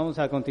Vamos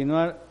a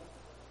continuar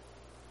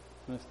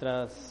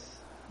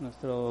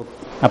nuestro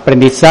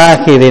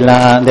aprendizaje de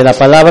la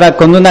palabra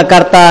con una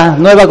carta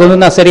nueva, con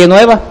una serie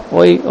nueva.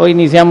 Hoy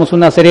iniciamos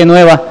una serie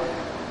nueva.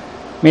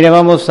 Mire,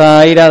 vamos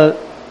a ir a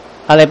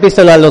la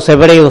epístola a los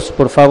Hebreos,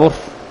 por favor.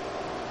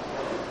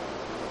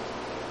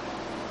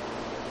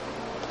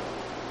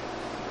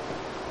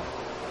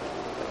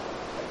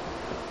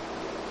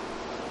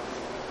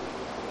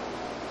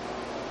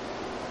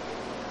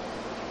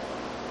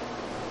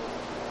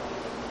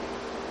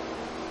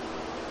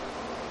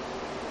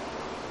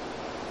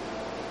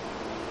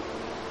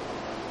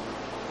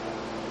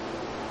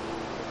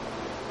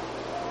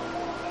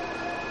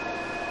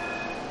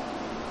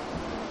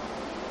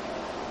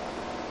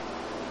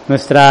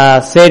 Nuestra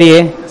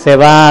serie se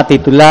va a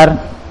titular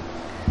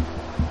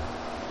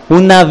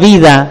Una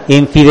Vida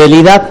en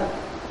Fidelidad.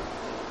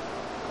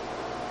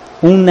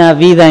 Una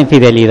Vida en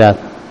Fidelidad.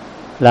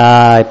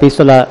 La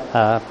epístola,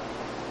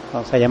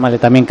 vamos a llamarle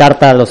también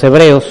carta a los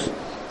Hebreos,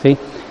 ¿sí?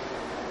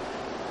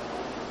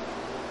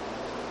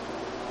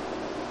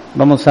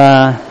 Vamos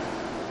a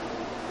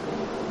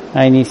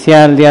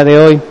iniciar el día de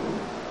hoy.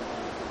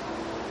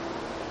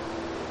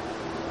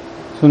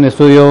 Es un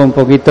estudio un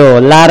poquito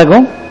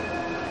largo,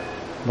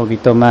 un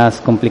poquito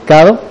más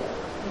complicado,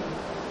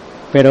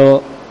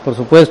 pero por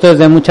supuesto es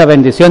de mucha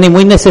bendición y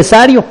muy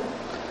necesario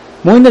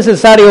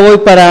hoy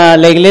para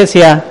la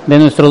iglesia de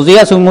nuestros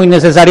días, muy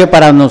necesario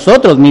para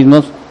nosotros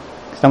mismos,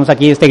 estamos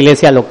aquí en esta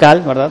iglesia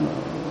local, ¿verdad?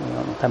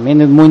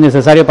 También es muy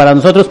necesario para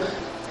nosotros.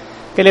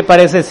 ¿Qué le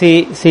parece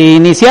si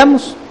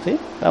iniciamos? ¿Sí?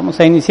 Vamos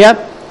a iniciar.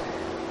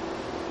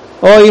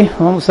 Hoy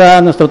vamos a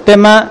nuestro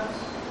tema,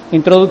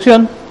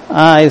 introducción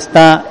a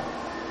esta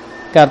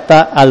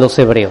carta a los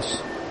Hebreos.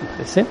 ¿Me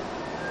parece?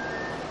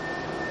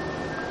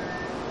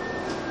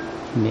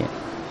 Bien.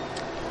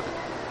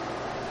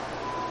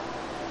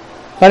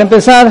 Para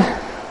empezar,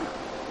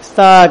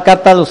 esta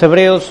carta a los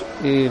Hebreos,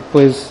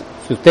 pues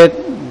si usted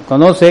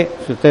conoce,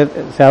 si usted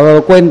se ha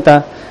dado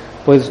cuenta,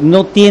 pues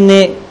no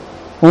tiene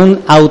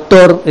un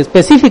autor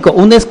específico,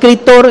 un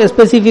escritor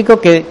específico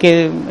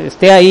que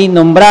esté ahí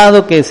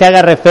nombrado, que se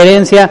haga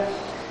referencia,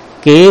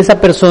 que esa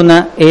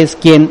persona es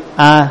quien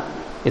ha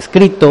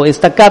escrito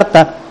esta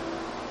carta.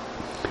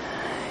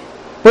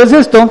 Pues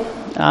esto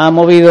ha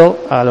movido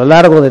a lo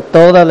largo de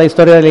toda la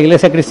historia de la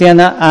iglesia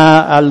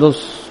cristiana a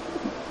los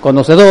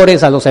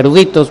conocedores, a los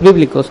eruditos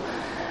bíblicos,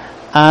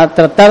 a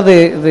tratar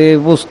de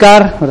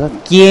buscar, ¿verdad?,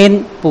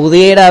 quién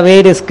pudiera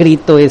haber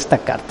escrito esta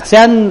carta. Se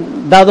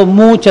han dado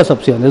muchas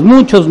opciones,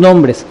 muchos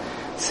nombres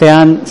se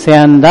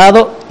han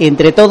dado.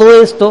 Entre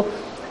todo esto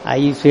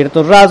hay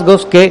ciertos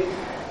rasgos que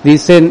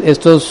dicen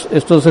estos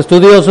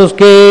estudiosos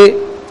que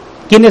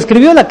quien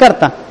escribió la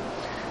carta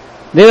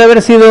debe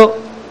haber sido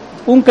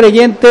un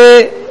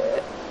creyente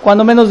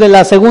cuando menos de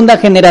la segunda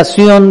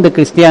generación de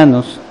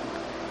cristianos,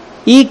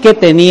 y que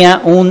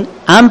tenía un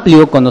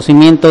amplio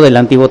conocimiento del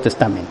Antiguo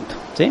Testamento,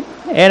 ¿sí?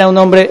 Era un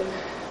hombre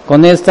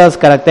con estas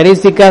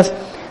características.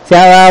 Se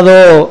ha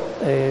dado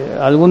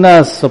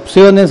algunas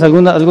opciones,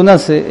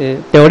 algunas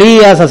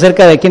teorías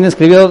acerca de quién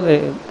escribió.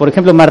 Por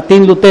ejemplo,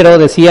 Martín Lutero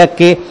decía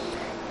que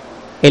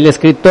el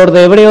escritor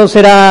de Hebreos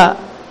era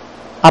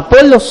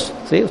Apolos,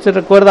 ¿sí? Usted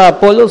recuerda a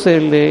Apolos,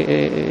 el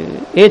de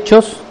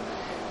Hechos.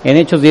 En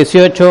Hechos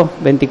 18,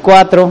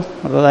 24,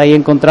 ¿verdad? Ahí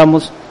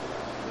encontramos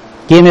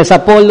quién es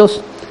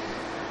Apolos.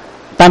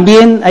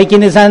 También hay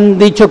quienes han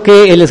dicho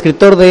que el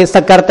escritor de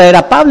esta carta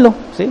era Pablo,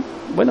 ¿sí?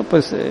 Bueno,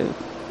 pues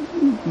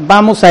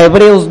vamos a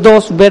Hebreos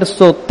 2,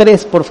 verso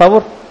 3, por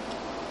favor.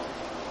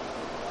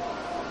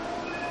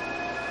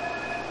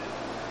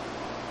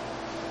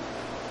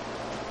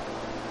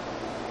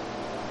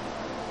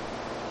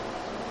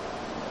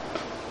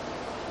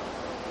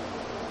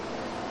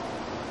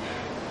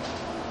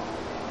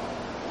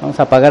 Vamos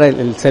a apagar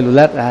el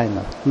celular. Ay,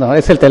 no,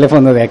 es el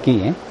teléfono de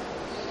aquí, ¿eh?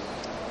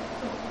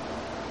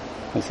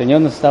 El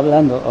Señor nos está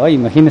hablando. Ay,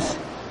 imagínese.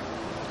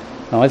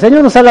 No, el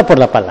Señor nos habla por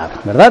la palabra,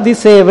 ¿verdad?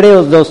 Dice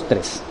Hebreos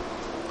 2:3.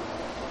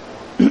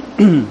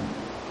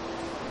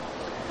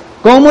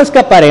 ¿Cómo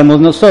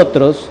escaparemos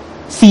nosotros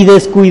si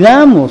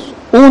descuidamos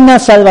una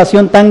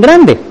salvación tan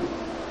grande?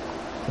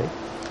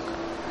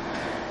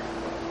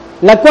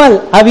 La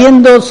cual,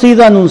 habiendo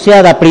sido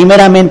anunciada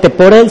primeramente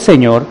por el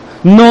Señor,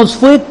 nos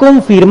fue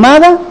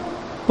confirmada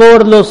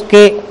por los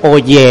que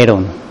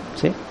oyeron,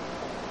 ¿sí?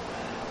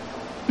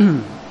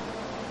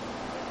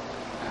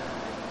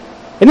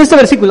 En este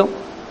versículo,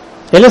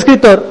 el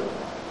escritor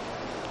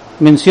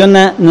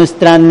menciona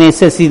nuestra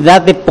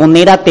necesidad de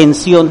poner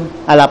atención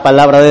a la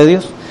palabra de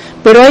Dios,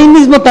 pero ahí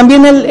mismo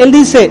también él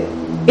dice,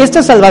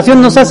 esta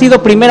salvación nos ha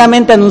sido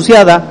primeramente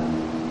anunciada,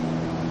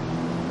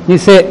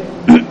 dice,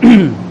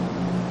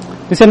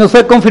 nos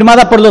fue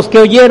confirmada por los que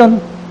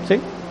oyeron, ¿sí?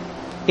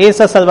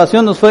 Esa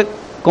salvación nos fue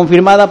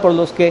confirmada por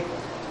los que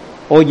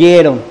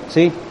oyeron,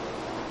 ¿sí?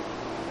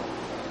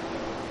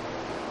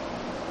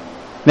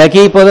 De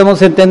aquí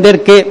podemos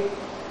entender que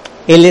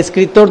el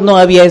escritor no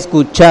había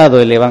escuchado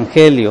el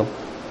Evangelio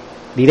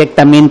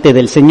directamente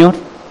del Señor,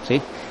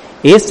 ¿sí?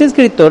 Este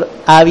escritor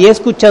había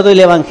escuchado el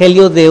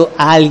Evangelio de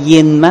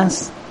alguien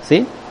más,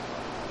 ¿sí?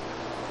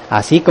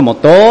 así como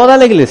toda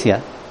la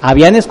iglesia,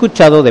 habían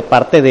escuchado de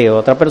parte de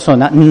otra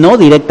persona, no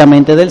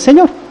directamente del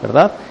Señor,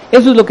 ¿verdad?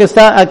 Eso es lo que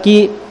está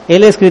aquí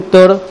el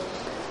escritor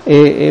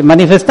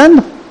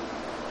manifestando.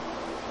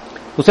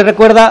 Usted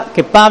recuerda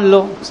que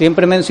Pablo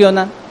siempre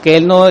menciona que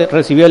él no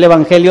recibió el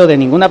evangelio de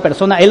ninguna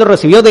persona, él lo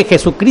recibió de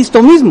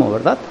Jesucristo mismo,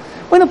 ¿verdad?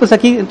 Bueno, pues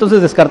aquí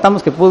entonces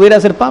descartamos que pudiera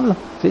ser Pablo,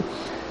 ¿sí?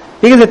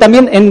 Fíjense,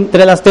 también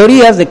entre las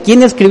teorías de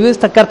quién escribió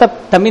esta carta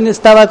también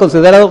estaba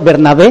considerado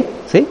Bernabé,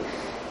 ¿sí?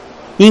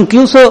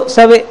 Incluso,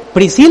 ¿sabe?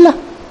 Priscila,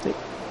 ¿sí?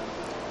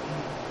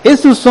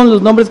 Estos son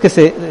los nombres que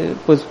se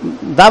pues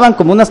daban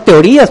como unas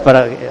teorías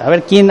para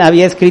ver quién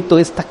había escrito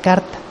esta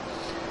carta.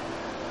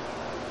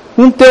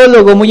 Un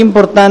teólogo muy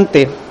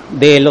importante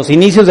de los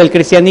inicios del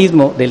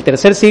cristianismo del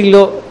tercer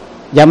siglo,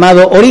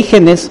 llamado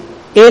Orígenes,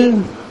 él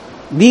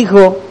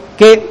dijo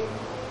que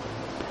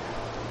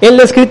el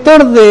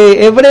escritor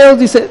de Hebreos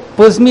dice,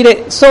 pues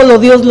mire, solo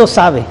Dios lo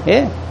sabe,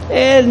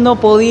 él no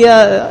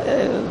podía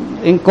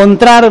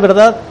encontrar,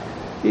 ¿verdad?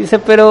 Dice,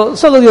 pero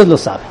solo Dios lo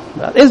sabe,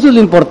 ¿verdad? Eso es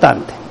lo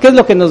importante. ¿Qué es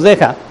lo que nos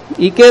deja?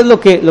 ¿Y qué es lo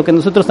que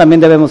nosotros también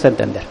debemos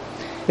entender?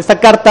 Esta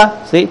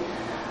carta, ¿sí?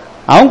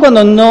 Aun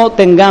cuando no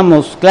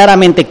tengamos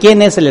claramente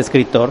quién es el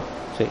escritor,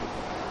 ¿sí?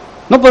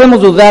 No podemos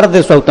dudar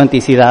de su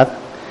autenticidad.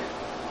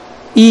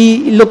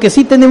 Y lo que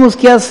sí tenemos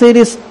que hacer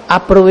es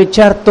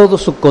aprovechar todo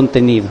su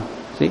contenido,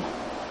 ¿sí?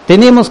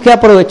 Tenemos que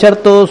aprovechar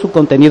todo su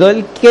contenido.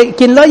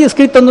 Quien lo haya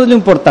escrito no es lo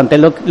importante.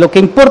 Lo que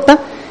importa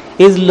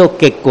es lo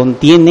que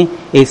contiene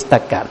esta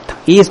carta.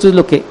 Y esto es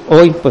lo que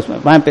hoy pues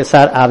va a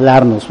empezar a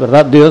hablarnos,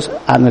 ¿verdad? Dios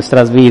a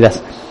nuestras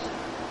vidas.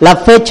 La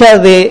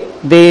fecha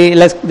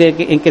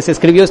en que se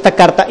escribió esta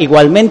carta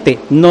igualmente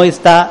no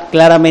está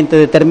claramente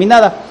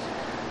determinada.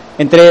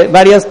 Entre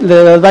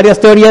las varias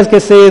teorías que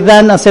se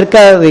dan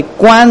acerca de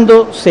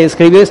cuándo se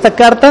escribió esta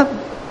carta,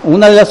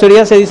 una de las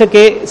teorías se dice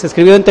que se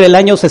escribió entre el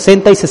año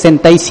 60 y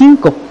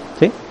 65,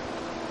 ¿sí?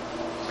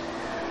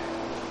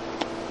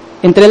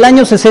 Entre el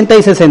año 60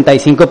 y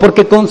 65,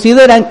 porque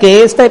consideran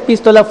que esta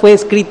epístola fue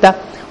escrita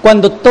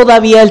cuando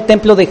todavía el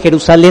templo de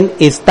Jerusalén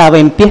estaba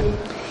en pie.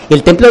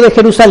 El templo de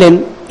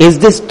Jerusalén es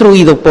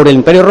destruido por el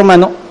Imperio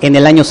Romano en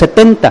el año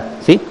 70,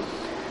 ¿sí?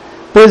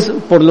 Pues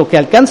por lo que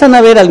alcanzan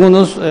a ver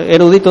algunos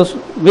eruditos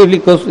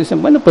bíblicos,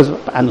 dicen, bueno, pues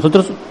a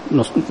nosotros,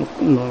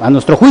 a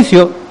nuestro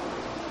juicio,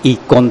 y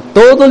con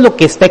todo lo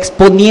que está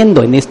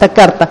exponiendo en esta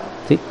carta,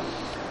 ¿sí?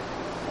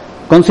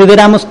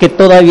 Consideramos que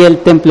todavía el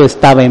templo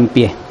estaba en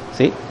pie,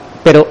 ¿sí?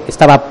 Pero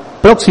estaba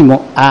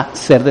próximo a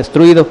ser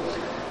destruido.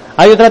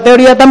 Hay otra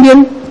teoría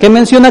también que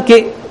menciona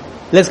que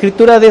la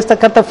escritura de esta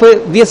carta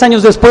fue 10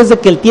 años después de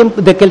que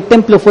el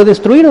templo fue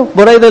destruido,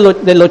 por ahí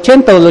del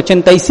 80 o del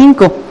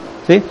 85,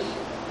 ¿sí?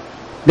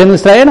 De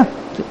nuestra era,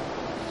 ¿sí?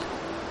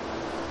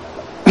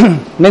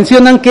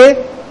 Mencionan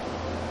que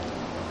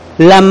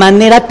la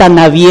manera tan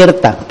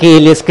abierta que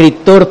el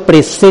escritor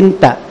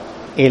presenta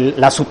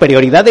la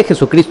superioridad de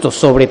Jesucristo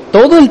sobre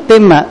todo el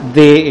tema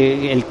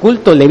del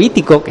culto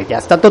levítico, que ya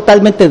está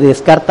totalmente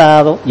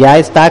descartado, ya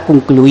está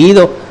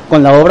concluido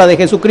con la obra de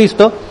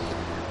Jesucristo,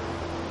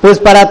 pues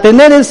para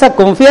tener esa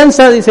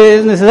confianza, dice,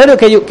 es necesario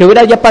que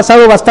hubiera ya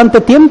pasado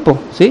bastante tiempo,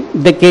 ¿sí?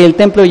 De que el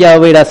templo ya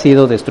hubiera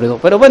sido destruido.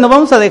 Pero bueno,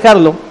 vamos a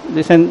dejarlo,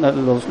 dicen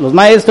los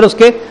maestros,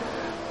 que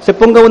se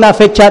ponga una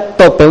fecha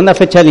tope, una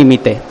fecha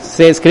límite.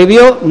 Se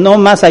escribió no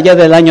más allá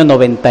del año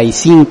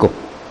 95,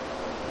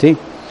 ¿sí?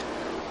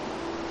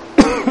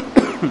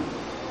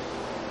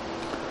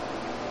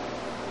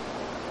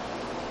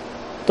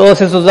 Todos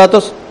esos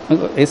datos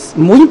es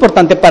muy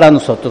importante para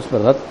nosotros,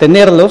 ¿verdad?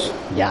 Tenerlos.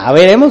 Ya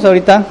veremos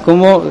ahorita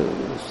cómo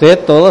usted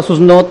todas sus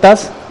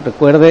notas,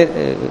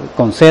 recuerde,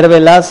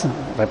 consérvelas,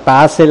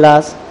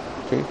 repáselas,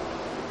 ¿sí?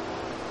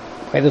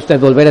 Puede usted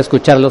volver a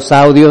escuchar los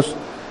audios,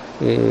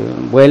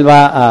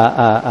 vuelva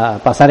a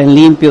pasar en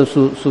limpio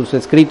sus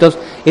escritos.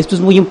 Esto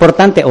es muy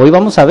importante. Hoy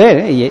vamos a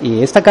ver,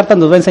 y esta carta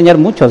nos va a enseñar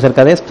mucho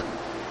acerca de esto.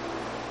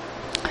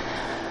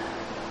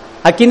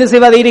 ¿A quiénes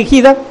iba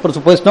dirigida? Por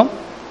supuesto,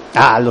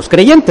 a los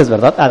creyentes,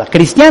 ¿verdad? A los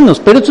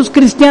cristianos, pero estos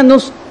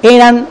cristianos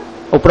eran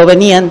o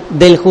provenían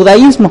del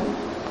judaísmo.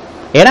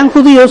 Eran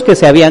judíos que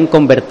se habían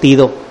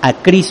convertido a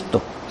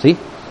Cristo, ¿sí?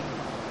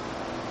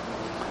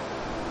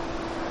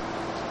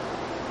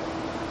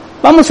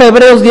 Vamos a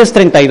Hebreos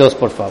 10:32,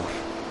 por favor.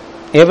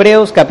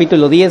 Hebreos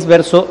capítulo 10,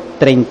 verso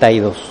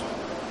 32.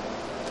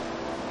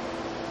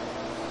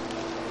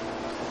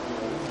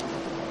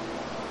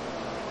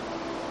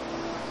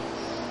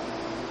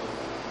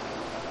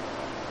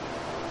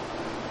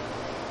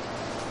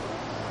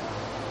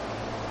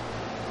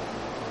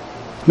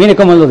 Mire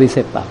cómo lo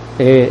dice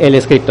el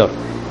escritor.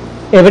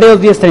 Hebreos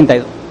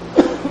 10:32.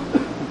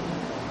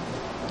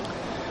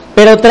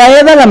 Pero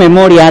traed a la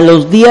memoria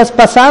los días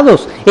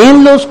pasados,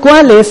 en los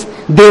cuales,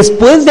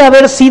 después de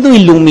haber sido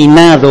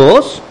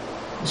iluminados,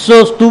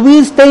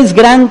 sostuvisteis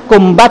gran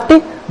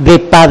combate de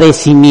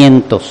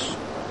padecimientos.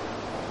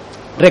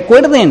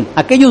 Recuerden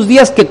aquellos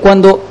días que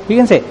cuando,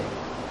 fíjense,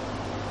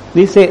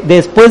 dice,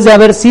 después de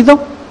haber sido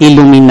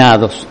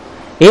iluminados.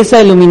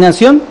 Esa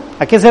iluminación,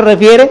 ¿a qué se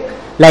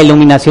refiere? la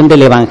iluminación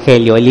del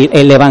Evangelio.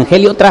 El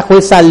Evangelio trajo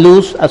esa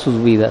luz a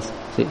sus vidas,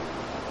 ¿sí?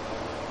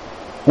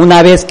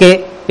 Una vez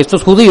que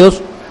estos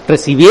judíos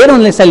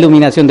recibieron esa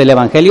iluminación del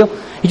Evangelio,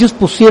 ellos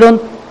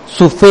pusieron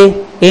su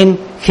fe en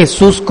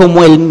Jesús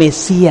como el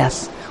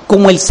Mesías,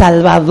 como el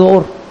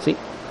Salvador, ¿sí?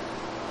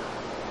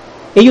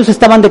 Ellos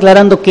estaban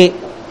declarando que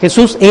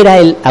Jesús era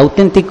el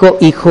auténtico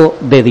Hijo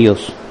de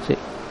Dios, ¿sí?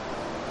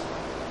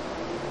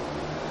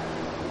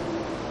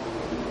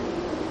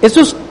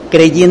 Estos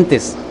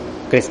creyentes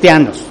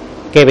cristianos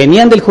que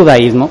venían del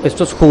judaísmo,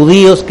 estos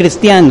judíos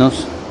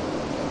cristianos,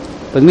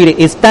 pues mire,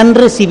 están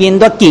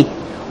recibiendo aquí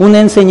una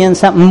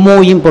enseñanza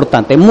muy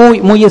importante,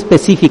 muy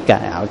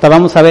específica. Ahorita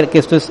vamos a ver que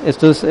esto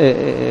es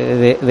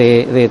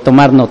de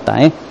tomar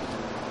nota, ¿eh?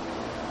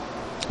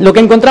 Lo que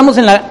encontramos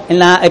en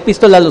la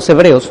epístola a los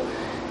Hebreos,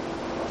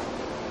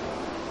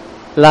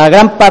 la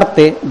gran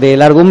parte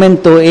del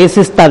argumento es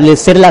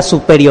establecer la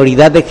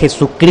superioridad de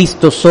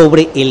Jesucristo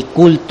sobre el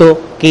culto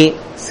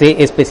que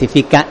se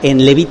especifica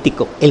en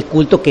Levítico, el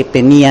culto que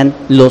tenían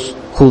los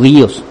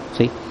judíos,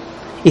 ¿sí?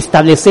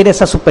 Establecer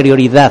esa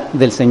superioridad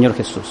del Señor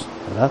Jesús,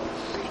 ¿verdad?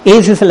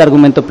 Ese es el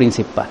argumento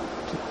principal.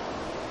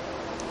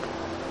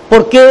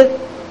 ¿Por qué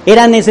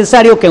era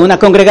necesario que a una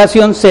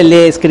congregación se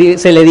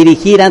le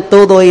dirigiera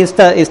toda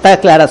esta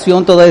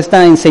aclaración, toda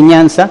esta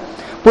enseñanza?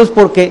 Pues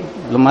porque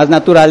lo más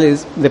natural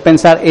de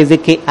pensar es de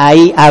que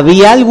ahí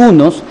había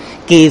algunos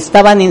que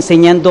estaban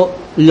enseñando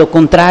lo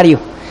contrario,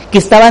 que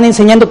estaban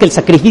enseñando que el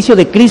sacrificio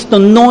de Cristo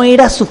no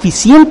era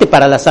suficiente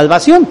para la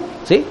salvación,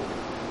 ¿sí?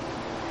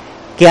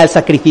 Que al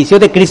sacrificio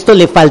de Cristo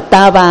le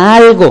faltaba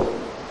algo,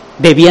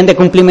 debían de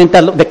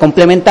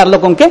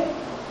complementarlo ¿con qué?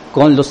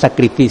 Con los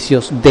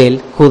sacrificios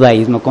del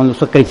judaísmo, con los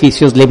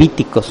sacrificios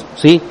levíticos,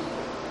 ¿sí?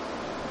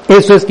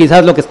 Eso es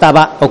quizás lo que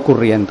estaba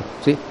ocurriendo,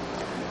 ¿sí?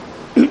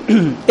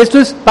 Esto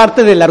es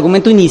parte del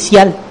argumento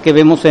inicial que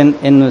vemos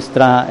en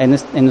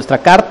nuestra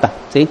carta,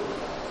 ¿sí?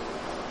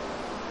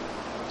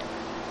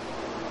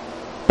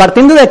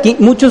 Partiendo de aquí,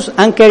 muchos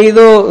han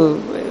querido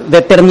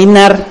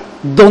determinar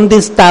dónde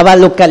estaba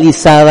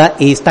localizada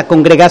esta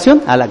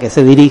congregación a la que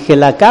se dirige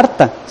la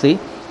carta, ¿sí?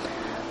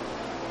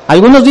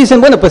 Algunos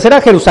dicen, bueno, pues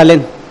era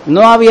Jerusalén,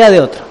 no había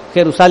de otro,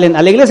 Jerusalén,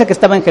 a la iglesia que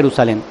estaba en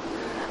Jerusalén.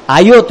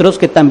 Hay otros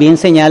que también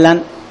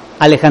señalan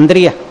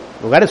Alejandría,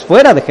 lugares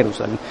fuera de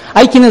Jerusalén.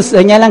 Hay quienes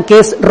señalan que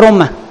es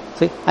Roma,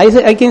 ¿sí?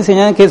 Hay quienes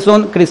señalan que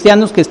son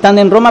cristianos que están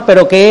en Roma,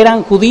 pero que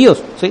eran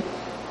judíos, ¿sí?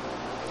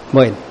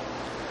 Bueno,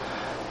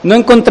 no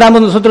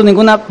encontramos nosotros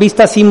ninguna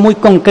pista así muy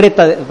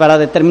concreta para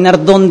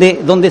determinar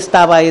dónde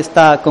estaba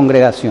esta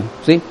congregación,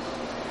 ¿sí?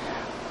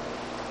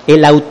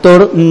 El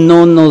autor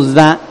no nos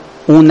da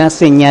una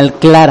señal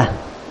clara.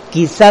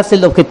 Quizás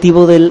el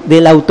objetivo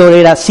del autor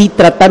era sí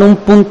tratar un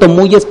punto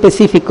muy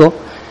específico,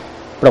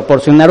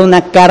 proporcionar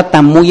una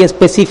carta muy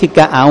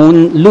específica a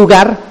un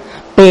lugar,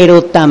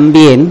 pero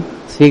también,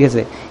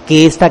 fíjese,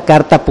 que esta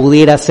carta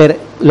pudiera ser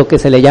lo que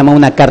se le llama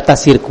una carta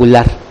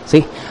circular,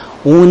 ¿sí?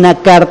 Una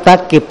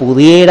carta que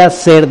pudiera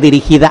ser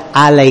dirigida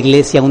a la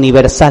Iglesia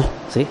Universal,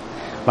 ¿sí?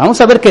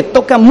 Vamos a ver que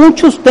toca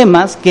muchos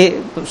temas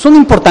que son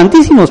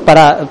importantísimos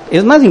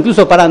es más,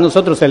 incluso para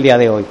nosotros el día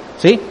de hoy,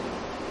 ¿sí?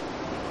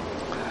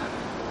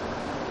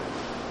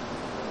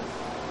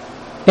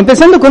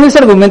 Empezando con ese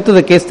argumento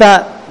de que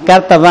esta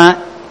carta va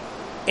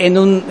en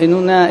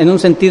un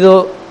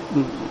sentido,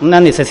 una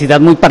necesidad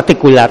muy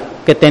particular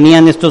que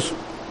tenían estos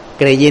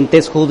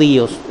creyentes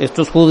judíos,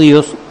 estos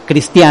judíos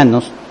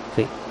cristianos,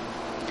 ¿sí?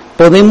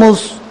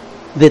 Podemos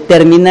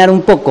determinar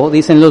un poco,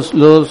 dicen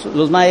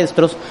los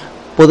maestros,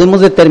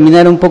 podemos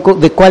determinar un poco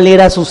de cuál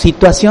era su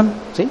situación,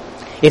 ¿sí?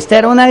 Esta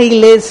era una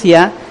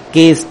iglesia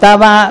que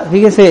estaba,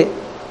 fíjese,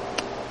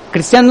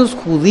 cristianos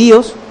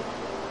judíos,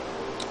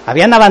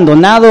 habían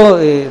abandonado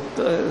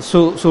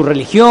su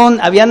religión,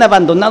 habían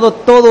abandonado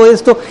todo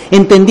esto,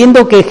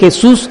 entendiendo que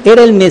Jesús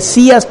era el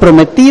Mesías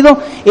prometido.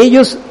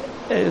 Ellos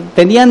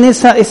tenían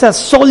esa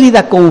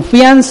sólida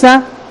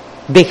confianza,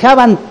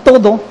 dejaban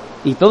todo,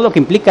 y todo lo que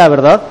implica,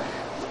 ¿verdad?,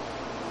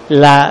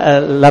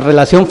 la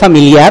relación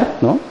familiar,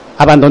 ¿no?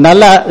 Abandonar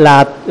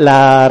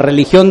la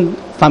religión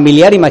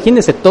familiar,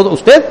 imagínese todo.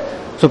 Usted,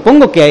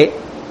 supongo que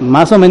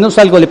más o menos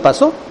algo le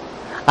pasó.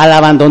 Al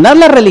abandonar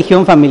la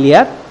religión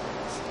familiar,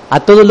 a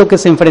todo lo que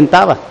se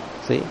enfrentaba,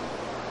 ¿sí?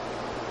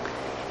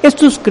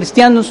 Estos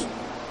cristianos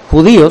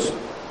judíos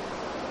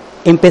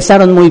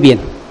empezaron muy bien,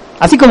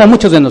 así como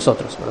muchos de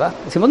nosotros, ¿verdad?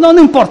 Decimos, no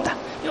importa,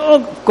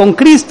 yo con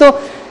Cristo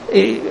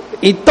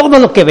y todo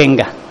lo que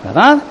venga,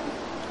 ¿verdad?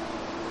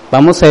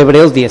 Vamos a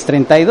Hebreos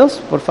 10:32,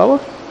 por favor,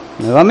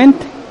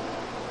 nuevamente.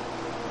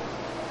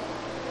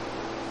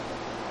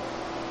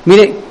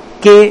 Mire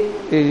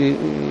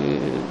qué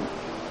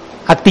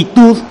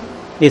actitud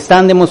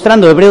están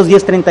demostrando. Hebreos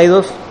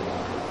 10:32.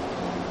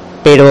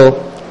 Pero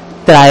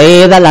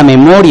traed a la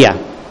memoria,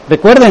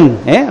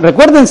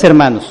 recuérdense,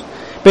 hermanos,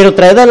 pero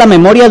traed a la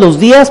memoria los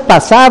días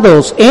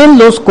pasados, en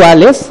los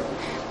cuales,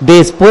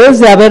 después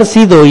de haber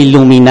sido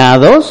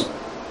iluminados,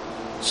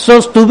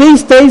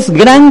 sostuvisteis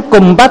gran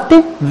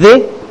combate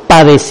de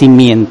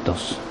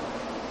padecimientos.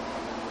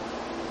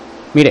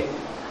 Mire,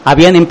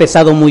 habían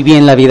empezado muy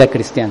bien la vida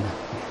cristiana.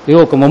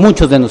 Digo, como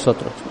muchos de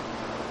nosotros.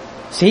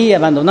 Sí,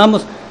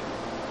 abandonamos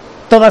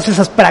todas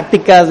esas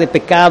prácticas de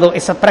pecado,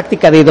 esa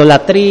práctica de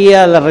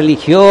idolatría, la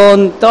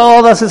religión,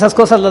 todas esas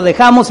cosas las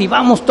dejamos y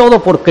vamos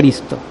todo por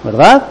Cristo,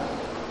 ¿verdad?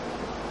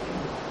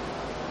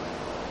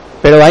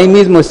 Pero ahí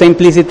mismo está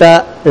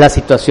implícita la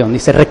situación.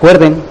 Dice,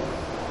 recuerden,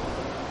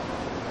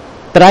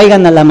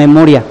 traigan a la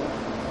memoria,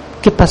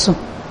 ¿qué pasó?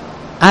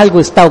 Algo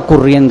está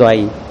ocurriendo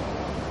ahí.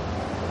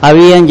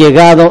 Habían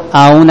llegado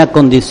a una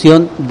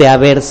condición de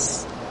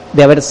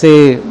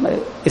haberse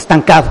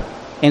estancado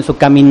en su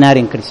caminar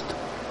en Cristo.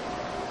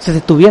 Se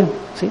detuvieron,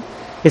 ¿sí?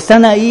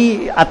 Están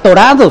ahí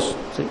atorados,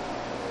 ¿sí?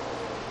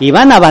 Y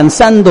van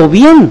avanzando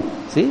bien,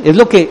 ¿sí? Es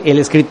lo que el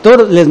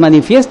escritor les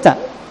manifiesta.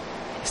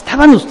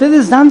 Estaban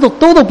ustedes dando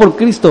todo por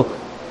Cristo,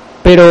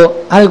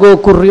 pero algo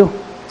ocurrió,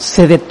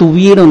 se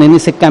detuvieron en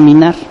ese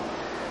caminar.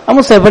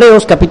 Vamos a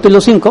Hebreos capítulo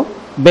 5,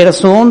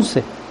 verso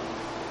 11.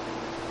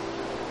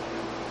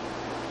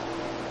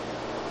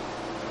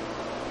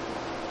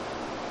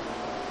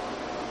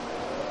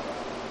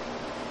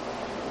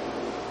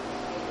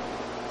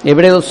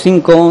 Hebreos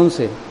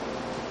 5:11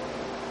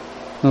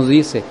 nos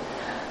dice,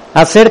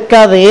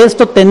 acerca de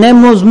esto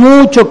tenemos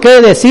mucho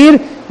que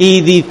decir y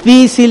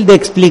difícil de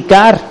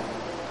explicar,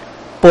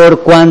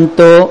 por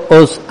cuanto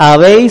os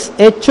habéis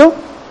hecho,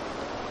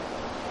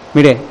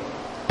 mire,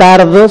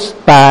 tardos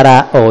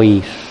para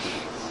oír.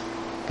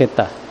 ¿Qué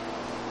tal?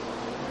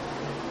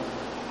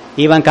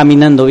 Iban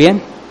caminando bien,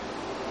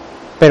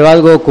 pero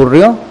algo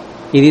ocurrió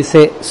y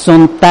dice,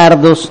 son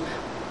tardos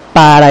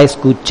para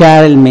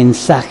escuchar el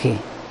mensaje.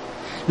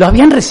 Lo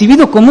habían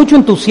recibido con mucho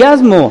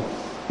entusiasmo.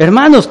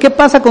 Hermanos, ¿qué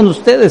pasa con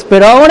ustedes?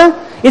 Pero ahora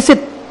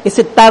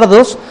ese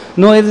tardos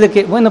no es de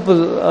que, bueno, pues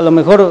a lo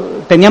mejor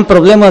tenían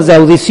problemas de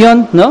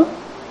audición, ¿no?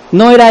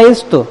 No era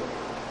esto.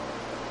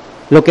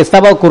 Lo que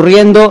estaba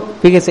ocurriendo,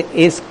 fíjese,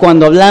 es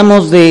cuando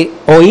hablamos de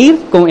oír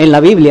en la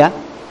Biblia,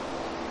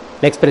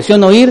 la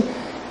expresión oír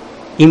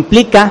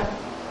implica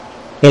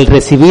el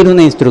recibir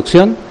una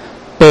instrucción,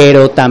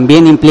 pero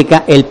también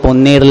implica el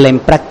ponerla en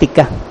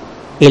práctica,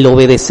 el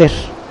obedecer.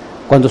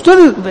 Cuando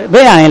usted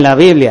vea en la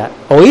Biblia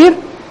oír,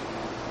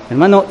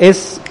 hermano,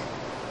 es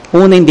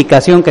una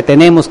indicación que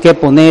tenemos que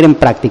poner en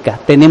práctica,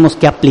 tenemos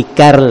que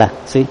aplicarla,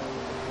 ¿sí?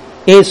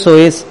 Eso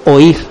es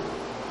oír.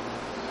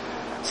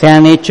 Se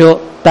han hecho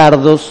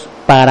tardos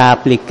para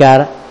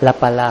aplicar la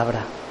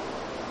palabra.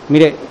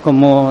 Mire,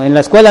 como en la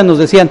escuela nos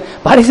decían,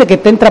 parece que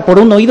te entra por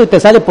un oído y te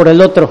sale por el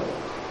otro.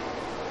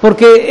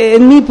 Porque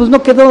en mí pues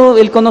no quedó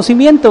el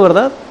conocimiento,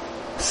 ¿verdad?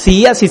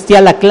 Sí asistí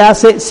a la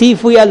clase, sí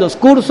fui a los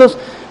cursos,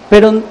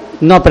 pero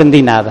no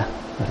aprendí nada,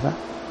 ¿verdad?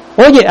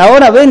 Oye,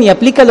 ahora ven y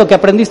aplica lo que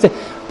aprendiste.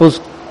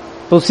 Pues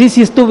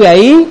sí estuve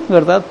ahí,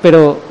 ¿verdad?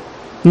 Pero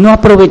no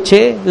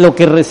aproveché lo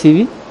que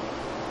recibí.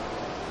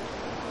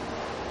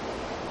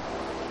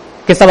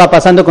 ¿Qué estaba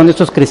pasando con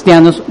estos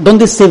cristianos?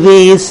 ¿Dónde se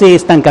ve ese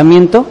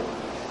estancamiento?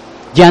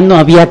 Ya no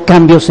había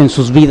cambios en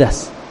sus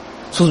vidas.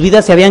 Sus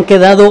vidas se habían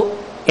quedado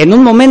en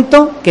un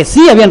momento que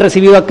sí habían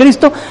recibido a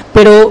Cristo,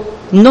 pero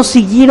no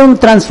siguieron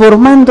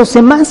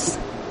transformándose más.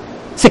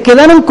 Se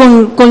quedaron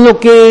con lo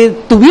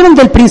que tuvieron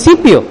del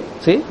principio,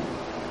 ¿sí?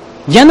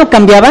 Ya no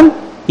cambiaban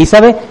y,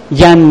 ¿sabe?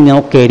 Ya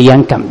no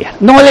querían cambiar.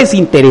 No les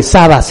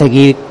interesaba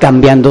seguir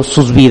cambiando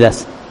sus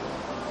vidas.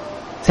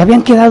 Se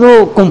habían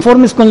quedado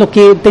conformes con lo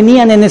que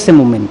tenían en ese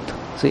momento,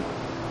 ¿sí?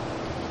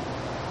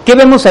 ¿Qué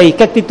vemos ahí?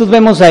 ¿Qué actitud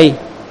vemos ahí?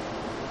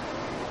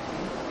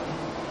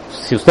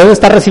 Si usted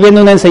está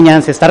recibiendo una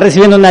enseñanza, está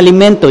recibiendo un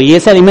alimento y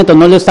ese alimento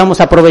no lo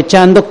estamos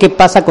aprovechando, ¿qué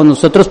pasa con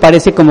nosotros?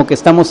 Parece como que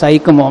estamos ahí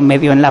como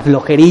medio en la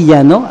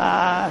flojerilla, ¿no?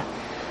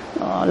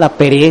 No, la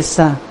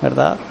pereza,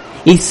 ¿verdad?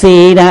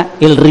 Ese era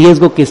el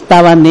riesgo que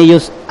estaban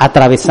ellos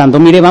atravesando.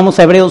 Mire, vamos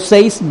a Hebreos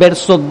 6,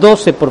 verso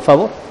 12, por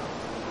favor.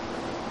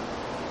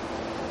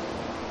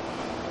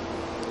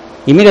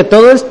 Y mire,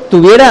 todo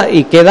estuviera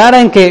y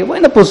quedara en que,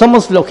 bueno, pues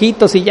somos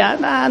flojitos y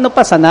ya, no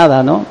pasa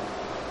nada, ¿no?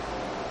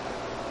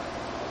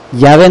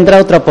 Ya vendrá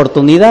otra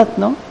oportunidad,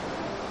 ¿no?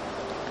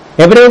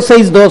 Hebreos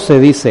 6:12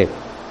 dice,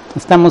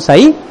 ¿estamos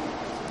ahí?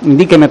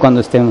 Indíqueme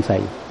cuando estemos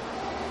ahí.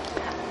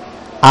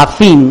 A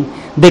fin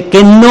de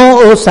que no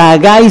os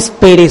hagáis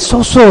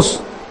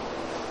perezosos.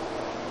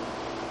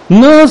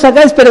 No os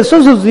hagáis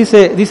perezosos,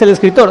 dice el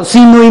escritor,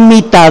 sino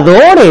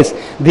imitadores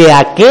de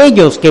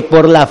aquellos que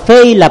por la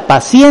fe y la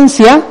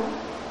paciencia.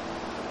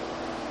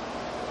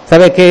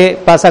 ¿Sabe qué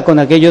pasa con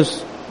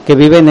aquellos que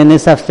viven en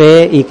esa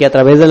fe y que a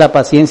través de la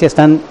paciencia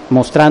están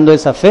mostrando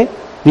esa fe?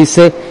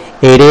 Dice,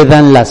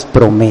 heredan las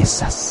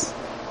promesas.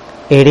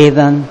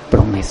 Heredan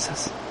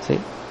promesas, ¿sí?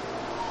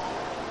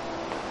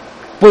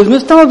 Pues no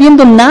estamos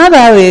viendo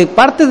nada de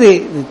parte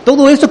de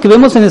todo esto que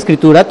vemos en la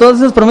Escritura. Todas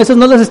esas promesas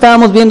no las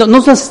estábamos viendo, no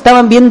las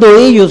estaban viendo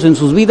ellos en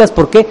sus vidas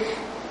porque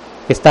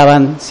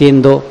estaban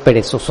siendo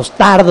perezosos,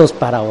 tardos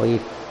para oír,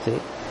 ¿sí?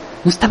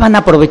 No estaban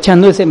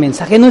aprovechando ese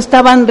mensaje, no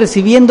estaban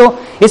recibiendo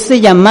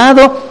ese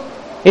llamado,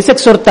 esa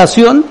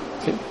exhortación,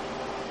 ¿sí?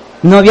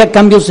 No había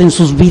cambios en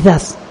sus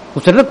vidas.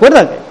 Usted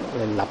recuerda,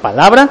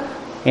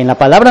 en la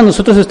palabra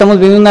nosotros estamos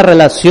viendo una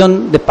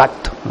relación de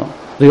pacto, ¿no?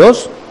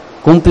 Dios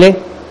cumple,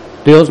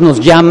 Dios nos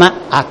llama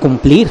a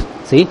cumplir,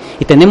 ¿sí?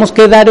 Y tenemos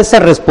que dar esa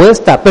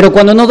respuesta, pero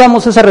cuando no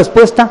damos esa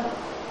respuesta,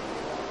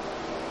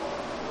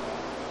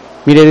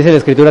 mire, dice la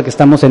Escritura que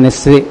estamos en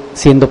ese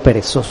siendo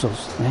perezosos,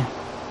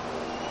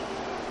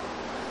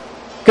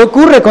 ¿Qué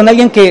ocurre con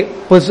alguien que,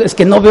 pues, es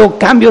que no veo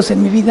cambios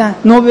en mi vida,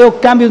 no veo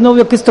cambios, no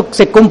veo que esto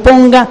se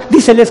componga?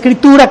 Dice la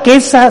Escritura que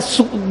esa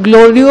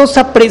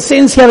gloriosa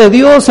presencia de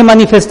Dios se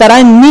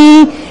manifestará en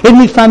mí, en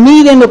mi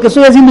familia, en lo que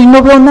estoy haciendo, y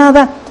no veo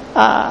nada.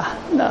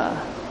 No,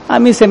 a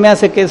mí se me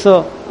hace que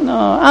eso,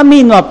 no, a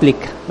mí no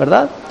aplica,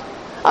 ¿verdad?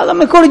 A lo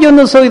mejor yo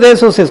no soy de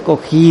esos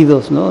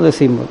escogidos, ¿no?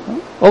 Decimos,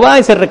 ¿no? O va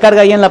y se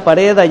recarga ahí en la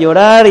pared a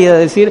llorar y a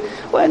decir,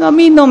 bueno, a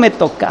mí no me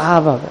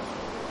tocaba, ¿verdad?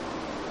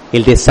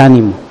 El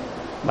desánimo.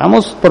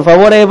 Vamos, por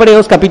favor, a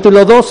Hebreos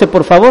capítulo 12,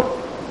 por favor.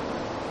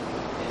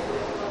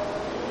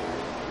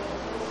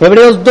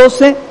 Hebreos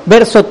 12,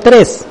 verso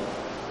 3,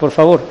 por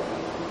favor.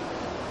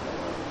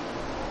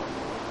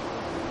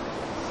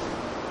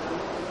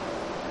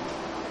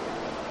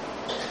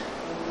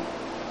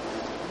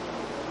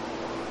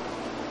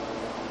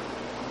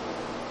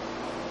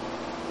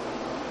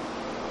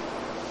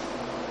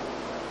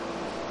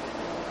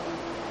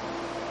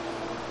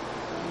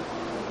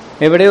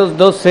 Hebreos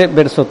 12,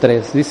 verso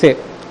 3, dice: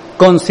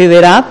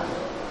 considerad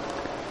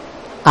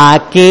a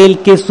aquel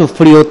que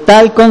sufrió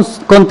tal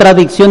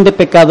contradicción de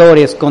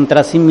pecadores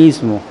contra sí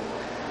mismo,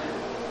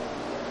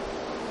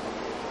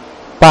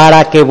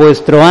 para que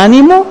vuestro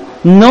ánimo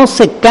no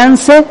se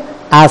canse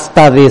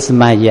hasta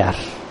desmayar.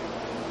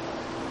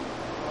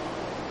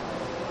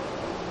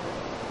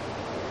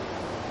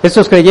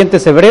 Estos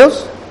creyentes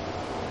hebreos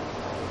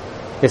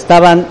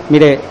estaban,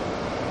 mire,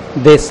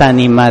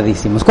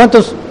 desanimadísimos.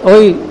 ¿Cuántos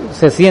hoy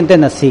se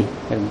sienten así,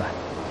 hermano?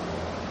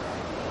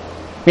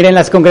 Miren,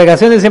 las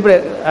congregaciones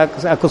siempre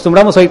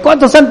acostumbramos hoy,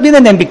 ¿cuántos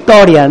vienen en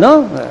victoria,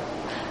 no?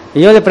 Y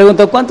yo le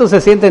pregunto, ¿cuántos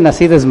se sienten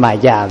así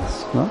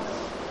desmayados, no?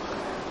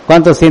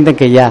 ¿Cuántos sienten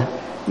que ya,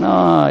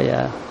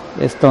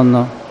 esto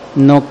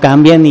no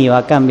cambia, ni va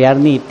a cambiar,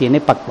 ni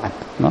tiene para cuánto,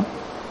 ¿no?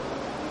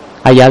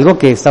 Hay algo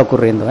que está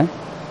ocurriendo,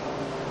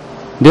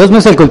 Dios no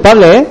es el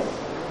culpable,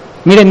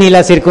 Miren, ni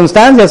las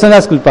circunstancias son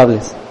las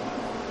culpables.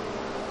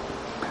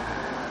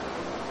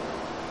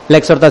 La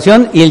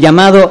exhortación y el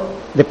llamado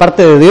de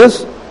parte de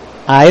Dios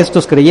a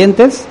estos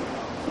creyentes,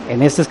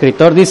 en este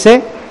escritor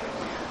dice: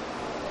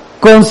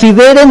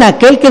 consideren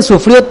aquel que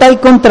sufrió tal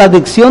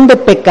contradicción de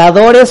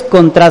pecadores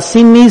contra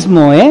sí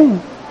mismo,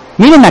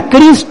 Miren a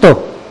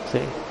Cristo. Sí.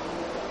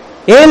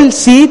 Él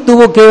sí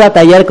tuvo que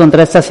batallar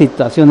contra estas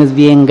situaciones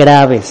bien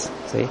graves,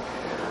 ¿sí?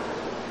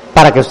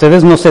 Para que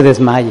ustedes no se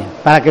desmayen,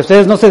 para que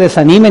ustedes no se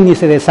desanimen ni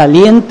se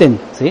desalienten,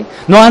 ¿sí?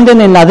 No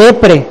anden en la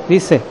depre,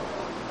 dice.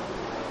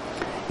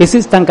 Ese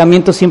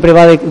estancamiento siempre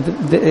va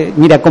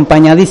mira,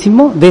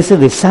 acompañadísimo de ese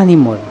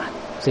desánimo, hermano,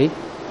 ¿sí?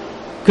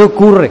 ¿Qué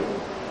ocurre?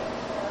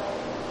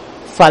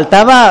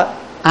 Faltaba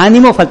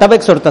ánimo, faltaba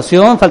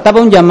exhortación,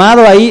 faltaba un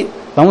llamado ahí.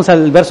 Vamos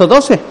al verso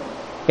 12,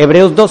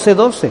 Hebreos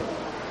 12.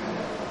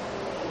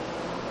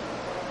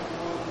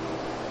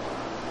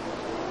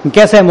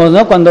 ¿Qué hacemos,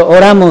 no? Cuando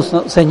oramos,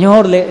 ¿no?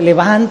 Señor,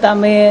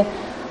 levántame,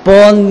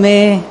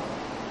 ponme,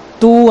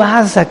 tú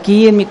haz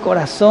aquí en mi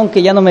corazón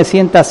que ya no me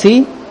sienta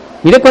así.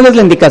 Mire cuál es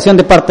la indicación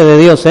de parte de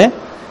Dios,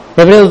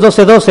 Hebreos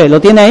 12,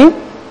 ¿lo tiene ahí?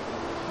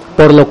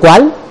 Por lo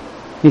cual,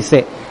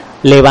 dice: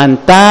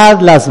 levantad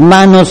las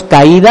manos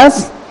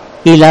caídas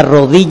y las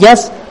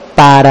rodillas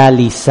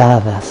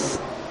paralizadas.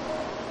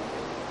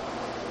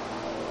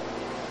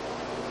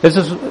 Eso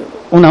es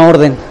una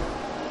orden.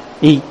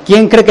 ¿Y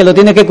quién cree que lo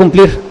tiene que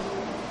cumplir?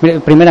 Mire,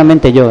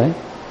 primeramente yo,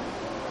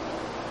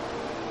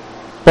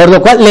 Por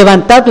lo cual,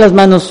 levantad las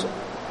manos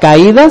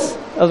caídas.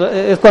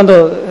 Es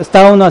cuando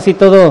está uno así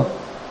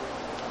todo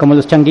como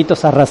los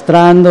changuitos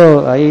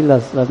arrastrando ahí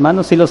las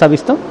manos. ¿Sí los ha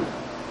visto?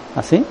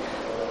 Así.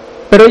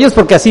 Pero ellos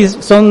porque así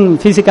son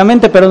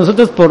físicamente, pero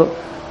nosotros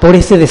por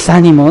ese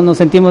desánimo nos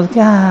sentimos que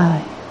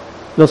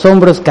los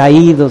hombros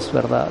caídos,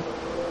 ¿verdad?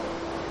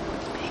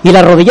 Y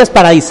las rodillas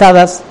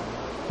paralizadas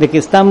de que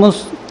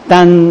estamos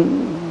tan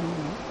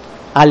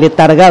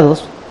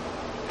aletargados,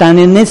 tan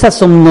en esa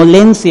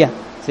somnolencia,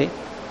 ¿sí?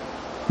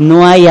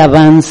 No hay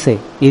avance.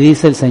 Y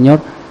dice el Señor: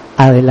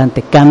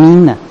 adelante,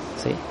 camina,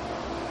 ¿sí?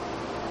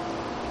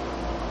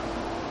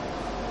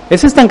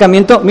 Ese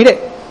estancamiento, mire,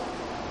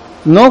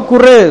 no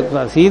ocurre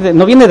así,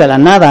 no viene de la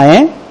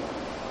nada,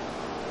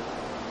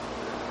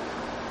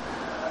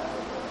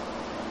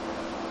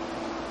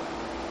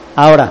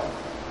 Ahora,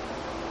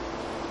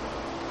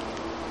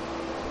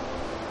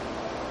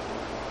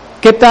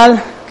 ¿qué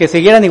tal que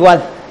siguieran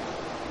igual?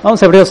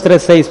 Vamos a Hebreos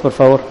 3:6, por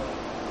favor.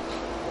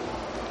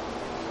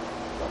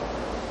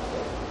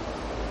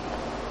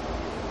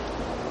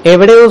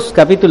 Hebreos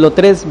capítulo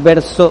 3,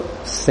 verso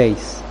 6.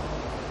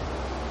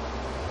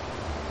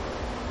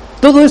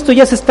 Todo esto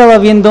ya se estaba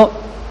viendo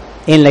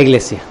en la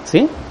iglesia,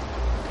 ¿sí?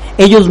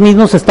 Ellos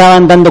mismos se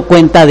estaban dando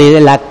cuenta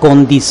de la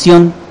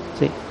condición,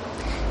 ¿sí?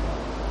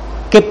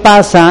 ¿Qué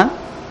pasa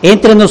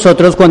entre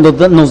nosotros cuando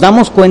nos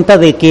damos cuenta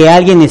de que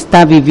alguien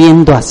está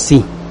viviendo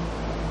así?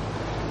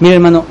 Mire,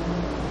 hermano,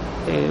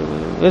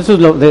 eso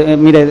es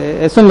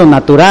mire, eso es lo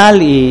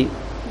natural y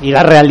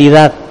la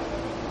realidad.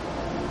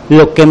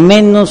 Lo que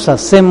menos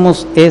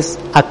hacemos es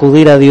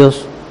acudir a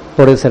Dios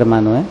por ese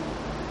hermano,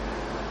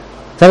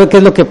 ¿Sabe qué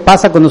es lo que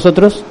pasa con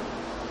nosotros?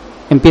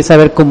 Empieza a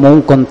ver como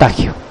un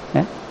contagio,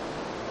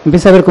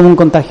 Empieza a ver como un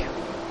contagio.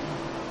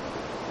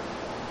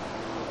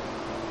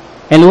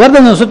 En lugar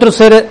de nosotros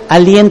ser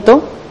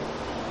aliento,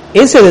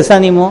 ese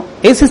desánimo,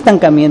 ese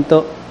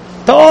estancamiento,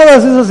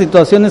 todas esas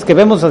situaciones que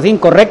vemos así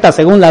incorrectas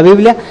según la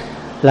Biblia,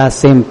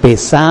 las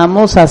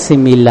empezamos a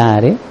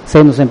asimilar,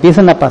 se nos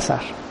empiezan a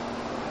pasar.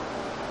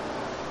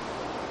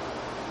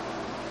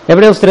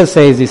 Hebreos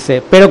 3:6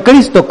 dice, pero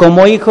Cristo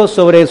como hijo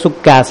sobre su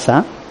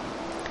casa,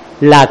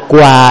 la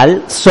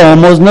cual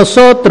somos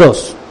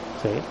nosotros.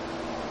 ¿Sí?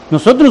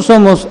 Nosotros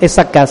somos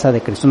esa casa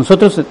de Cristo,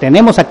 nosotros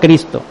tenemos a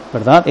Cristo,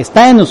 ¿verdad?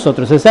 Está en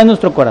nosotros, está en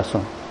nuestro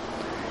corazón.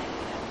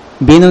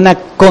 Viene una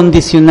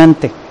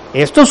condicionante.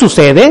 Esto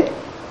sucede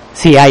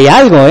si hay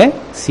algo,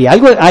 si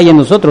algo hay en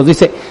nosotros.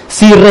 Dice,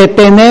 si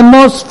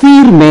retenemos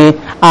firme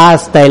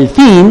hasta el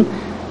fin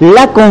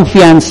la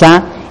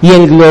confianza y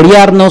el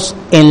gloriarnos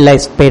en la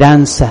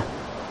esperanza.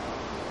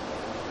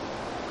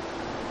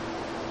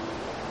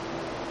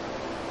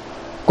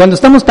 Cuando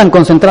estamos tan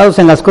concentrados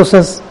en las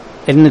cosas,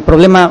 en el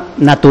problema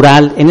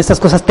natural, en estas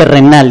cosas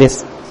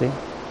terrenales, ¿sí?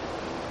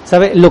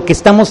 ¿Sabe? Lo que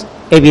estamos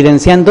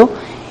evidenciando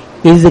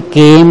es de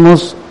que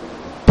hemos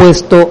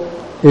puesto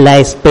la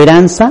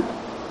esperanza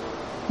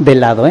de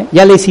lado,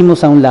 ya la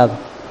hicimos a un lado.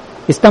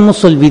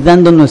 Estamos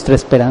olvidando nuestra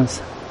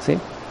esperanza, ¿sí?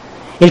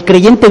 El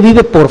creyente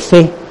vive por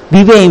fe,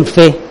 vive en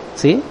fe,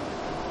 ¿sí?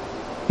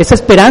 Esa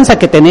esperanza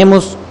que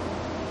tenemos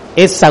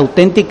es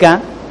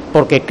auténtica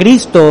porque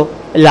Cristo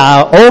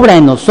la obra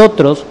en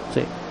nosotros,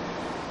 ¿sí?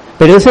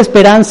 Pero esa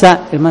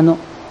esperanza, hermano,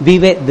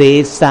 vive de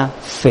esa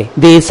fe,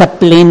 de esa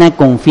plena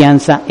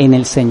confianza en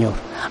el Señor.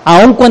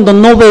 Aun cuando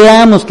no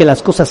veamos que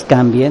las cosas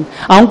cambien,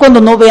 aun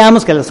cuando no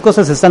veamos que las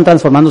cosas se están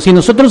transformando, si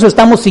nosotros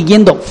estamos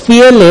siguiendo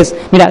fieles,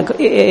 mira,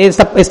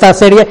 esta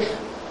serie,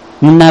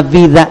 Una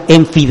Vida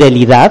en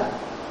Fidelidad,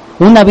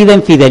 una vida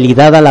en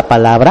fidelidad a la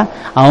palabra,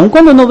 aun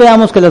cuando no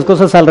veamos que las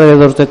cosas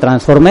alrededor se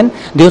transformen,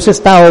 Dios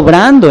está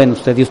obrando en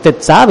usted y usted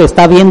sabe,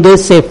 está viendo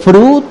ese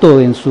fruto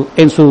en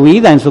su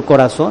vida, en su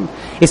corazón,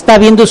 está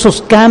viendo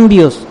esos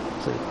cambios.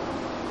 Sí.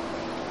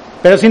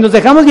 Pero si nos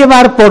dejamos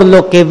llevar por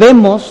lo que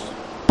vemos,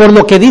 por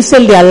lo que dice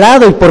el de al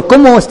lado y por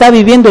cómo está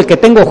viviendo el que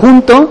tengo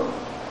junto,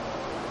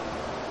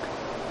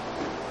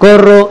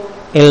 corro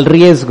el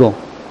riesgo,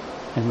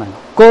 hermano,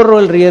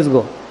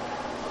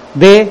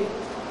 de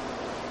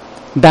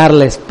dar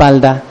la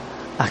espalda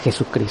a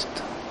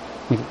Jesucristo.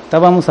 Mira,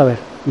 vamos a ver.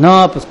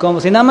 No, pues como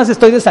si nada más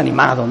estoy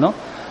desanimado, ¿no?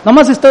 Nada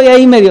más estoy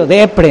ahí medio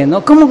depre,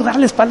 ¿no? ¿Cómo dar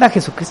la espalda a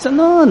Jesucristo?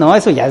 No,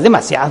 eso ya es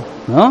demasiado,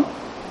 ¿no?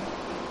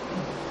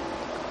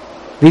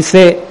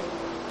 Dice,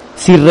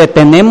 si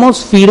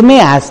retenemos firme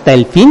hasta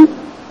el fin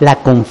la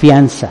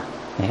confianza,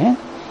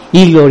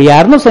 y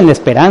gloriarnos en la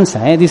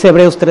esperanza, dice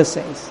Hebreos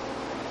 3:6.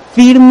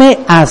 Firme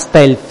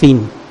hasta el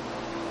fin.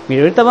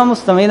 Mira, ahorita vamos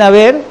también a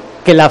ver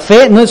que la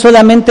fe no es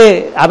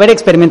solamente haber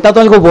experimentado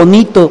algo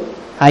bonito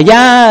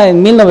allá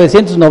en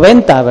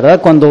 1990,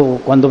 ¿verdad?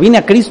 Cuando vine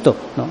a Cristo,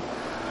 ¿no?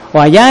 O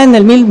allá en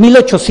el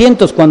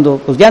 1800, cuando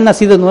pues ya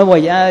nací de nuevo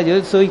allá,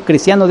 yo soy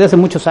cristiano de hace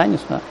muchos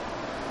años, ¿no?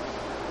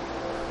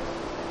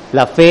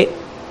 La fe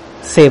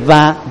se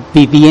va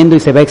viviendo y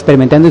se va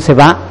experimentando y se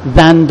va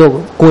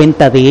dando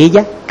cuenta de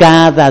ella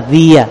cada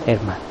día,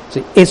 hermano.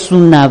 ¿Sí? Es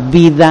una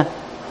vida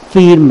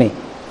firme,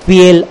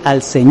 fiel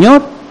al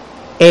Señor.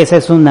 Esa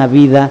es una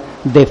vida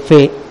de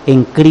fe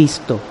en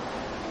Cristo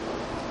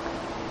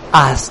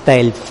hasta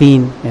el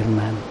fin,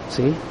 hermano,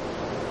 ¿sí?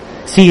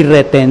 Si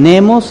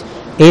retenemos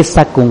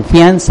esa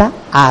confianza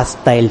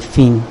hasta el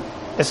fin.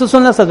 Esas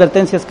son las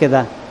advertencias que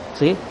da,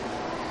 ¿sí?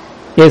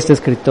 Este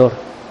escritor.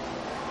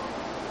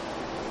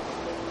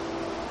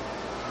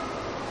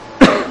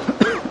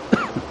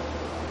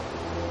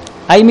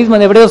 Ahí mismo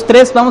en Hebreos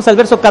 3, vamos al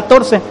verso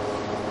 14.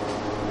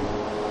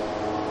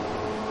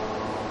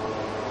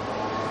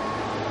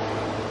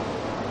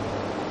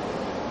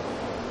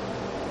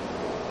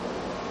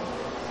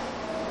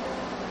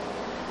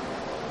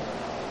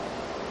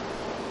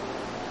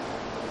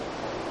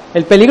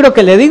 El peligro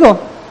que le digo,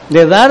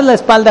 de dar la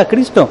espalda a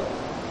Cristo.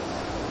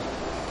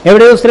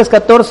 Hebreos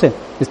 3:14.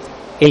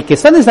 El que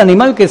está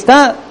desanimado, el que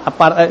está,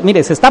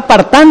 se está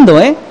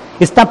apartando,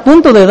 está a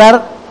punto de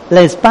dar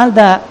la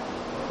espalda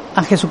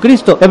a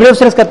Jesucristo.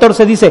 Hebreos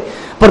 3:14 dice,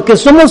 porque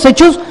somos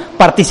hechos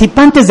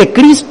participantes de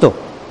Cristo,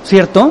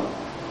 ¿cierto?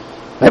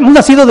 Hemos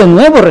nacido de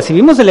nuevo,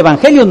 recibimos el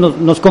Evangelio,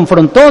 nos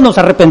confrontó, nos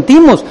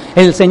arrepentimos,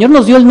 el Señor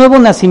nos dio el nuevo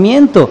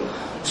nacimiento.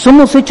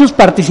 Somos hechos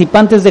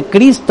participantes de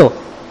Cristo.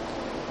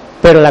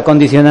 Pero la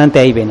condicionante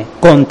ahí viene,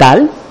 con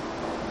tal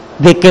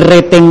de que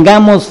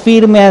retengamos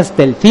firme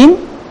hasta el fin.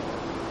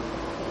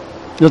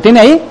 ¿Lo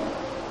tiene ahí?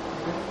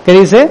 ¿Qué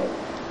dice?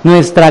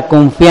 Nuestra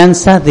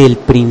confianza del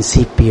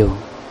principio.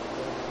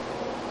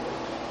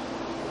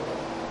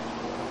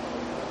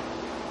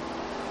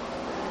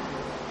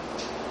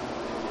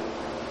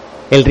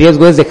 El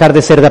riesgo es dejar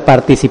de ser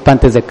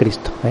participantes de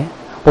Cristo.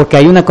 porque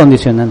hay una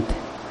condicionante.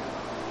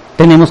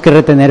 Tenemos que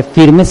retener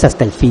firmes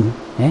hasta el fin.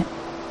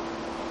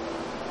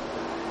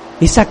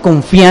 Esa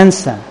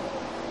confianza.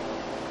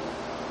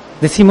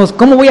 Decimos,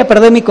 ¿cómo voy a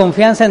perder mi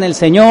confianza en el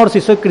Señor si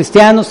soy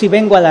cristiano, si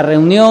vengo a la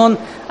reunión?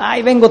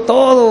 Ay, vengo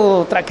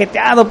todo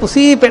traqueteado, pues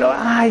sí, pero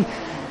ay,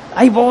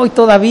 ahí voy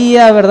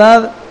todavía,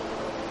 ¿verdad?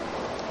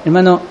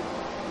 Hermano,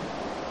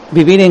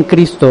 vivir en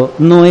Cristo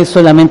no es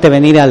solamente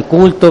venir al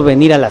culto,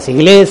 venir a las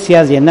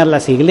iglesias, llenar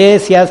las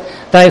iglesias,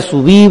 traer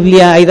su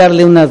Biblia, ahí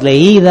darle unas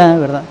leídas,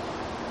 ¿verdad?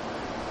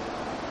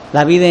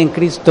 La vida en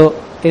Cristo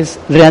es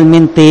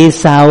realmente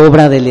esa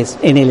obra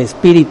en el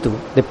Espíritu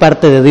de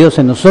parte de Dios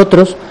en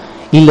nosotros,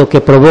 y lo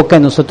que provoca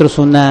en nosotros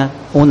una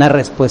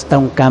respuesta,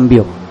 un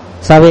cambio,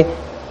 ¿sabe?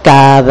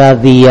 Cada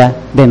día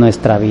de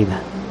nuestra vida.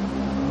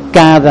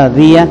 Cada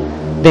día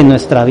de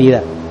nuestra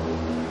vida.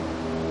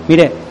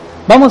 Mire,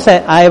 vamos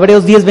a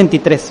Hebreos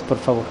 10:23, por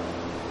favor.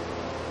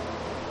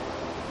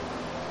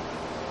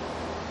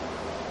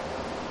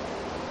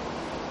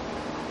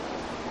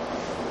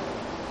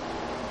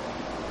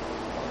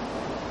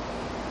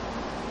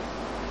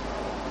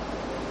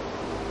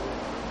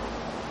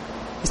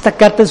 Esta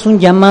carta es un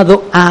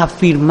llamado a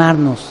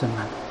afirmarnos,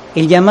 hermano.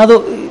 El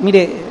llamado,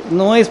 mire,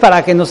 no es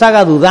para que nos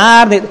haga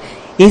dudar.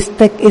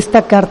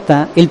 Esta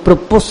carta, el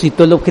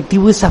propósito, el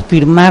objetivo es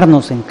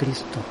afirmarnos en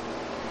Cristo.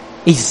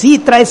 Y sí,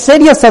 trae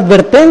serias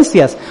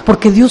advertencias,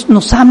 porque Dios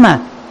nos ama.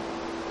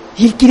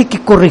 Y Él quiere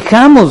que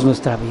corrijamos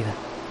nuestra vida.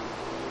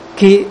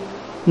 Que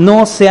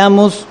no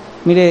seamos,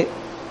 mire,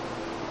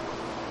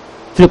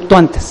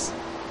 fluctuantes.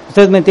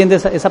 Ustedes me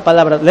entienden esa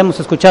palabra, la hemos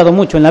escuchado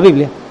mucho en la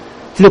Biblia.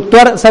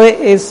 Fluctuar,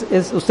 ¿sabe?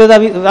 ¿Usted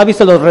ha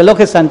visto los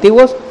relojes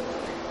antiguos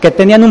que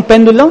tenían un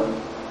péndulo?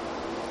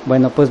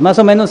 Bueno, pues más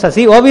o menos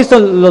así. ¿O ha visto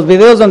los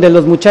videos donde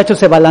los muchachos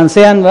se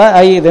balancean, ¿verdad?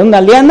 Ahí de una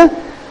liana?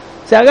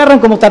 Se agarran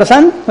como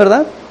Tarzán,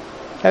 ¿verdad?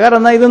 Se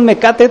agarran ahí de un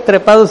mecate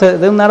trepados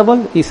de un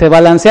árbol y se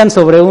balancean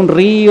sobre un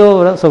río,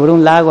 ¿verdad? Sobre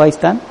un lago, ahí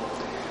están.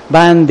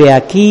 Van de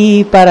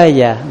aquí para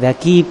allá, de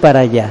aquí para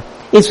allá.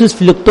 Eso es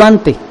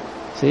fluctuante,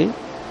 ¿sí?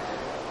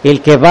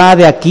 El que va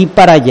de aquí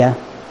para allá.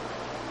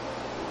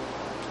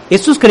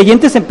 Estos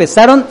creyentes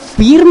empezaron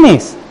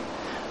firmes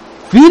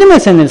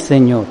en el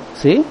Señor,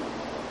 ¿sí?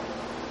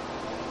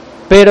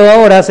 Pero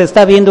ahora se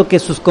está viendo que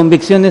sus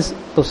convicciones,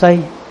 pues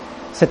ahí,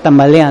 se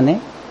tambalean,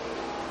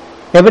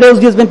 Hebreos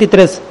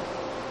 10:23,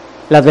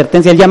 la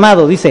advertencia, el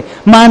llamado, dice,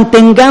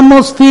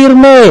 mantengamos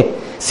firme,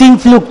 sin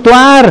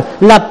fluctuar,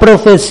 la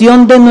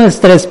profesión de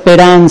nuestra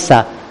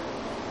esperanza,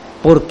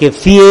 porque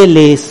fiel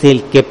es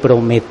el que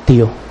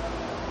prometió.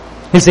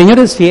 El Señor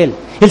es fiel,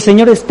 el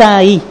Señor está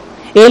ahí.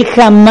 Él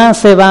jamás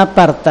se va a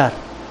apartar,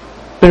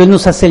 pero Él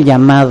nos hace el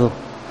llamado,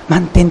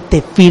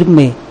 mantente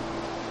firme,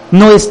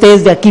 no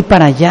estés de aquí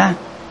para allá.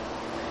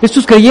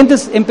 Estos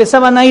creyentes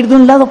empezaban a ir de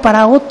un lado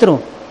para otro,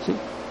 ¿sí?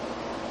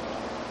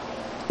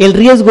 El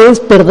riesgo es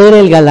perder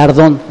el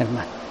galardón,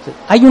 hermano, ¿sí?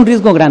 Hay un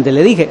riesgo grande,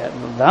 le dije,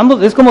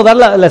 es como dar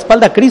la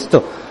espalda a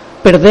Cristo,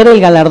 perder el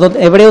galardón.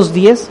 Hebreos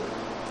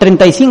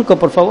 10:35,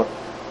 por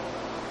favor.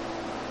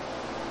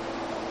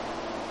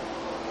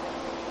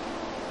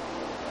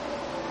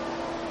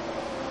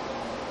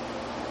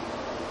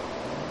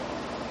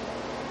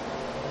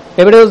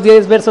 Hebreos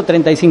 10, verso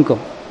 35.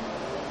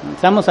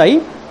 ¿Estamos ahí?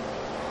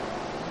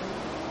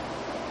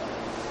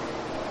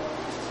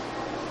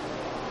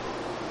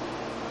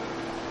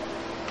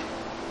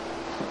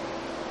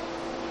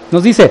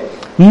 Nos dice,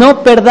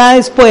 no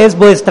perdáis pues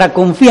vuestra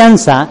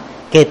confianza,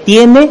 que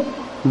tiene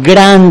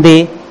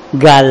grande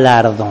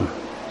galardón.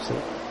 ¿Sí?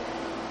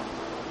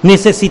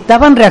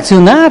 Necesitaban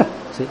reaccionar,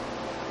 ¿sí?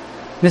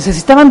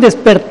 Necesitaban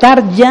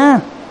despertar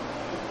ya.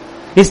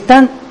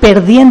 Están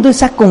perdiendo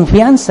esa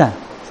confianza.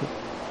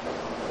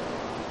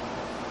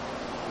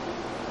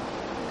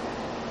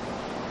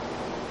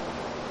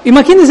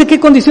 Imagínense qué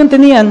condición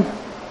tenían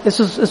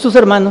estos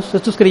hermanos,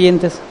 estos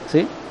creyentes,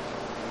 ¿sí?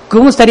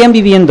 ¿Cómo estarían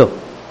viviendo?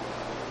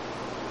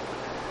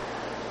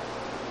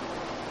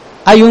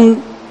 Hay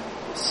un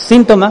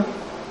síntoma,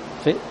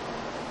 ¿sí?,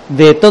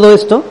 de todo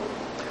esto,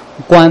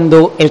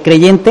 cuando el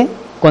creyente,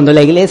 cuando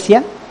la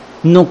iglesia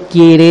no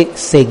quiere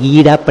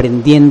seguir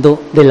aprendiendo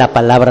de la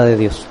palabra de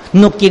Dios,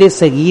 no quiere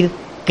seguir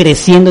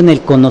creciendo en el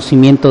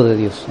conocimiento de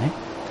Dios,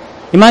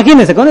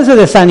 Imagínense, con ese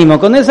desánimo,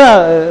 con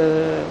esa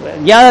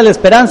ya la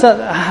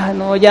esperanza,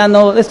 no, ya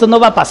no, esto no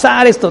va a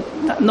pasar, esto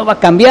no va a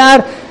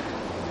cambiar.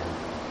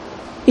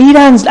 Ir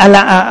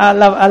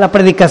a la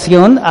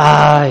predicación,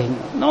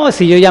 no,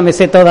 si yo ya me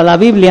sé toda la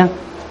Biblia,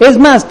 es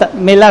más,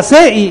 me la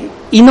sé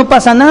y no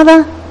pasa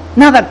nada,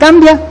 nada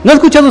cambia. ¿No ha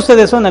escuchado usted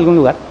eso en algún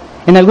lugar?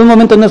 En algún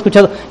momento no he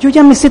escuchado, yo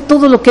ya me sé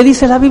todo lo que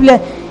dice la Biblia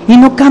y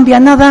no cambia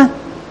nada.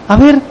 A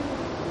ver,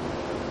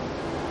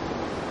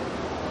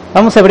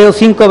 vamos a Hebreos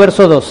 5,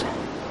 verso 12.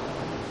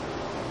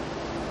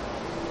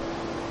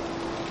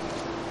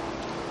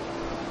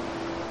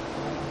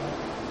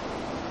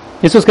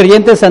 Esos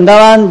creyentes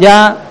andaban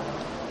ya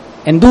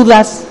en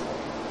dudas,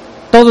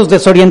 todos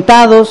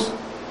desorientados,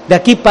 de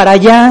aquí para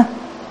allá,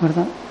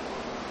 ¿verdad?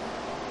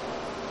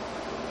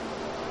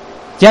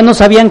 Ya no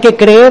sabían qué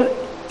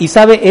creer. ¿Y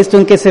sabe esto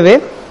en qué se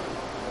ve?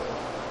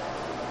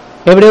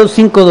 Hebreos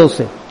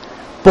 5:12.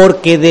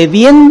 Porque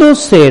debiendo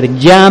ser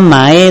ya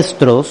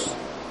maestros,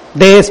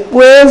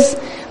 después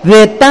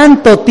de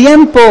tanto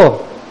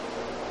tiempo,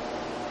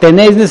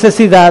 tenéis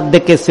necesidad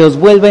de que se os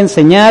vuelva a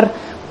enseñar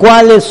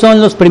cuáles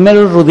son los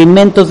primeros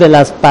rudimentos de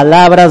las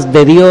palabras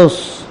de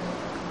Dios.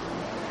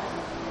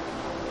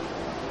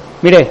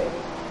 Mire,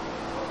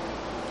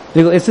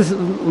 digo, este es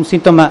un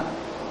síntoma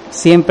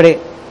siempre,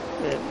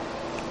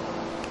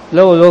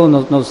 luego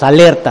nos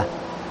alerta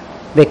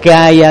de que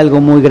hay algo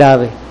muy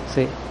grave,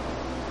 ¿sí?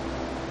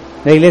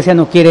 La iglesia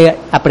no quiere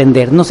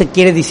aprender, no se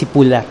quiere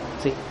discipular,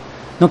 ¿sí?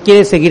 No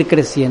quiere seguir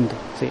creciendo,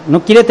 ¿sí?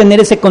 No quiere tener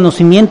ese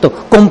conocimiento,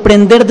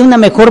 comprender de una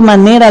mejor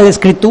manera la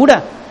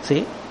Escritura,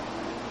 ¿sí?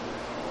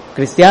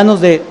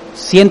 Cristianos de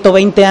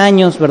 120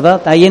 años,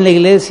 ¿verdad? Ahí en la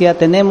iglesia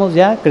tenemos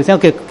ya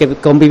cristianos que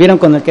convivieron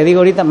con el que digo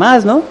ahorita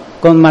más, ¿no?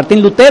 Con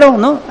Martín Lutero,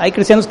 ¿no? Hay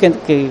cristianos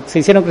que se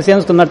hicieron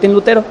cristianos con Martín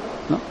Lutero,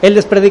 ¿no? Él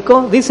les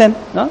predicó, dicen,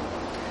 ¿no?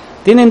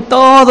 Tienen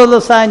todos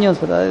los años,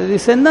 ¿verdad?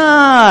 Dicen,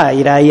 no,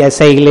 ir ahí a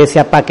esa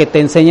iglesia para que te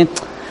enseñen.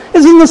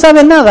 Esos no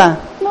saben nada.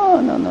 No.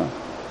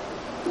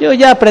 Yo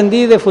ya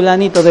aprendí de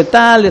fulanito de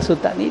tal, de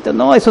sutanito.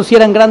 No, esos sí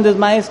eran grandes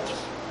maestros,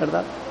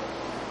 ¿verdad?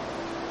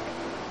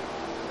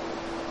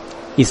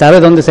 ¿Y sabe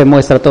dónde se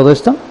muestra todo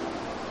esto?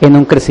 En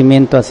un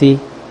crecimiento así,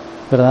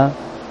 ¿verdad?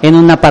 En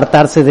un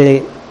apartarse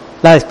de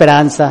la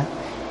esperanza,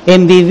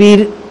 en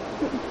vivir,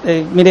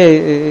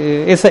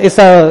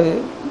 esa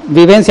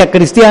vivencia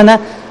cristiana,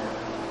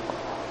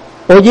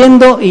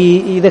 oyendo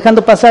y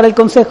dejando pasar el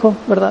consejo,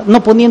 ¿verdad?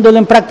 No poniéndolo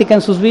en práctica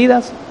en sus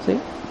vidas, ¿sí?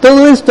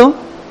 Todo esto,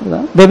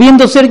 ¿verdad?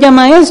 Debiendo ser ya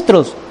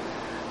maestros.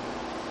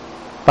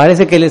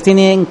 Parece que les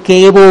tienen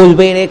que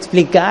volver a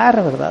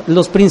explicar, ¿verdad?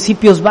 Los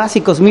principios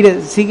básicos.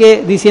 Mire,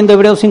 sigue diciendo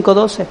Hebreos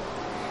 5:12.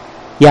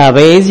 Y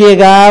habéis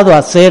llegado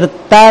a ser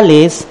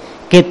tales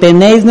que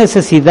tenéis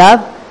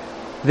necesidad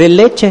de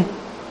leche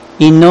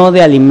y no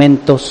de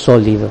alimento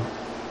sólido.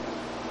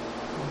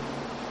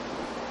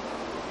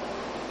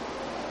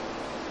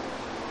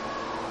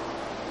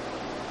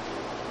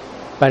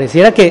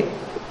 Pareciera que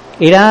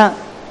era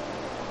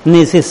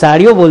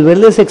necesario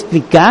volverles a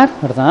explicar,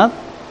 ¿verdad?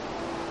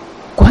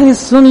 ¿Cuáles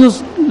son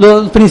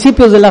los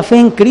principios de la fe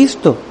en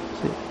Cristo?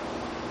 ¿Sí?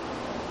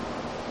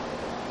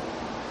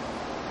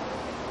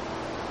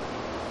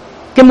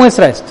 ¿Qué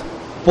muestra esto?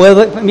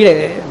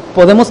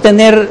 Podemos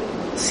tener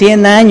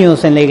 100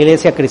 años en la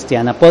iglesia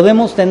cristiana,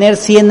 podemos tener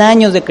 100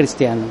 años de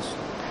cristianos,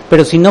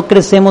 pero si no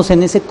crecemos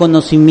en ese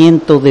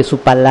conocimiento de su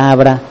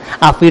palabra,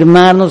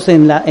 afirmarnos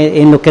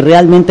en lo que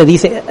realmente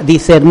dice,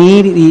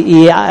 discernir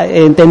y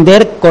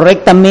entender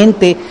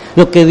correctamente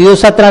lo que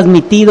Dios ha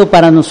transmitido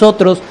para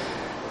nosotros,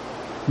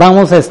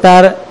 vamos a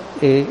estar,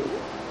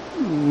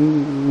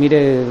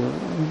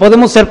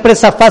 podemos ser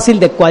presa fácil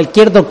de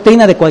cualquier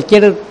doctrina, de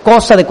cualquier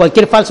cosa, de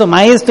cualquier falso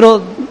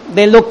maestro,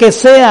 de lo que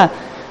sea.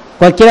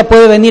 Cualquiera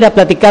puede venir a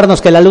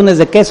platicarnos que la luna es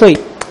de queso y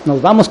nos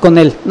vamos con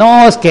él.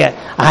 No, es que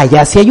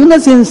allá sí hay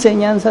unas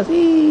enseñanzas,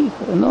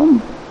 ¿no?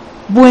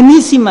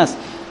 Buenísimas,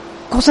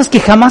 cosas que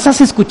jamás has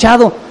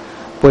escuchado.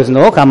 Pues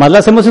no, jamás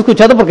las hemos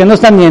escuchado porque no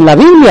están ni en la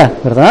Biblia,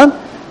 ¿verdad?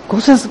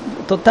 Cosas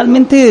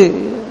totalmente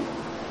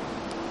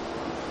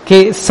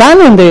que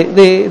salen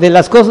de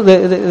las cosas,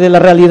 de la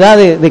realidad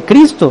de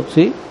Cristo,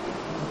 ¿sí?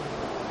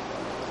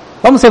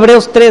 Vamos a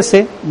Hebreos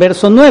 13,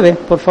 verso 9,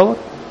 por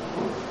favor.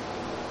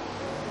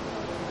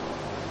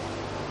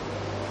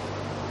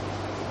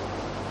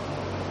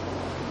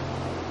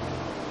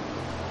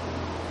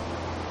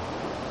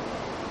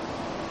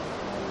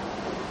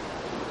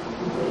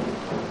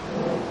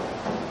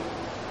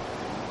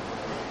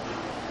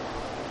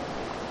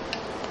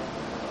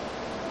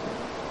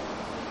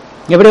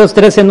 Hebreos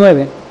 13,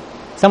 9.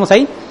 ¿Estamos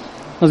ahí?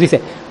 Nos dice,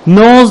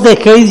 no os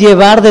dejéis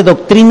llevar de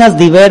doctrinas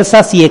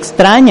diversas y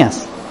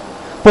extrañas,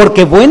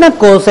 porque buena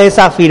cosa es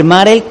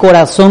afirmar el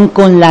corazón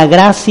con la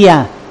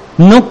gracia,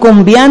 no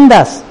con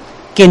viandas,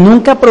 que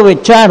nunca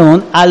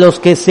aprovecharon a los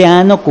que se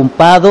han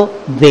ocupado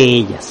de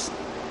ellas.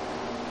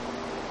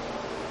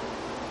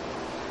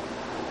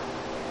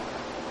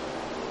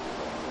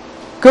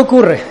 ¿Qué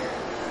ocurre?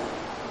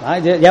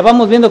 Ya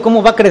vamos viendo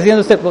cómo va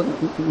creciendo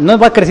no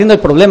va creciendo el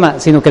problema,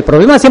 sino que el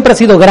problema siempre ha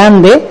sido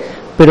grande,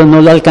 pero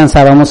no lo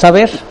alcanzábamos a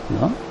ver,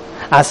 ¿no?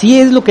 Así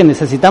es lo que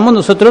necesitamos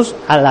nosotros,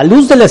 a la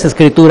luz de las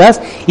Escrituras,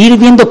 ir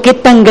viendo qué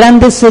tan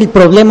grande es el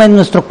problema en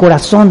nuestro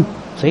corazón,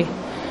 ¿sí?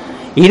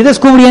 Ir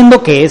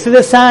descubriendo que ese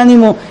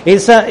desánimo,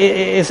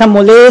 esa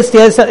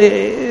molestia,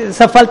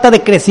 esa falta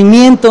de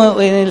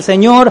crecimiento en el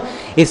Señor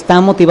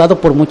está motivado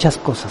por muchas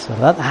cosas,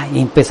 ¿verdad? Y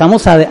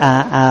empezamos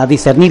a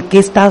discernir qué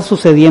está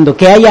sucediendo,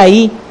 qué hay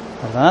ahí,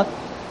 ¿verdad?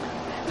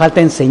 Falta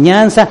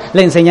enseñanza,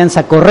 la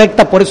enseñanza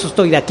correcta, por eso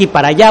estoy de aquí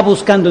para allá,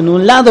 buscando en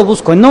un lado,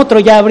 busco en otro,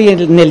 ya abrí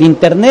en el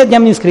internet,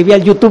 ya me inscribí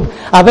al YouTube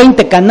a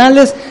 20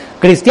 canales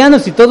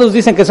cristianos y todos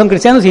dicen que son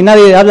cristianos y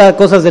nadie habla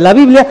cosas de la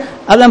Biblia,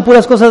 hablan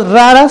puras cosas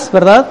raras,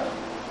 ¿verdad?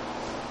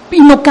 Y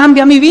no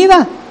cambia mi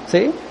vida,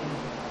 ¿sí?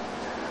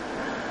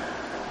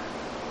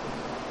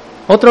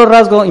 Otro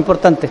rasgo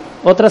importante,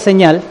 otra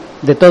señal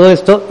de todo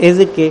esto es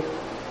de que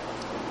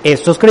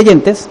estos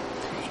creyentes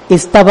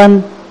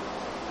estaban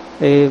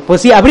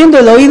pues sí, abriendo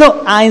el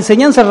oído a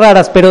enseñanzas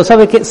raras, pero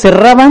 ¿sabe qué?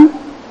 Cerraban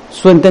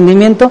su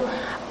entendimiento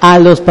a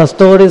los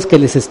pastores que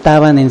les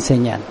estaban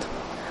enseñando.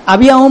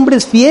 Había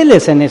hombres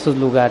fieles en esos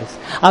lugares,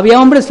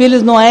 había hombres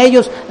fieles no a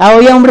ellos,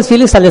 había hombres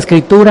fieles a la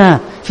Escritura,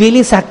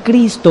 fieles a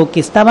Cristo, que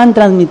estaban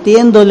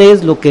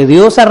transmitiéndoles lo que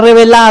Dios ha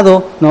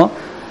revelado, ¿no?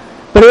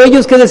 Pero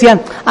ellos que decían,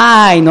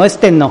 ay, no,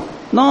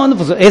 no,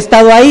 pues he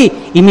estado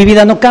ahí y mi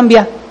vida no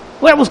cambia,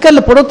 voy a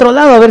buscarle por otro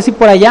lado, a ver si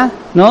por allá,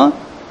 ¿no?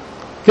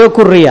 ¿Qué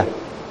ocurría?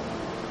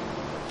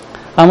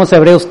 Vamos a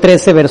Hebreos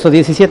 13, verso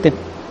 17.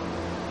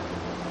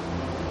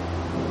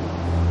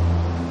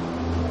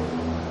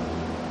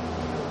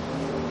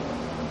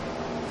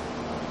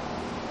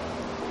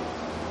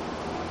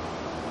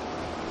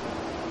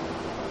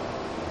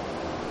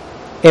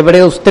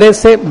 Hebreos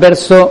 13,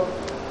 verso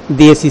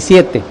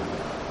 17.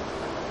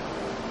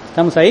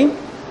 ¿Estamos ahí?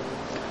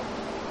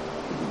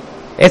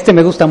 Este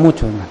me gusta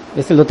mucho, hermano.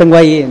 Este lo tengo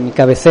ahí en mi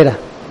cabecera.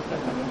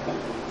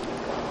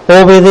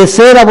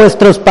 Obedecer a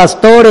vuestros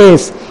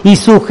pastores y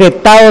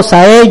sujetaos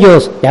a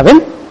ellos. ¿Ya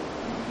ven?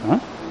 ¿No?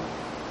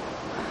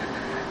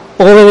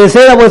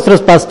 Obedecer a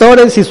vuestros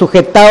pastores y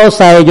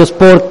sujetaos a ellos,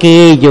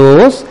 porque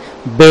ellos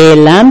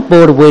velan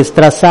por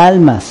vuestras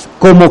almas,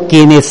 como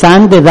quienes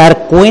han de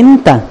dar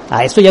cuenta.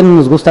 A eso ya no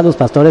nos gustan los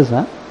pastores,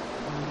 ¿verdad?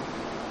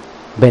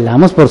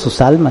 Velamos por sus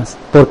almas,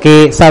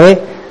 porque, ¿sabe?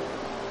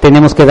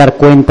 Tenemos que dar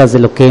cuentas de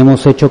lo que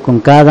hemos hecho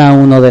con cada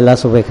una de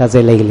las ovejas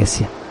de la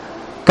iglesia.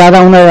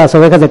 Cada una de las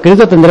ovejas de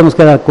Cristo tendremos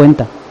que dar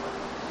cuenta,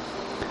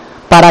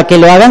 para que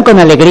lo hagan con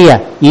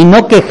alegría y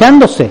no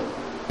quejándose,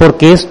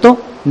 porque esto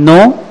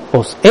no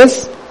os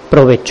es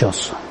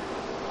provechoso.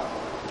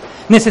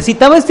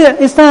 Necesitaba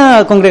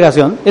esta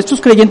congregación,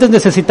 estos creyentes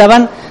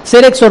necesitaban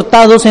ser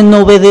exhortados en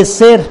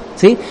obedecer,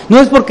 ¿sí? No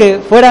es porque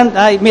fueran,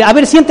 ay, mira, a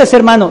ver, siéntese,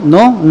 hermano.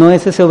 No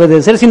es ese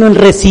obedecer, sino en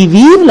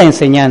recibir la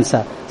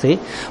enseñanza, ¿sí?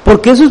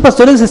 Porque esos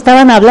pastores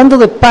estaban hablando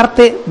de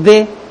parte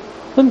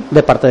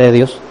de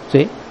Dios,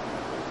 ¿sí?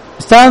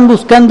 Estaban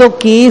buscando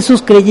que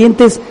esos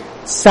creyentes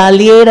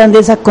salieran de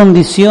esa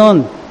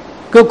condición.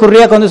 ¿Qué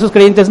ocurría con esos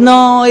creyentes?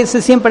 No,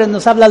 ese siempre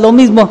nos habla lo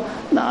mismo.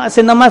 No,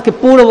 ese nada más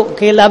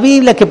que la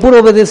Biblia, que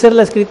puro obedecer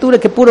la Escritura,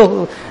 que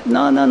puro...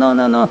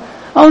 No.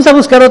 Vamos a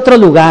buscar otro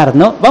lugar,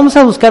 ¿no? Vamos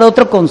a buscar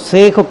otro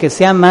consejo que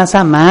sea más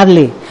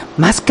amable,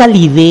 más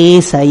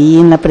calidez ahí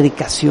en la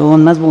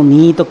predicación, más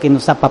bonito, que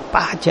nos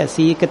apapache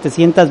así, que te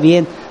sientas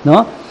bien,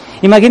 ¿no?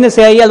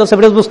 Imagínense ahí a los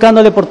hebreos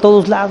buscándole por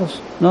todos lados,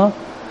 ¿no?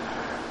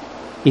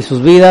 Y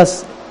sus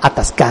vidas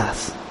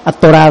atascadas,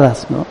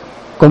 atoradas, ¿no?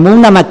 Como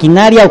una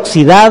maquinaria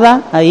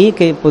oxidada ahí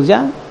que pues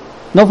ya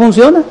no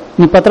funciona,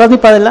 ni para atrás ni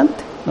para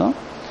adelante, ¿no?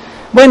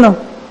 Bueno,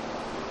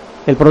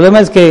 el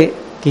problema es que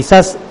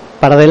quizás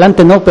para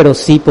adelante no, pero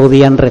sí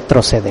podían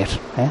retroceder,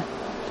 ¿eh?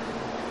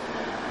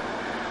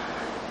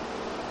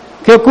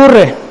 ¿Qué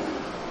ocurre?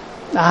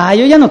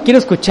 Yo ya no quiero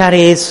escuchar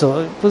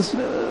eso,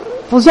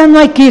 pues ya no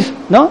hay que ir,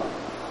 ¿no?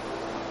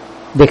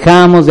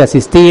 Dejamos de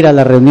asistir a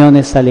las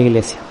reuniones a la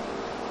iglesia.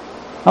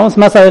 Vamos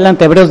más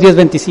adelante, Hebreos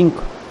 10:25.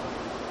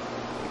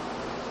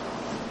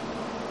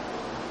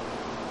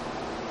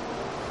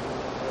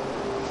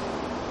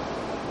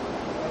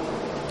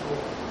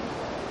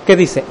 ¿Qué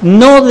dice?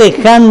 No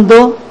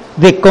dejando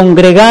de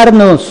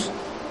congregarnos,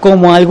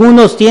 como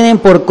algunos tienen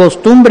por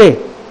costumbre,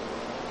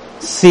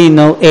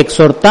 sino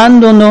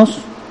exhortándonos,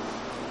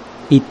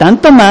 y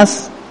tanto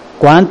más,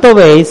 cuanto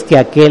veis que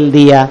aquel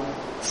día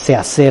se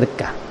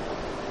acerca.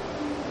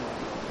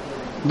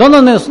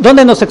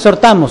 ¿Dónde nos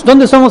exhortamos?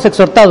 ¿Dónde somos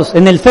exhortados?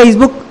 ¿En el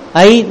Facebook?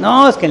 Ahí,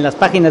 no, es que en las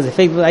páginas de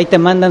Facebook, ahí te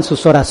mandan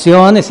sus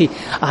oraciones y,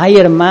 ay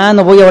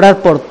hermano, voy a orar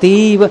por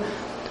ti.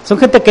 Son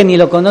gente que ni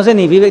lo conocen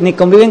ni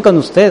conviven con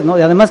usted, ¿no?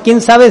 Y además,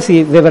 ¿quién sabe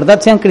si de verdad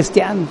sean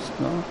cristianos,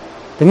 ¿no?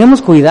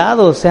 Tengamos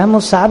cuidado,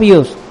 seamos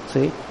sabios,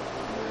 ¿sí?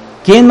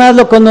 ¿Quién más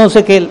lo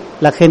conoce que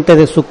la gente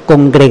de su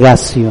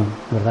congregación,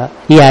 verdad?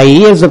 Y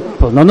ahí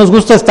pues no nos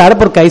gusta estar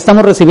porque ahí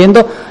estamos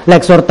recibiendo la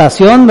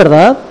exhortación,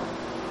 ¿verdad?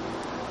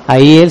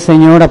 Ahí el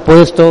Señor ha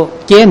puesto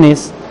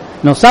quienes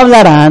nos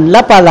hablarán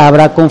la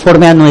palabra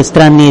conforme a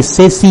nuestra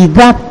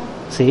necesidad,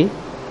 ¿sí?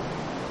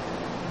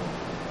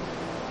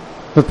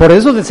 Pues por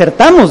eso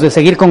desertamos de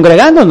seguir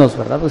congregándonos,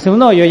 ¿verdad? Pues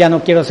no, yo ya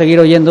no quiero seguir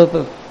oyendo,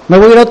 pues me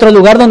voy a ir a otro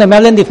lugar donde me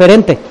hablen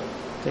diferente,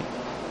 ¿sí?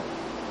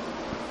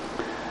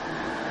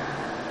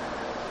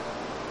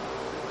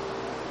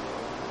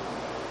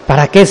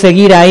 ¿Para qué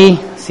seguir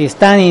ahí si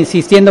están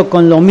insistiendo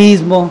con lo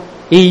mismo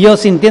y yo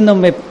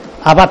sintiéndome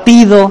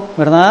abatido,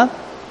 ¿verdad?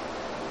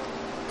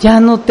 Ya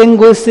no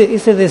tengo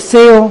ese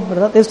deseo,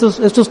 ¿verdad?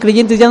 Estos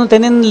creyentes ya no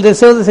tienen el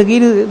deseo de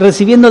seguir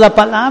recibiendo la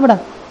palabra,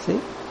 ¿sí?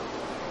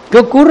 ¿Qué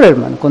ocurre,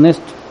 hermano, con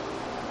esto?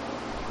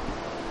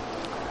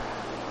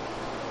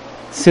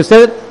 Si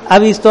usted ha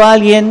visto a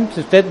alguien,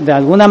 si usted de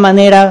alguna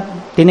manera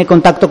tiene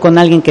contacto con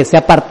alguien que se ha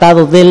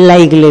apartado de la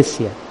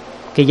iglesia,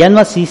 que ya no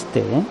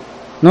asiste,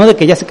 no de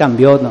que ya se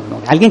cambió, no,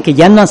 alguien que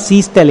ya no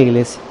asiste a la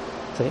iglesia,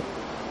 ¿sí?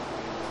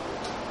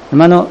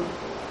 Hermano,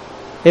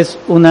 es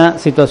una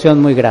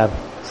situación muy grave,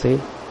 ¿sí?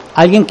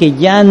 alguien que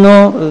ya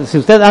no, si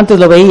usted antes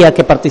lo veía,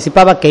 que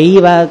participaba, que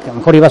iba, que a lo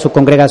mejor iba a su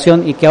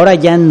congregación y que ahora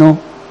ya no,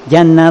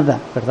 ya nada,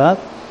 ¿verdad?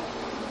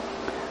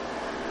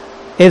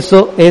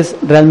 Eso es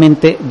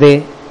realmente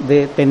de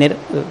tener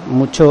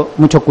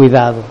mucho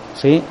cuidado,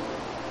 ¿sí?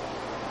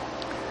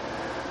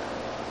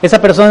 Esa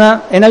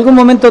persona en algún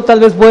momento tal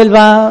vez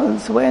vuelva,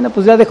 bueno,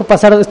 pues ya dejo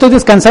pasar, estoy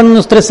descansando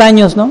unos 3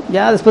 años, ¿no?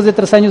 Ya después de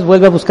 3 años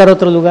vuelve a buscar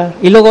otro lugar.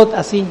 Y luego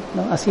así,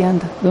 ¿no? Así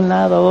anda, de un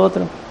lado a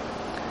otro.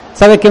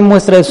 ¿Sabe qué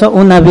muestra eso?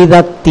 Una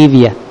vida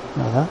tibia,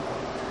 ¿verdad?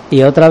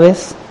 Y otra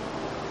vez,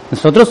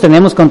 nosotros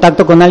tenemos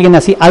contacto con alguien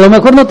así. A lo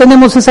mejor no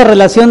tenemos esa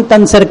relación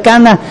tan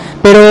cercana,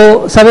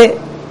 pero, ¿sabe?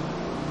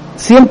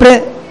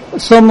 Siempre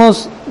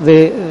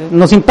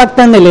nos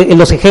impactan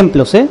los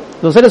ejemplos, ¿eh?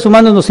 Los seres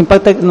humanos nos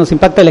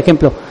impacta el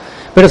ejemplo.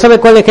 Pero ¿sabe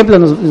cuál ejemplo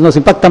nos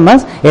impacta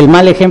más? El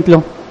mal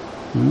ejemplo.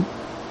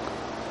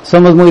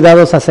 Somos muy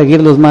dados a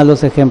seguir los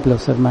malos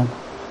ejemplos, hermano.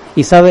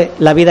 Y ¿sabe?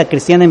 La vida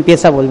cristiana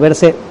empieza a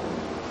volverse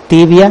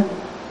tibia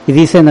y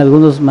dicen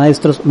algunos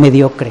maestros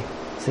mediocre,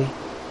 ¿sí?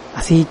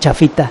 Así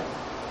chafita.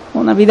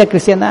 Una vida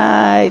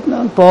cristiana, ay,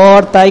 no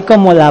importa, ahí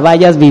como la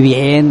vayas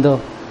viviendo.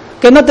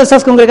 Que no te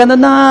estás congregando,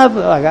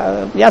 no,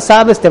 ya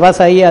sabes, te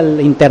vas ahí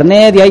al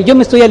internet y ahí yo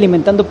me estoy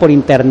alimentando por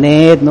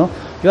internet, ¿no?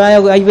 Yo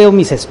ahí veo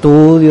mis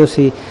estudios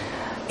y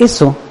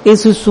eso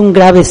es un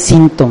grave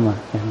síntoma,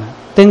 hermano.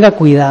 Tenga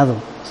cuidado,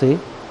 ¿sí?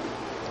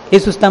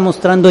 Eso está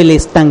mostrando el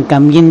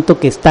estancamiento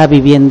que está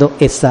viviendo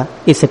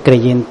ese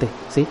creyente,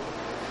 ¿sí?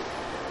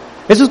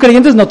 Esos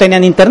creyentes no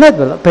tenían internet,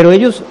 ¿verdad? Pero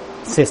ellos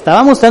se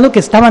estaba mostrando que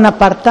estaban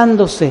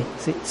apartándose,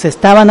 ¿sí? Se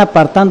estaban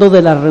apartando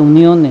de las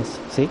reuniones,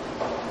 ¿sí?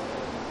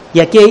 Y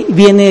aquí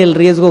viene el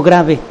riesgo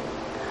grave.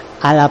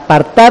 Al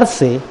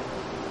apartarse,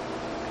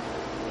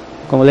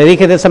 como le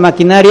dije, de esa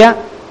maquinaria,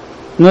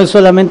 no es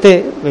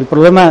solamente el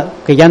problema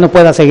que ya no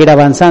pueda seguir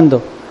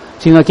avanzando,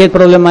 sino aquí el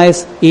problema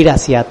es ir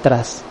hacia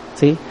atrás,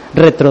 ¿sí?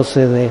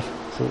 Retroceder,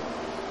 ¿sí?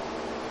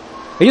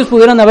 Ellos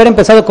pudieron haber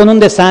empezado con un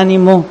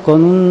desánimo,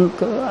 con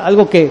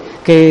algo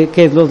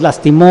que los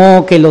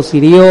lastimó, que los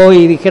hirió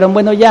y dijeron,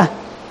 bueno, ya,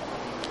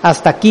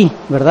 hasta aquí,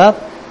 ¿verdad?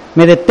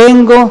 Me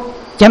detengo,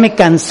 ya me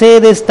cansé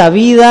de esta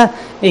vida,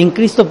 en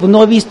Cristo pues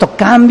no he visto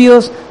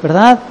cambios,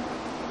 ¿verdad?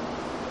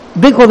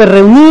 Dejo de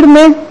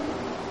reunirme,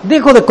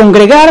 dejo de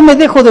congregarme,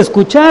 dejo de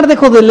escuchar,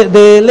 dejo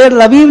de leer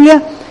la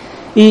Biblia,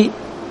 y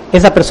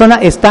esa persona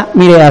está,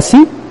 mire,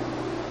 así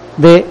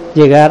de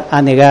llegar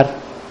a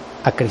negar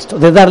a Cristo,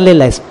 de darle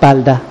la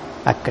espalda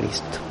a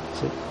Cristo,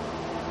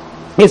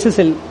 ¿sí? Ese es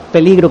el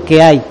peligro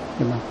que hay,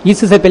 hermano, y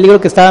ese es el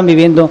peligro que estaban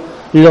viviendo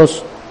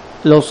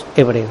los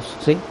hebreos,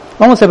 ¿sí?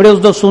 Vamos a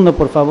Hebreos 2:1,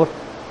 por favor.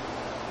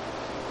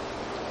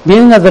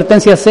 Vienen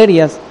advertencias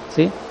serias,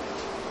 ¿sí?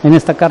 En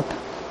esta carta.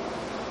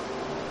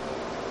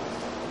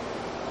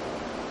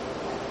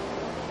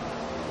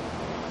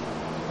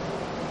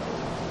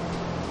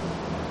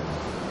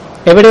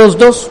 Hebreos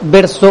 2,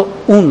 verso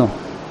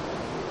 1.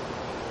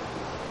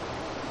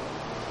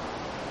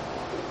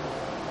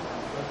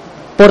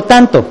 Por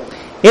tanto,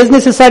 es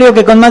necesario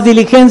que con más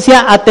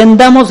diligencia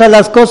atendamos a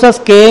las cosas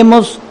que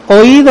hemos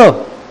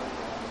oído.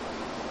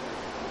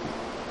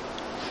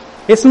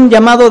 Es un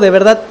llamado de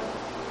verdad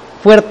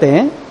fuerte,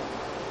 ¿eh?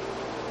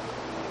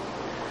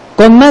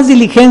 Con más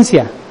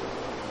diligencia.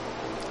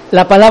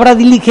 La palabra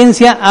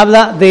diligencia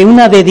habla de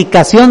una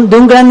dedicación, de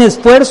un gran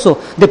esfuerzo,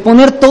 de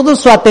poner toda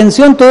su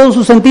atención, todos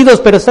sus sentidos,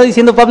 pero está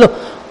diciendo Pablo,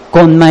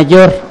 con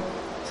mayor,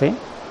 ¿sí?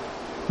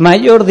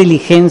 Mayor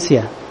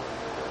diligencia.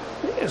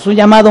 Es un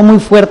llamado muy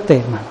fuerte,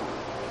 hermano.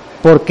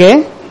 ¿Por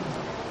qué?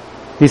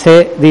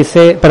 Dice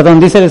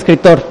el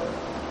escritor.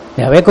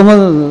 Ya ve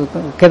cómo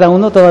queda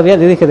uno todavía,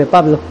 le dije de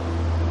Pablo.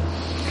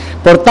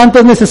 Por tanto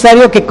es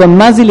necesario que con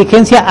más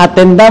diligencia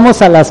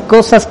atendamos a las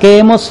cosas que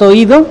hemos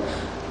oído.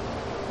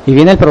 Y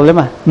viene el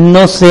problema,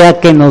 no sea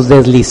que nos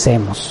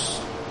deslicemos.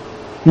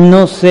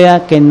 No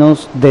sea que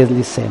nos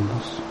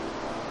deslicemos.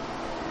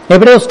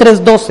 Hebreos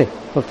 3:12,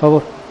 por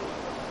favor.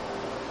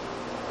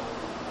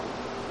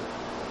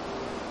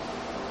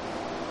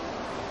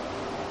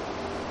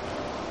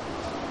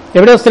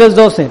 Hebreos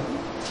 3:12.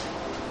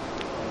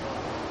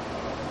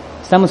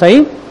 ¿Estamos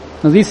ahí?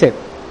 Nos dice: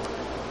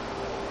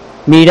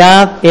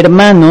 mirad,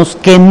 hermanos,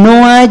 que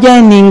no haya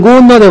en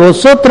ninguno de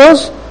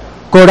vosotros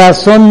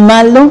corazón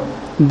malo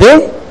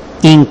de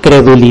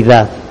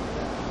incredulidad,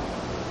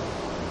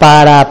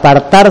 para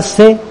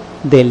apartarse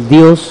del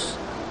Dios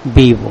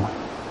vivo.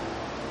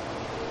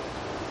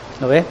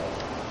 ¿Lo ve?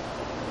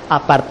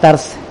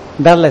 Apartarse,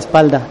 dar la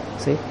espalda,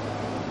 ¿sí?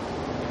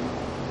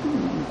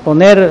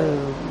 Poner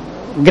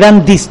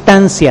gran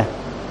distancia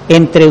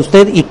entre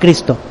usted y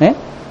Cristo, ¿eh?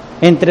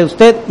 Entre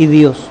usted y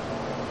Dios.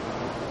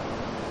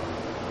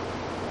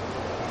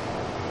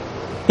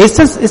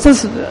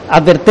 Estas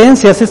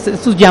advertencias,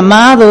 estos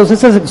llamados,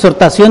 estas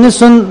exhortaciones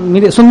son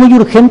muy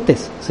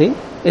urgentes, ¿sí?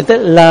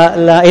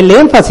 El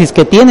énfasis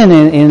que tienen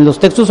en los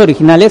textos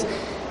originales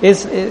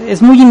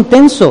es muy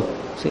intenso,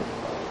 ¿sí?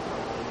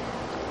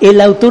 El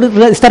autor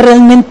está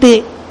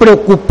realmente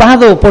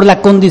preocupado por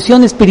la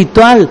condición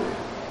espiritual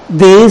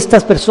de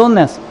estas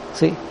personas,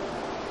 ¿sí?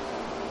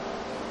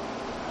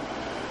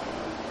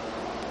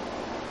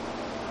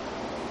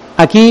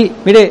 Aquí,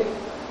 mire,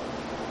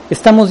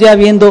 estamos ya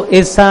viendo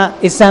esa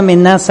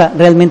amenaza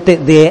realmente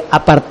de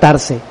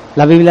apartarse.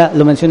 La Biblia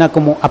lo menciona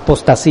como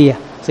apostasía,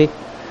 ¿sí?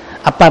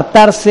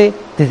 Apartarse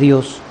de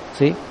Dios,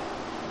 ¿sí?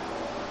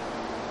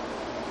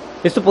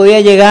 Esto podía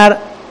llegar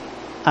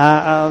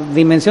a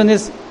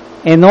dimensiones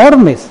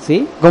enormes,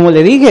 ¿sí? Como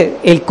le dije,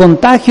 el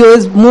contagio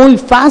es muy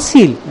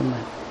fácil,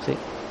 hermano, ¿sí?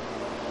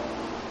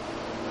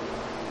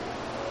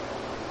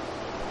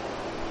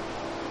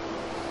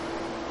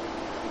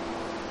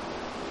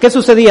 ¿Qué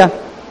sucedía?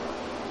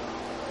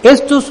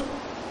 Estos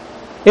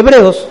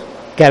hebreos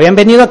que habían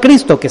venido a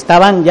Cristo, que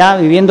estaban ya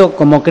viviendo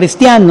como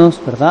cristianos,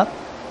 ¿verdad?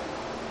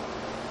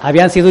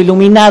 Habían sido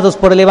iluminados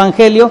por el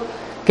Evangelio.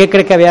 ¿Qué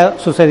cree que había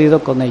sucedido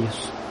con ellos?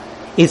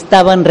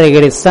 Estaban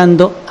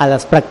regresando a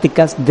las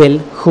prácticas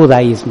del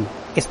judaísmo.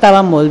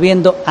 Estaban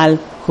volviendo al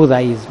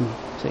judaísmo,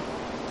 ¿sí?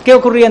 ¿Qué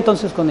ocurría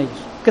entonces con ellos?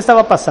 ¿Qué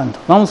estaba pasando?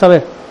 Vamos a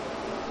ver.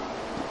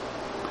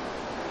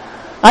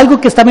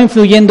 Algo que estaba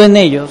influyendo en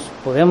ellos,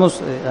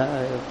 podemos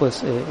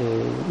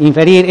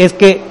inferir, es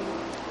que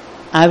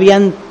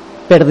habían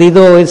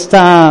perdido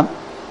esa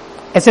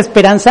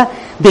esperanza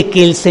de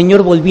que el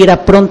Señor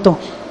volviera pronto.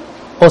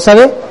 ¿O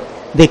sabe?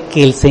 De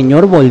que el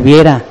Señor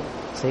volviera,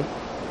 ¿sí?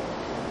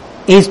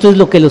 Esto es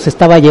lo que los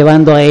estaba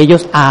llevando a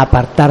ellos a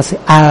apartarse,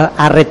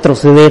 a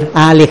retroceder,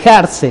 a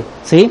alejarse,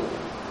 ¿sí?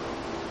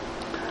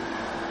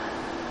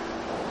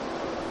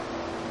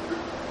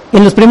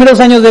 En los primeros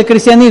años del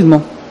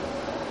cristianismo,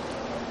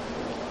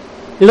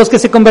 los que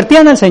se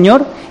convertían al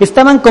Señor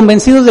estaban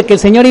convencidos de que el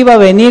Señor iba a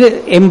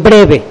venir en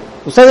breve.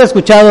 Usted ha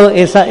escuchado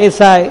esa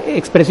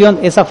expresión,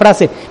 esa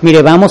frase.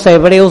 Mire, vamos a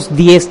Hebreos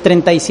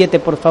 10:37,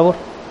 por favor.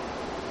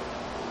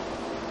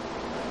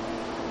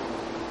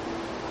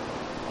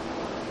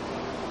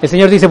 El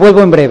Señor dice,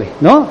 vuelvo en breve,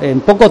 ¿no?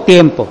 En poco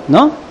tiempo,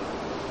 ¿no?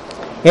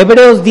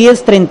 Hebreos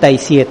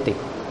 10:37.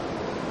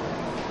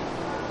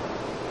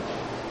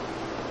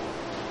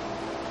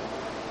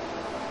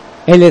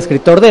 El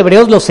escritor de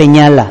Hebreos lo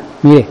señala,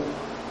 mire.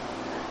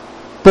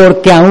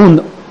 Porque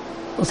aún,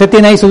 usted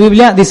tiene ahí su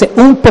Biblia, dice,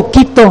 un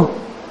poquito,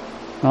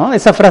 ¿no?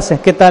 Esa frase,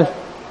 ¿qué tal?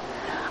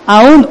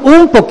 Aún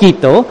un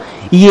poquito,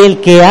 y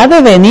el que ha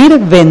de venir,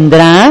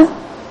 vendrá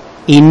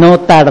y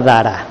no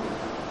tardará.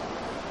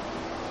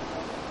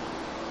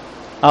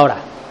 Ahora,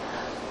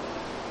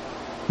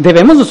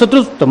 debemos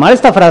nosotros tomar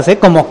esta frase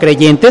como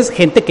creyentes,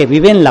 gente que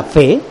vive en la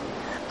fe,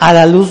 a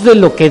la luz de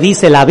lo que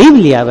dice la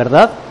Biblia,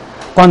 ¿verdad?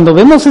 Cuando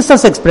vemos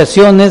estas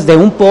expresiones de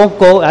un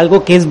poco,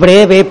 algo que es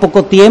breve,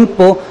 poco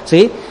tiempo,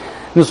 ¿sí?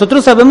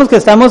 Nosotros sabemos que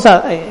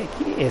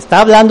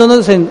está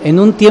hablándonos en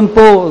un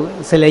tiempo,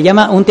 se le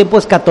llama un tiempo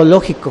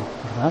escatológico,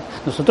 ¿verdad?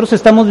 Nosotros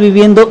estamos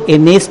viviendo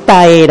en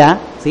esta era,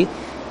 ¿sí?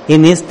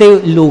 En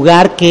este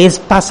lugar que es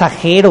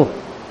pasajero.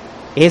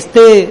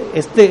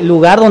 Este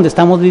lugar donde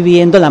estamos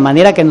viviendo, la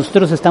manera que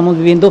nosotros estamos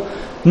viviendo,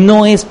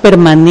 no es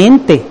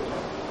permanente.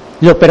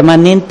 Lo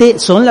permanente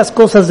son las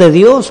cosas de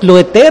Dios, lo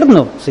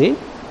eterno, ¿sí?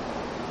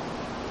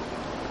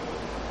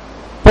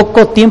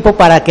 Poco tiempo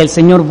para que el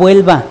Señor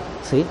vuelva,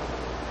 ¿sí?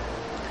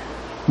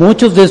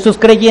 Muchos de estos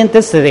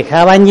creyentes se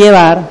dejaban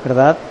llevar,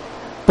 ¿verdad?,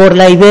 por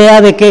la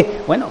idea de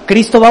que, bueno,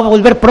 Cristo va a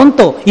volver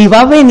pronto y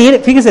va a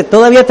venir. Fíjese,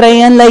 todavía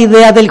traían la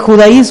idea del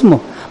judaísmo.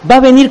 Va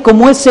a venir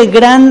como ese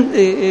gran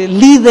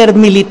líder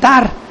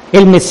militar,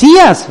 el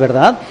Mesías,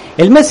 ¿verdad?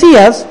 El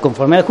Mesías,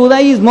 conforme al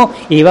judaísmo,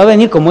 iba a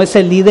venir como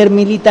ese líder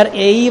militar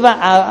e iba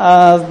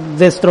a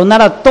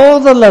destronar a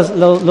todos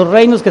los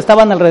reinos que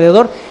estaban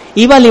alrededor,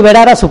 iba a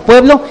liberar a su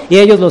pueblo y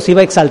ellos los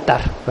iba a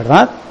exaltar,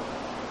 ¿verdad?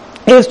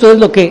 Esto es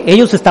lo que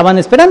ellos estaban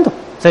esperando.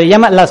 Se le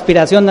llama la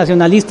aspiración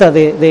nacionalista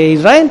de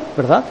Israel,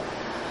 ¿verdad?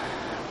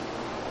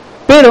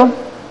 Pero,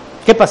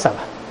 ¿qué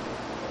pasaba?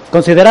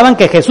 Consideraban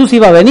que Jesús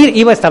iba a venir,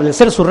 iba a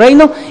establecer su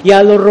reino y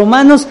a los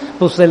romanos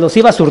pues se los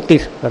iba a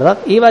surtir, ¿verdad?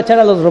 Iba a echar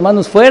a los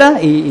romanos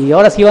fuera y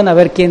ahora sí iban a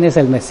ver quién es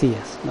el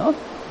Mesías, ¿no?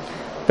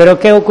 Pero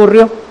 ¿qué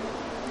ocurrió?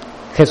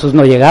 Jesús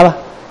no llegaba,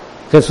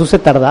 Jesús se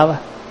tardaba.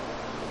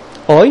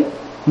 Hoy,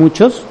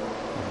 mucha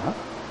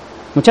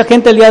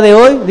gente el día de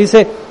hoy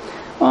dice,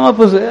 oh,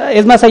 pues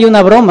es más, hay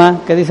una broma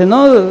que dice,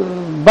 no,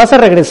 ¿vas a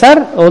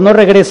regresar o no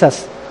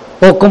regresas?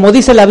 O como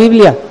dice la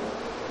Biblia,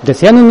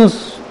 decían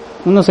unos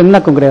en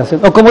una congregación,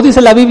 o como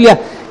dice la Biblia,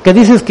 que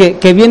dices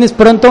que vienes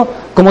pronto,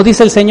 como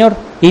dice el Señor,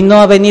 y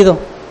no ha venido,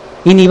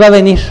 y ni va a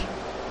venir,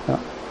 ¿no?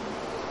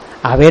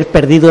 Haber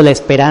perdido la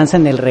esperanza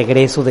en el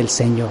regreso del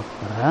Señor,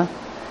 ¿verdad?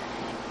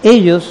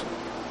 Ellos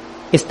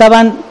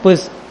estaban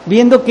pues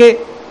viendo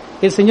que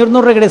el Señor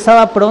no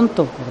regresaba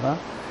pronto, ¿verdad?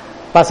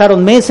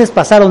 Pasaron meses,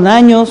 pasaron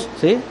años,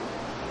 ¿sí?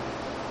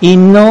 Y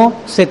no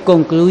se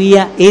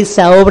concluía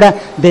esa obra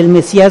del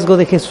mesiasgo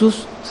de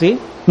Jesús, ¿sí?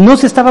 No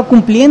se estaba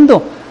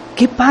cumpliendo.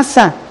 ¿Qué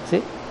pasa?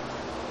 ¿Sí?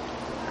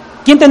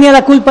 ¿Quién tenía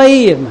la culpa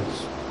ahí, hermanos?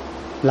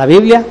 ¿La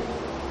Biblia?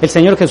 ¿El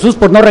Señor Jesús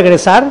por no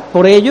regresar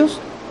por ellos?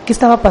 ¿Qué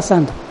estaba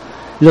pasando?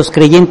 Los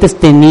creyentes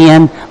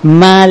tenían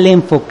mal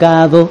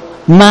enfocado,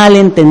 mal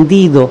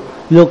entendido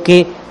lo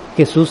que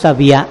Jesús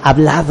había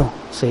hablado,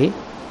 ¿sí?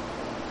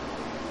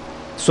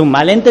 Su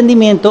mal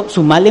entendimiento,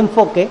 su mal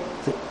enfoque,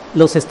 ¿sí?,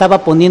 los estaba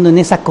poniendo en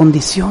esa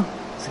condición,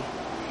 ¿sí?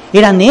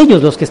 eran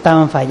ellos los que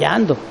estaban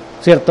fallando,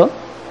 ¿cierto?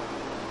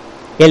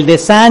 El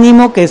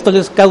desánimo que esto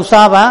les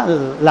causaba,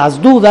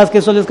 las dudas que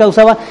eso les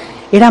causaba,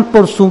 eran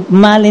por su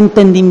mal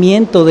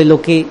entendimiento de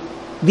lo que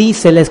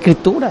dice la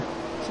Escritura.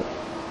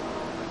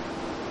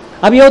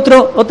 Había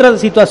otra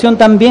situación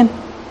también.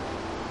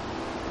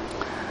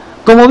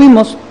 Como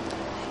vimos,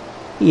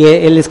 y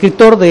el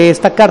escritor de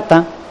esta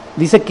carta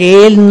dice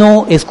que él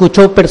no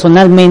escuchó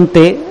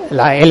personalmente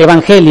el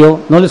Evangelio,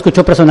 no lo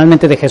escuchó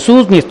personalmente de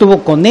Jesús, ni estuvo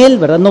con él,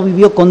 ¿verdad? No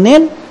vivió con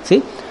él,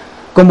 ¿sí?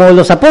 Como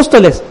los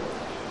apóstoles.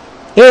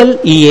 Él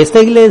y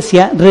esta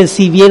iglesia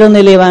recibieron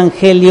el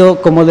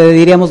Evangelio, como le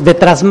diríamos, de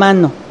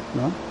trasmano,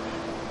 ¿no?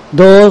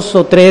 2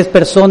 o 3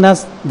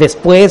 personas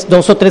después,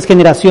 2 o 3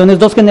 generaciones,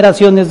 2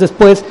 generaciones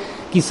después,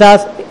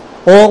 quizás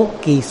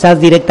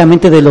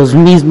directamente de los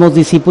mismos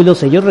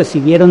discípulos, ellos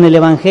recibieron el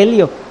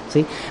Evangelio,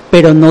 ¿sí?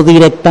 Pero no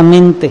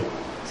directamente,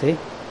 ¿sí?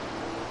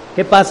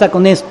 ¿Qué pasa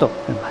con esto,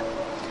 hermano?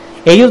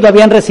 Ellos lo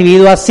habían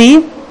recibido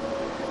así,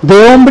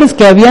 de hombres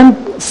que habían,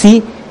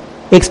 sí,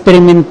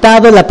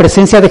 experimentado la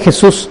presencia de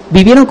Jesús,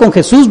 vivieron con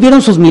Jesús,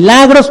 vieron sus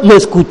milagros, lo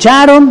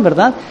escucharon,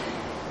 ¿verdad?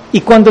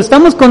 Y cuando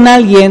estamos con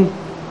alguien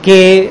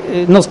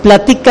que nos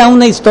platica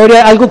una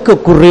historia, algo que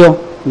ocurrió,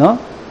 ¿no?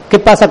 ¿Qué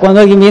pasa cuando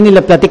alguien viene y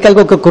le platica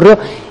algo que ocurrió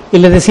y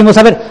le decimos,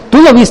 a ver,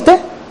 ¿tú lo viste?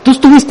 ¿Tú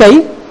estuviste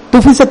ahí?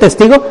 ¿Tú fuiste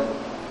testigo?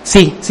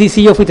 Sí,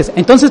 yo fui testigo.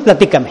 Entonces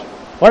platícame.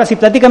 Ahora sí,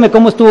 platícame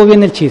cómo estuvo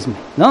bien el chisme,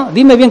 ¿no?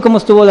 Dime bien cómo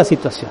estuvo la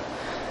situación.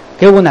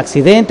 Que hubo un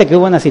accidente, que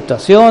hubo una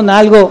situación,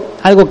 algo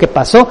que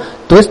pasó,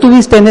 tú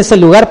estuviste en ese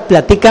lugar,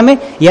 platícame,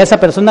 y a esa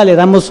persona le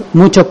damos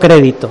mucho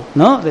crédito,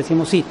 ¿no?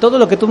 Decimos, sí, todo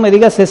lo que tú me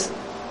digas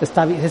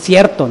está bien, es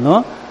cierto,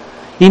 ¿no?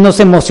 Y nos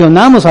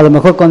emocionamos a lo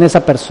mejor con esa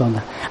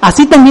persona.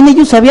 Así también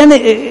ellos se habían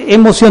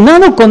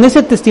emocionado con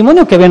ese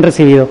testimonio que habían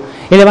recibido.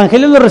 El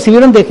Evangelio lo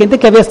recibieron de gente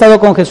que había estado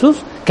con Jesús,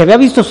 que había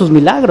visto sus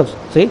milagros,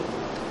 ¿sí?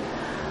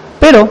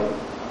 Pero,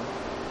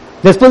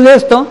 después de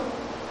esto,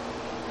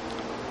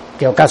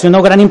 que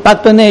ocasionó gran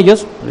impacto en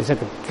ellos, dice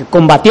que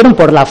combatieron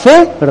por la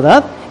fe,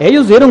 ¿verdad?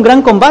 Ellos dieron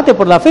gran combate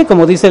por la fe,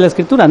 como dice la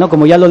Escritura, ¿no?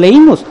 Como ya lo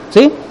leímos,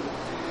 ¿sí?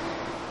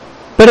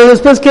 Pero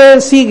después,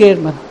 ¿qué sigue,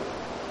 hermano?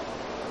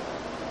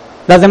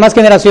 Las demás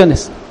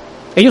generaciones.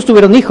 Ellos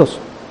tuvieron hijos,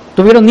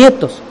 tuvieron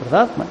nietos,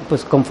 ¿verdad? Bueno,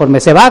 pues conforme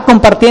se va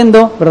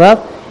compartiendo, ¿verdad?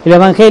 El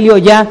Evangelio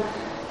ya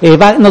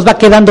nos va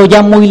quedando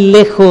ya muy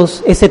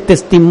lejos ese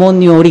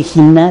testimonio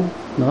original,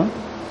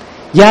 ¿no?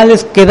 Ya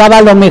les quedaba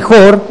a lo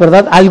mejor,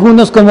 ¿verdad?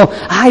 Algunos como,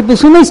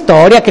 pues una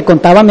historia que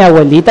contaba mi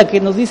abuelita que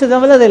nos dice,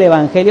 habla del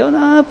Evangelio.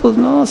 No, pues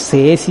no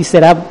sé si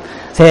será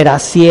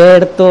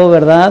cierto,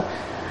 ¿verdad?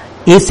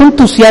 Ese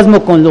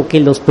entusiasmo con lo que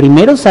los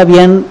primeros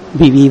habían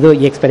vivido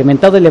y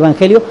experimentado el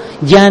Evangelio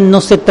ya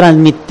no se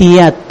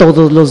transmitía a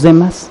todos los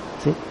demás,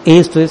 ¿sí?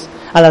 Esto es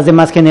a las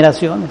demás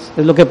generaciones,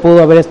 es lo que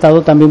pudo haber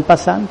estado también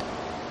pasando.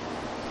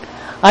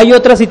 Hay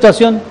otra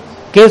situación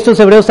que estos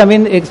hebreos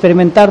también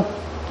experimentaron.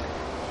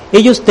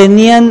 Ellos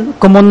tenían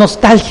como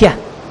nostalgia,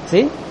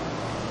 ¿sí?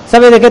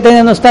 ¿Sabe de qué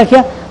tenían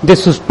nostalgia? De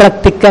sus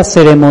prácticas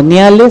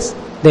ceremoniales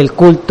del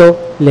culto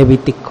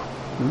levítico.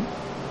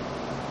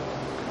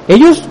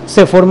 Ellos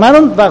se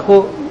formaron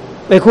bajo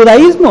el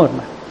judaísmo,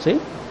 hermano, ¿sí?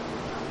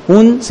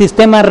 Un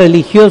sistema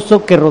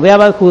religioso que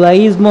rodeaba el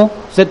judaísmo.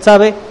 Usted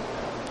sabe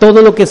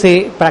todo lo que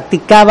se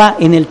practicaba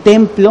en el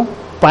templo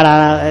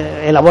para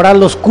elaborar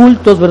los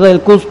cultos, ¿verdad?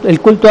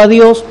 El culto a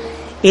Dios.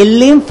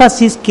 El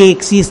énfasis que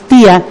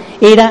existía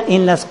era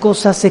en las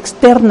cosas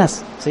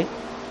externas, ¿sí?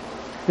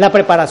 La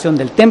preparación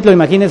del templo,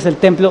 imagínense el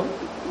templo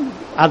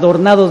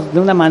adornado de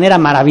una manera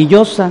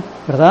maravillosa,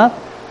 ¿verdad?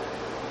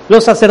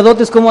 Los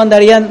sacerdotes cómo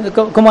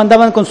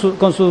andaban con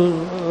sus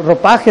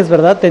ropajes,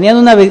 ¿verdad? Tenían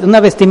una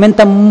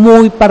vestimenta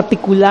muy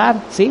particular,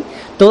 ¿sí?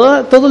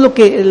 Todo lo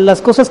que las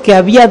cosas que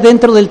había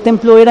dentro del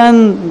templo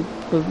eran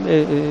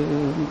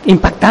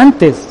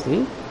impactantes,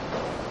 ¿sí?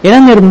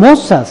 Eran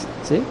hermosas,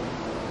 ¿sí?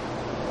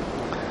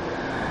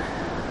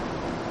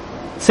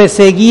 Se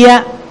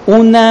seguía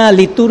una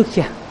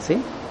liturgia, ¿sí?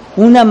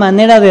 Una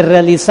manera de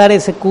realizar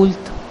ese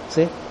culto,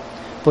 ¿sí?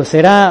 Pues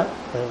era,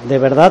 de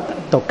verdad,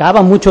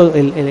 tocaba mucho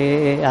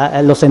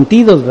a los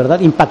sentidos, ¿verdad?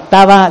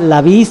 Impactaba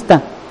la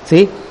vista,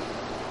 ¿sí?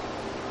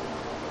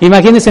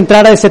 Imagínense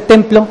entrar a ese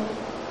templo,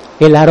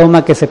 el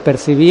aroma que se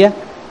percibía,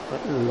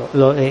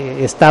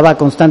 estaba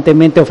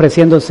constantemente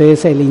ofreciéndose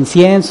el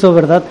incienso,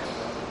 ¿verdad?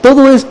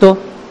 Todo esto,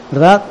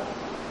 ¿verdad?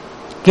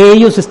 Que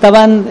ellos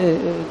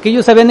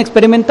habían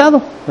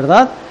experimentado,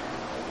 ¿verdad?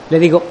 Le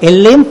digo,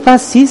 el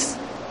énfasis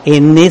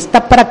en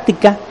esta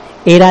práctica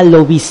era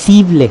lo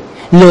visible,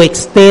 lo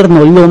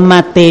externo, lo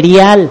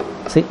material,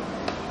 ¿sí?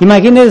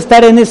 Imagínense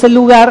estar en ese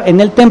lugar,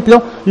 en el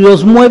templo,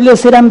 los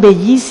muebles eran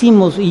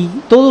bellísimos y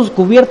todos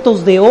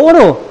cubiertos de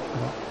oro.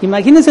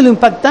 Imagínense lo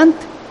impactante,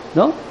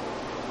 ¿no?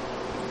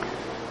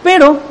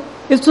 Pero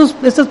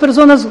estas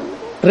personas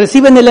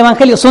reciben el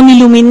Evangelio, son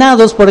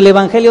iluminados por el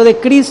Evangelio de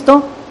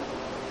Cristo,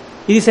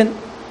 y dicen,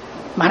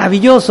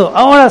 maravilloso,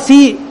 ahora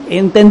sí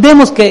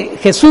entendemos que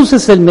Jesús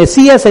es el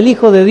Mesías, el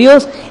Hijo de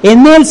Dios,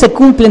 en Él se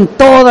cumplen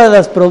todas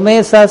las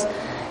promesas,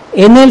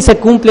 en Él se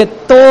cumple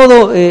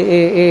todo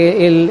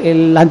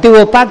el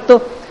antiguo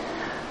pacto,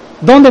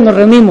 ¿Dónde nos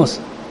reunimos?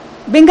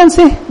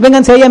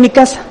 Vénganse ahí a mi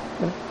casa.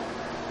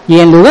 Y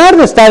en lugar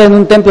de estar en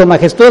un templo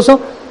majestuoso,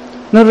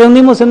 nos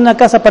reunimos en una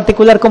casa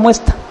particular como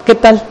esta. ¿Qué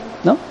tal?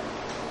 ¿No?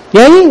 Y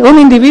ahí un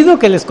individuo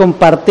que les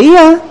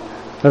compartía,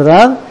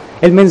 ¿verdad?,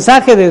 el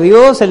mensaje de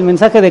Dios, el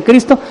mensaje de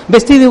Cristo,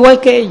 vestido igual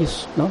que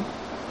ellos, ¿no?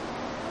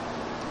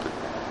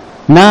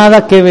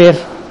 Nada que ver,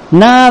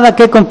 nada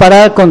que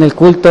comparar con el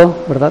culto,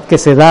 ¿verdad?, que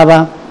se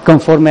daba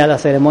conforme a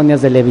las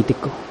ceremonias del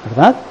Levítico,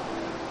 ¿verdad?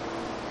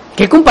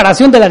 ¿Qué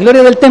comparación de la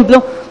gloria del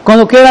templo con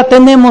lo que ahora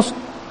tenemos?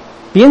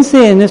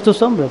 Piense en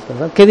estos hombres,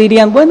 ¿verdad? Que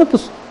dirían, bueno,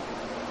 pues,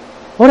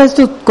 ahora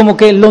esto como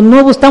que lo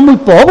nuevo está muy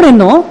pobre,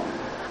 ¿no?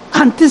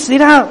 Antes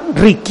era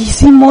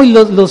riquísimo y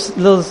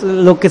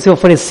lo que se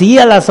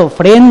ofrecía, las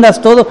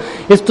ofrendas, todo,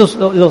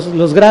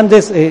 los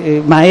grandes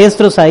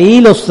maestros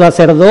ahí, los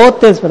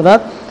sacerdotes,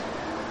 ¿verdad?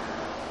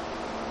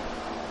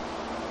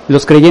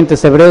 Los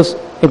creyentes hebreos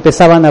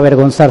empezaban a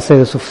avergonzarse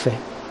de su fe.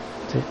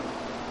 ¿Sí?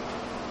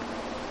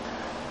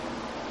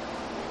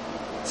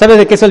 ¿Sabe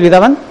de qué se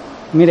olvidaban?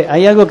 Mire,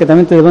 hay algo que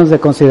también debemos de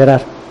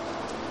considerar.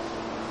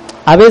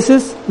 A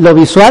veces lo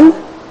visual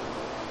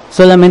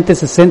solamente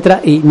se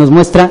centra y nos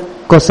muestra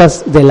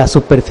cosas de la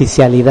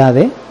superficialidad,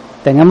 ¿eh?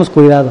 Tengamos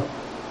cuidado.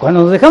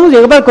 Cuando nos dejamos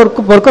llevar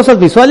por cosas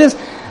visuales,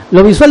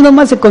 lo visual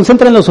nomás se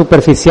concentra en lo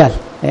superficial,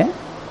 ¿eh?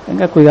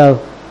 Tenga cuidado.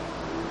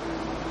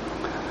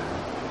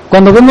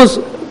 Cuando vemos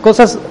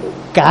cosas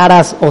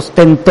caras,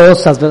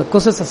 ostentosas, ¿verdad?,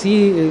 cosas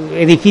así,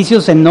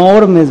 edificios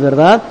enormes,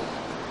 ¿verdad?,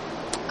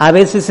 a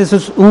veces eso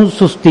es un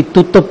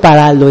sustituto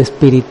para lo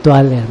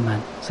espiritual,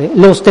 hermano, ¿sí?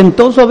 Lo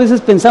ostentoso a veces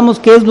pensamos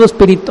que es lo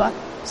espiritual,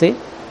 ¿sí?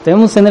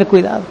 Debemos tener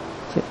cuidado,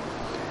 ¿sí?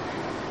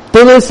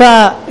 Toda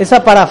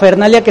esa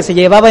parafernalia que se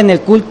llevaba en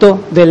el culto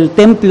del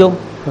templo,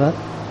 ¿verdad?,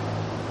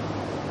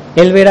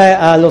 el ver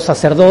a los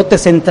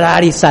sacerdotes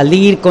entrar y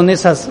salir con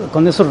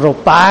esos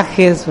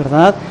ropajes,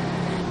 ¿verdad?,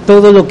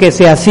 todo lo que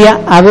se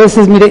hacía, a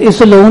veces, mire,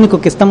 eso es lo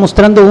único que está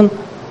mostrando un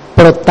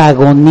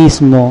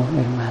protagonismo,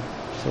 hermano.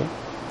 ¿Sí?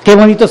 Qué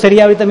bonito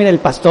sería ahorita, mira, el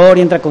pastor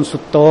y entra con su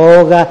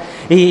toga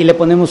y le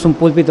ponemos un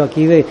púlpito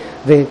aquí de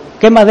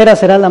 ¿qué madera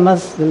será de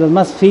las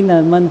más finas,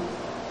 hermano?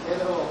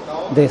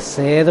 De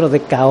cedro, de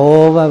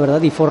caoba,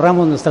 ¿verdad? Y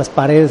forramos nuestras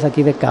paredes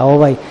aquí de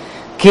caoba y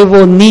qué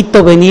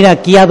bonito venir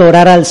aquí a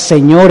adorar al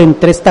Señor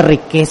entre esta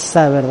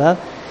riqueza, ¿verdad?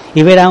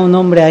 Y ver a un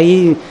hombre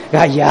ahí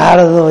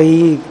gallardo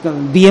y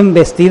bien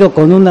vestido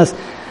con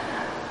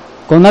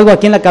algo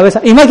aquí en la cabeza.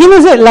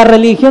 Imagínense la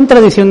religión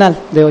tradicional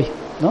de hoy,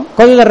 ¿no?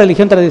 ¿Cuál es la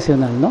religión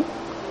tradicional, no?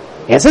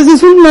 Esa sí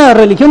es una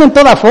religión en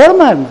toda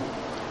forma, hermano.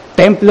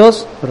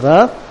 Templos,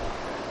 ¿verdad?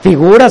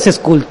 Figuras,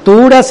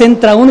 esculturas,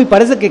 entra uno y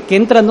parece que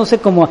entra, no sé,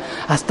 como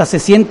hasta se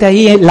siente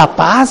ahí la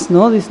paz,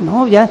 ¿no? Dice,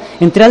 no, ya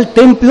entré al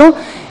templo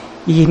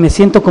y me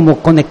siento como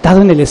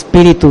conectado en el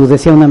espíritu,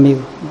 decía un amigo.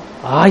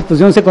 Ay, pues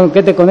yo no sé con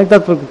qué te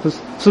conectas porque pues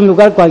es un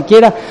lugar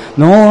cualquiera.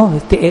 No,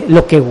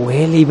 lo que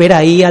huele y ver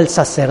ahí al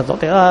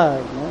sacerdote. Ay,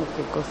 no,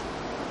 qué cosa.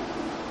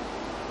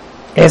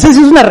 Esa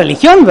sí es una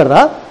religión,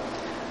 ¿verdad?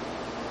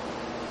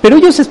 Pero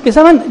ellos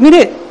empezaban,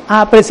 mire,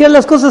 a apreciar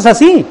las cosas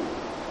así.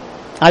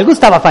 Algo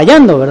estaba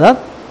fallando, ¿verdad?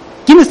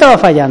 ¿Quién estaba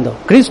fallando?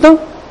 ¿Cristo?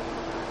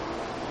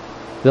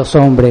 Los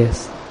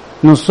hombres,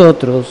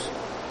 nosotros,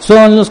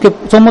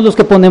 somos los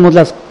que ponemos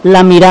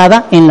la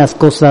mirada en las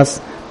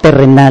cosas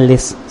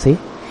terrenales, ¿sí?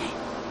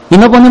 Y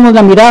no ponemos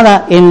la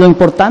mirada en lo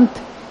importante,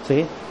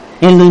 ¿sí?,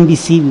 en lo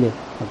invisible.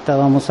 Ahorita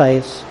vamos a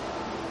eso.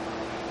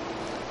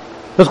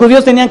 Los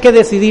judíos tenían que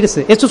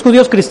decidirse. Estos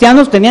judíos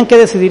cristianos tenían que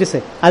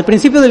decidirse. Al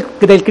principio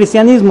del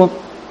cristianismo,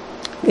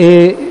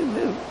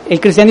 el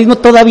cristianismo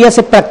todavía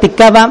se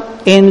practicaba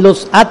en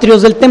los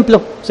atrios del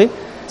templo, ¿sí?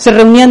 Se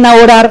reunían a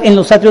orar en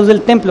los atrios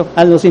del templo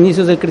a los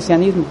inicios del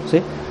cristianismo, ¿sí?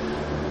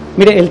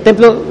 Mire, el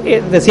templo,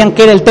 decían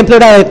que el templo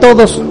era de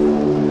todos.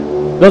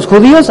 Los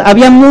judíos,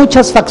 había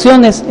muchas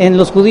facciones en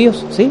los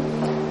judíos, ¿sí?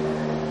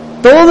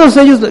 Todos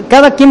ellos,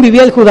 cada quien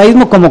vivía el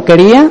judaísmo como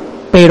quería,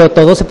 pero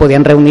todos se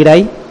podían reunir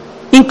ahí,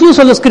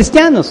 incluso los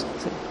cristianos,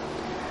 ¿sí?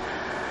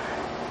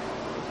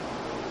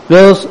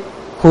 Los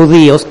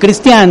judíos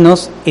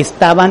cristianos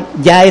estaban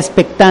ya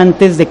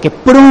expectantes de que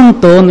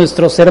pronto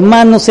nuestros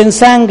hermanos en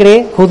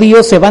sangre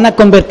judíos se van a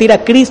convertir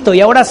a Cristo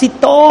y ahora sí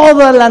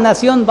toda la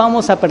nación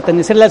vamos a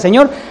pertenecerle al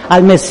Señor,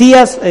 al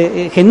Mesías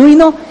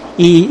genuino,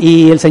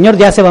 y el Señor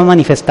ya se va a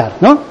manifestar,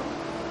 ¿no?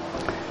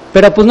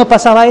 Pero pues no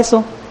pasaba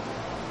eso.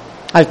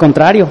 Al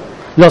contrario,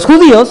 los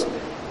judíos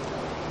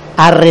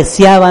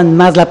arreciaban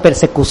más la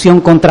persecución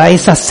contra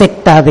esa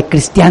secta de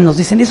cristianos.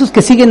 Dicen, esos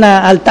que siguen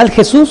al tal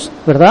Jesús,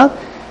 ¿verdad?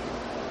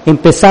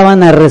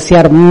 Empezaban a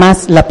arreciar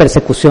más la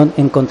persecución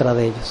en contra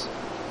de ellos.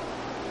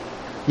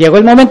 Llegó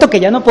el momento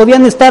que ya no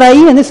podían estar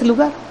ahí en ese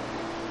lugar.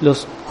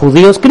 Los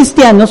judíos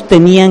cristianos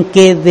tenían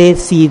que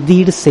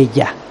decidirse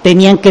ya,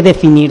 tenían que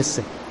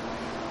definirse.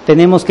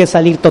 Tenemos que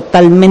salir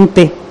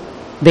totalmente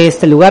de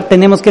este lugar,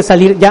 tenemos que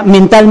salir ya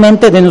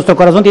mentalmente de nuestro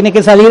corazón, tiene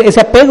que salir ese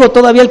apego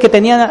todavía el que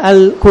tenían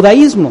al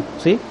judaísmo,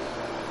 ¿sí?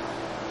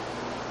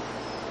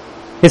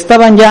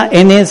 Estaban ya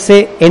en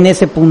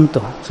ese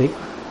punto, ¿sí?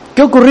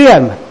 ¿Qué ocurría,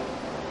 hermano?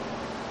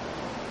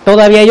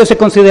 todavía ellos se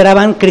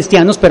consideraban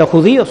cristianos, pero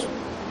judíos.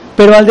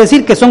 Pero al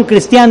decir que son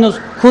cristianos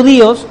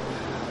judíos,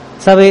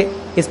 ¿sabe?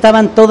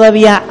 Estaban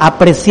todavía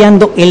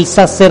apreciando el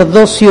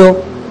sacerdocio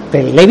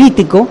del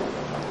Levítico,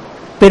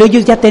 pero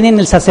ellos ya tenían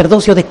el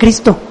sacerdocio de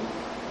Cristo.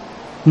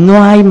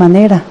 No hay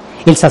manera.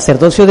 El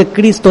sacerdocio de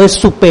Cristo es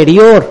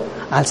superior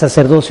al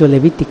sacerdocio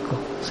levítico,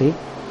 ¿sí?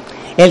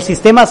 El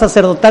sistema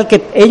sacerdotal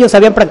que ellos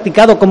habían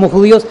practicado como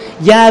judíos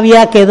ya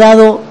había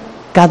quedado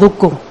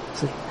caduco,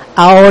 ¿sí?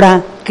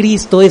 Ahora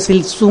Cristo es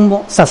el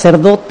sumo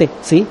sacerdote,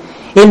 ¿sí?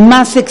 El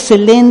más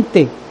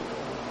excelente.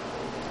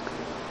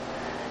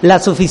 La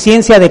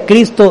suficiencia de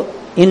Cristo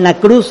en la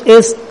cruz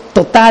es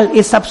total,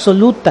 es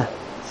absoluta.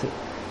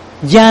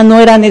 Ya no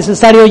era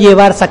necesario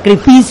llevar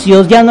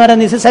sacrificios, ya no era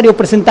necesario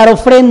presentar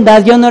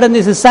ofrendas, ya no era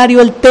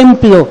necesario el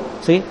templo,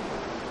 ¿sí?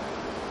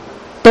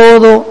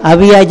 Todo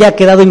había ya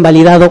quedado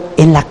invalidado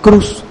en la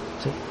cruz,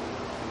 ¿sí?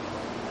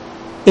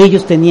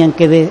 Ellos tenían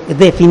que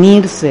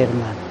definirse,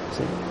 hermano,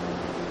 ¿sí?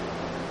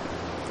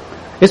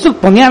 Eso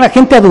ponía a la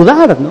gente a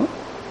dudar, ¿no?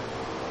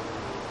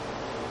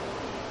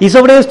 Y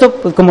sobre esto,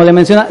 pues como le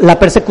menciona, la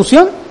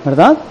persecución,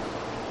 ¿verdad?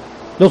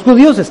 Los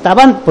judíos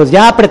estaban pues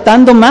ya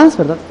apretando más,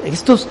 ¿verdad?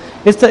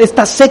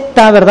 Esta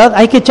secta, ¿verdad?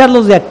 Hay que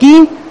echarlos de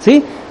aquí,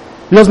 ¿sí?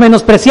 Los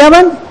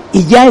menospreciaban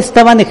y ya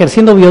estaban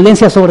ejerciendo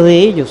violencia sobre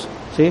ellos,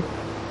 ¿sí?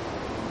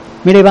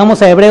 Mire,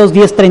 vamos a Hebreos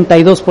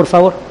 10:32, por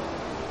favor.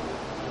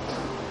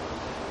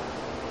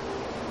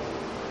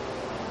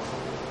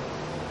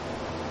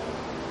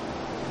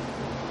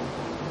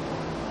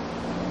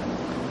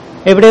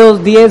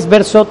 Hebreos 10,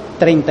 verso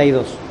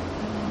 32.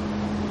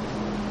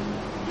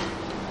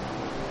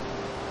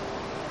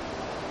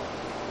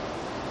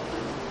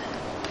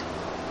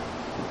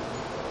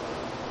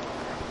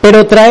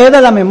 Pero traed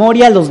a la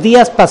memoria los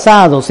días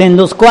pasados, en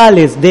los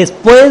cuales,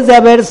 después de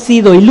haber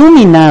sido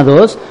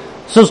iluminados,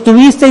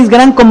 sostuvisteis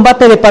gran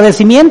combate de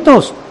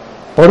padecimientos.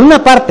 Por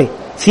una parte,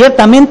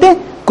 ciertamente,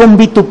 con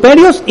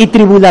vituperios y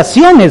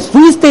tribulaciones,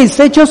 fuisteis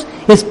hechos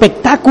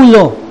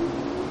espectáculo.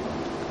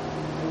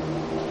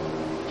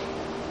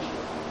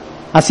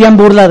 Hacían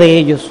burla de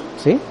ellos,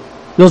 ¿sí?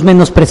 Los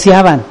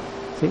menospreciaban,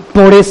 ¿sí?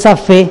 Por esa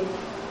fe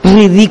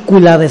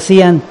ridícula,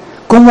 decían.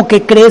 ¿Cómo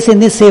que crees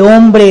en ese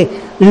hombre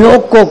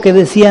loco que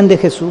decían de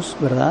Jesús,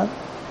 verdad?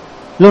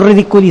 Los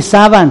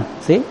ridiculizaban,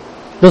 ¿sí?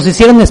 Los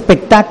hicieron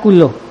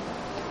espectáculo.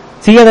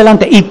 Sigue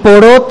adelante. Y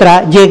por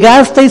otra,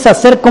 llegasteis a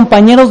ser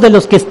compañeros de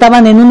los que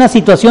estaban en una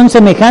situación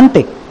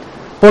semejante,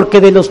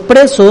 porque de los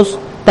presos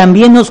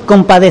también os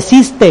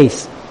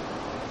compadecisteis.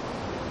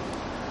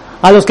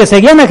 A los que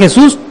seguían a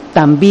Jesús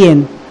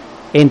también,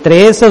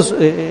 entre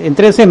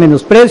ese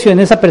menosprecio,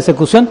 en esa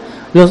persecución,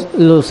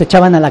 los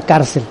echaban a la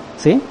cárcel,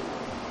 ¿sí?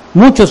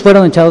 Muchos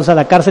fueron echados a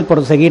la cárcel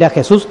por seguir a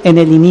Jesús en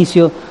el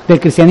inicio del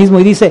cristianismo.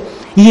 Y dice,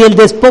 y el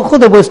despojo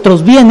de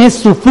vuestros bienes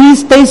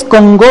sufristeis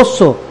con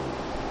gozo,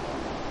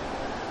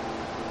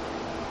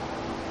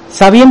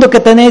 sabiendo que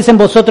tenéis en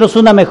vosotros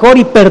una mejor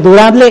y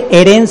perdurable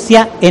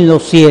herencia en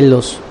los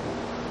cielos.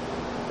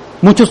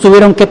 Muchos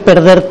tuvieron que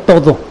perder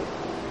todo.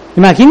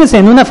 Imagínense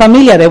en una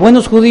familia de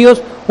buenos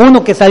judíos,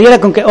 uno que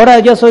saliera con que, ahora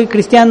yo soy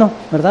cristiano,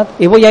 ¿verdad?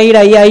 Y voy a ir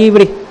ahí a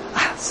Ibri.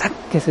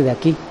 Sáquese de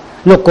aquí.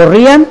 Lo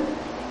corrían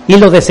y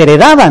lo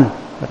desheredaban,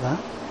 ¿verdad?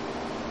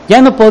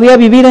 Ya no podía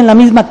vivir en la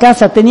misma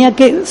casa, tenía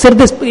que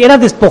era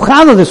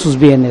despojado de sus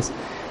bienes,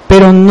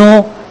 pero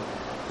no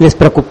les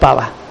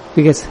preocupaba.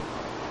 Fíjese,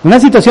 una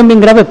situación bien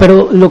grave,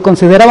 pero lo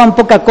consideraban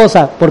poca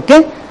cosa. ¿Por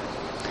qué?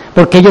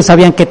 Porque ellos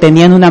sabían que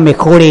tenían una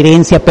mejor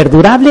herencia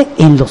perdurable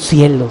en los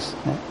cielos.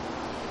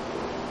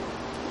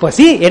 Pues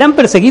sí, eran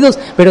perseguidos,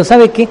 pero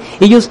 ¿sabe qué?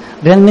 Ellos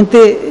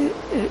realmente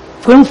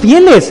fueron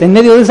fieles en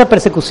medio de esa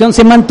persecución,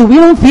 se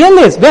mantuvieron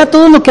fieles. Vea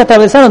todo lo que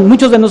atravesaron.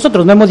 Muchos de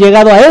nosotros no hemos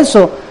llegado a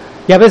eso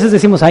y a veces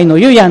decimos, ay no,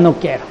 yo ya no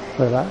quiero,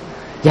 ¿verdad?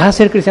 Ya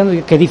ser cristiano,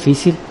 qué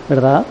difícil,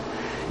 ¿verdad?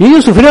 Y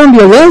ellos sufrieron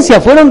violencia,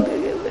 fueron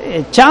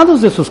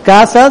echados de sus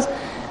casas,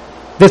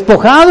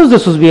 despojados de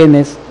sus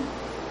bienes.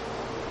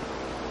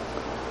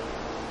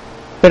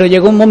 Pero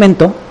llegó un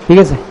momento,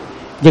 fíjese,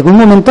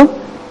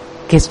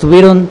 que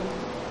estuvieron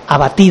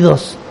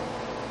abatidos,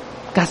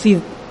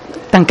 casi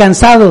tan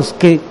cansados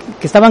que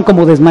estaban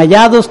como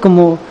desmayados,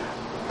 como...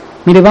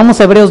 Mire, vamos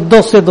a Hebreos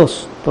 12:2,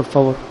 por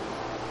favor.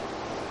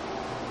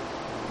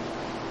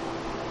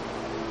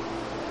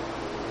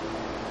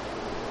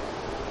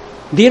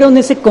 Dieron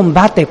ese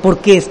combate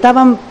porque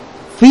estaban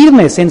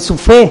firmes en su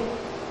fe.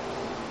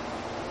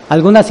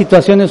 Algunas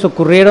situaciones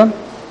ocurrieron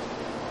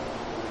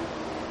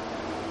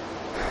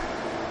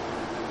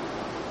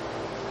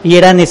y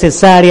era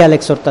necesaria la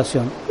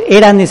exhortación,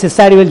 era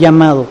necesario el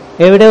llamado.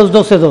 Hebreos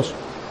 12:2.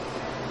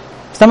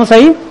 ¿Estamos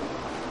ahí?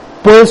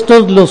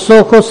 Puestos los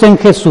ojos en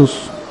Jesús,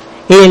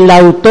 el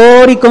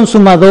autor y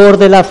consumador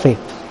de la fe,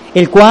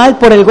 el cual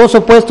por el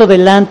gozo puesto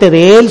delante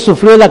de él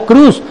sufrió la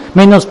cruz,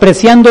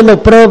 menospreciando el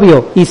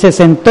oprobio, y se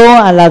sentó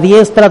a la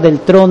diestra del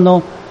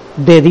trono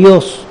de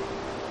Dios.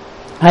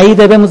 Ahí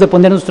debemos de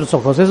poner nuestros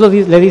ojos. Eso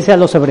le dice a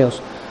los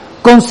hebreos.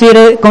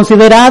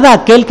 Considerad a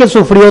aquel que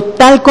sufrió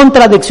tal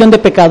contradicción de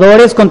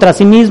pecadores contra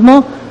sí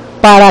mismo,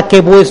 para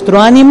que vuestro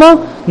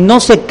ánimo no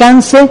se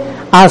canse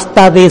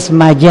hasta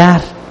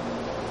desmayar,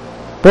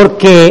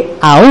 porque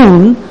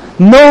aún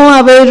no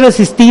habéis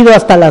resistido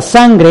hasta la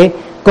sangre,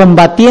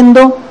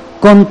 combatiendo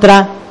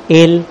contra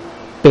el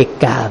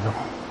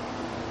pecado.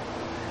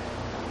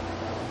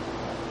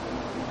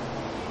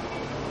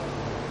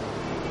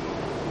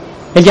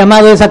 El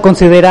llamado es a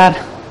considerar,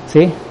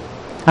 ¿sí?,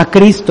 a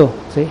Cristo,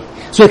 ¿sí?,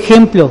 su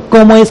ejemplo,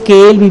 cómo es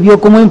que Él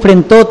vivió, cómo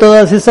enfrentó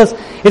todas esas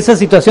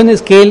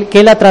situaciones que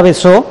él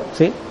atravesó,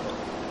 ¿sí?,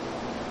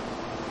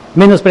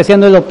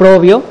 menospreciando el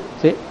oprobio,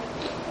 ¿sí?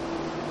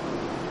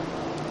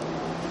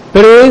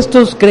 Pero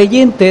estos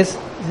creyentes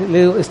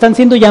están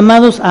siendo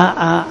llamados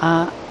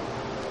a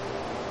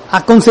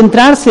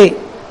concentrarse,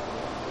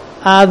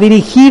 a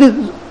dirigir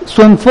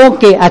su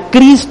enfoque a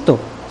Cristo,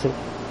 ¿sí?,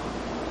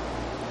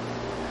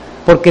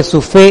 porque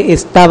su fe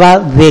estaba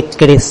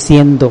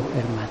decreciendo,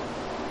 hermano.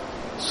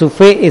 Su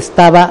fe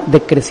estaba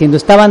decreciendo.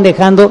 Estaban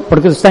dejando,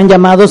 porque están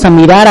llamados a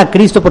mirar a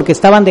Cristo, porque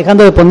estaban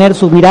dejando de poner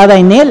su mirada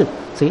en Él,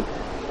 ¿sí?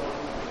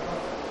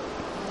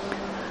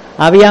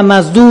 Había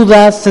más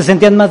dudas, se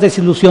sentían más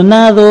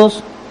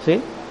desilusionados, ¿sí?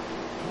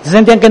 Se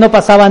sentían que no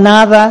pasaba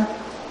nada.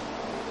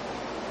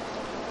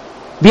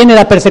 Viene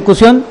la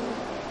persecución,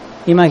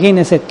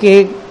 imagínense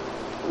qué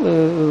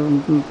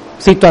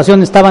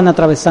situación estaban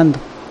atravesando.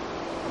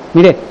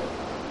 Mire,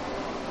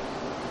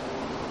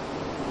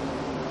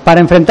 para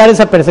enfrentar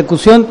esa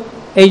persecución,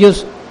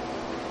 ellos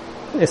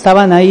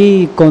estaban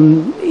ahí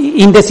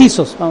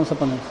indecisos, vamos a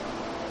poner.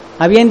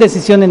 Había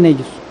indecisión en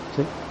ellos,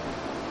 ¿sí?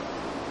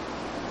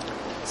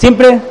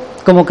 Siempre,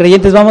 como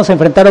creyentes, vamos a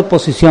enfrentar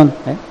oposición,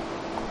 ¿eh?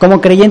 Como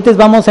creyentes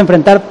vamos a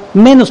enfrentar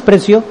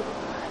menosprecio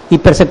y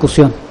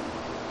persecución.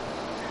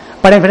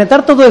 Para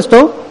enfrentar todo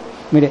esto,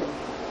 mire,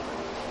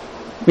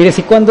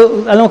 si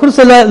cuando, a lo mejor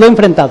usted lo ha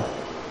enfrentado,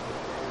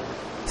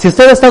 si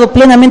usted ha estado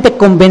plenamente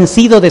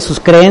convencido de sus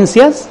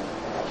creencias,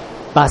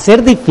 va a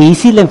ser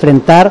difícil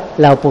enfrentar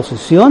la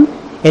oposición,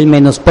 el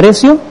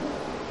menosprecio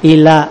y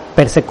la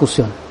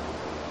persecución.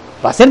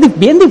 Va a ser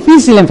bien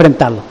difícil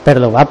enfrentarlo, pero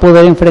lo va a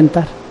poder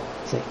enfrentar.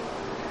 Sí.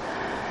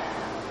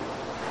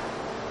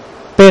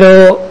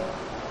 Pero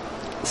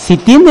si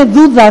tiene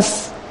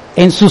dudas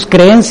en sus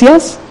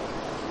creencias,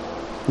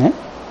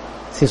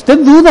 si usted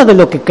duda de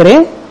lo que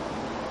cree,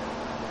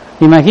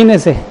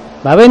 imagínese,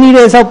 va a venir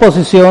esa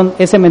oposición,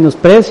 ese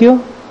menosprecio,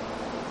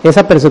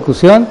 esa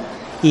persecución,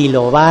 y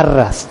lo va a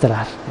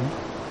arrastrar.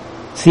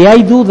 Si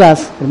hay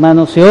dudas,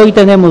 hermanos, si hoy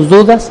tenemos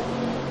dudas,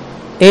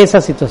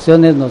 esas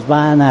situaciones nos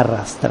van a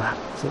arrastrar,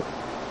 ¿sí?,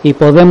 y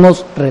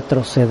podemos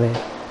retroceder.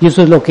 Y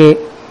eso es lo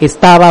que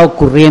estaba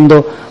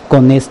ocurriendo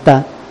con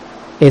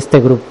este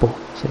grupo,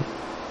 ¿sí?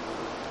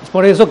 Es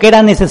por eso que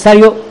era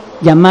necesario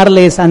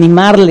llamarles,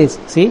 animarles,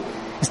 ¿sí?,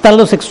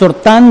 estarlos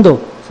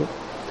exhortando, ¿sí?,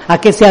 a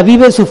que se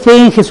avive su fe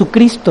en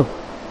Jesucristo.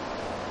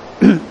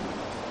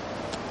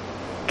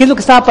 ¿Qué es lo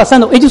que estaba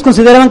pasando? Ellos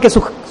consideraban que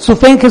su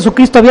fe en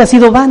Jesucristo había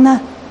sido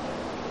vana,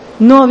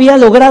 no había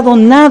logrado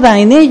nada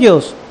en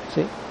ellos,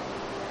 ¿sí?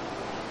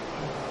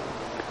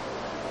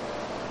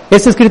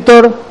 Este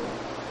escritor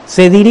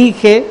se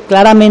dirige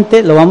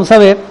claramente, lo vamos a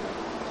ver,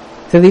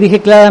 se dirige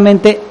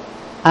claramente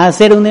a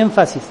hacer un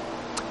énfasis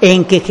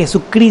en que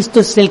Jesucristo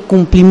es el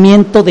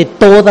cumplimiento de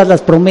todas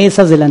las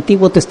promesas del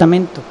Antiguo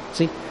Testamento,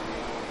 ¿sí?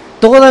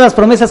 Todas las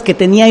promesas que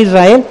tenía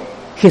Israel,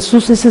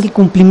 Jesús es el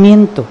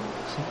cumplimiento.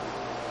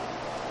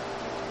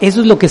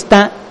 Eso es lo que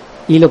está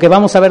y lo que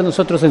vamos a ver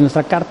nosotros en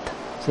nuestra carta,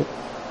 ¿sí?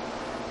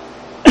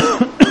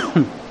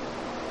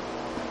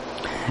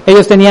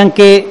 Ellos tenían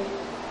que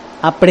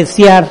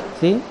apreciar,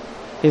 ¿sí?,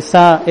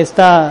 esta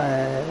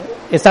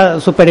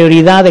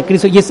superioridad de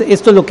Cristo, y esto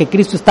es lo que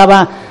Cristo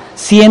estaba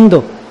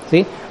siendo,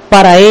 ¿sí?,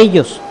 para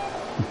ellos.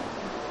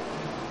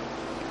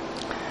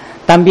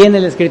 También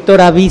el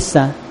escritor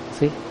avisa,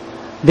 ¿sí?,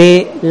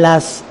 de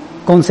las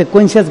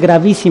consecuencias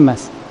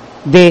gravísimas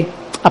de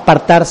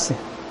apartarse,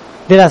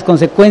 de las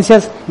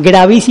consecuencias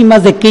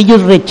gravísimas de que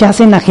ellos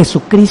rechacen a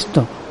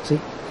Jesucristo, ¿sí?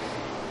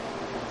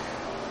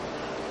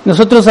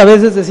 Nosotros a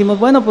veces decimos,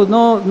 bueno, pues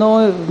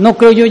no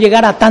creo yo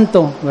llegar a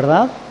tanto,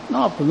 ¿verdad?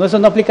 No, pues eso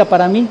no aplica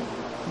para mí.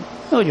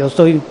 No, yo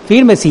estoy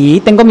firme,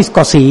 sí, tengo mis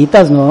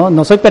cositas,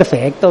 no soy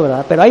perfecto,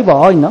 ¿verdad? Pero ahí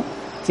voy, ¿no?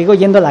 Sigo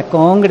yendo a la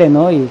congre,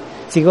 ¿no? Y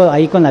sigo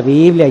ahí con la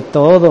Biblia y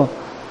todo.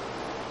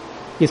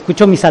 Y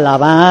escucho mis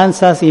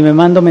alabanzas y me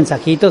mando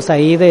mensajitos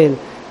ahí de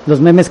los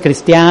memes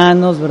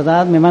cristianos,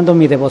 ¿verdad? Me mando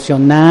mi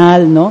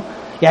devocional, ¿no?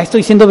 Ya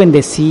estoy siendo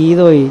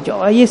bendecido y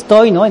yo ahí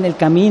estoy, ¿no?, en el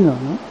camino,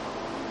 ¿no?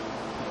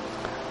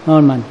 No,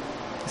 hermano,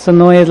 eso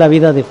no es la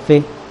vida de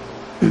fe.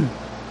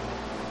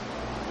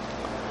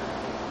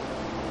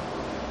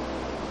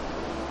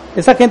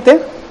 Esa gente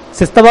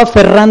se estaba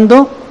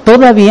aferrando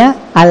todavía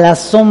a la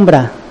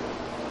sombra.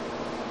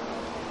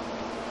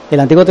 El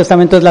Antiguo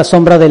Testamento es la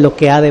sombra de lo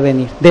que ha de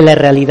venir, de la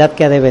realidad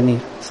que ha de venir,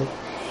 ¿sí?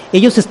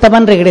 Ellos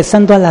estaban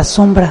regresando a la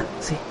sombra,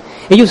 ¿sí?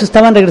 Ellos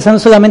estaban regresando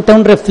solamente a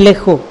un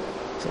reflejo,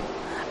 ¿sí?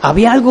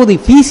 Había algo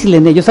difícil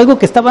en ellos, algo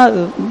que estaba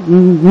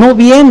no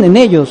bien en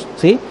ellos,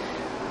 ¿sí?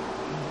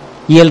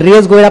 Y el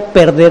riesgo era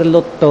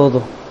perderlo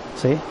todo,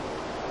 ¿sí?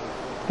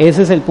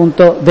 Ese es el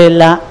punto de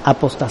la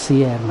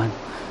apostasía, hermano.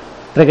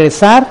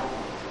 Regresar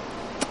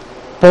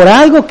por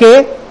algo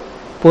que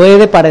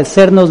puede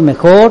parecernos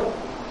mejor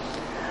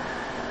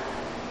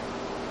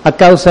a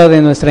causa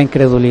de nuestra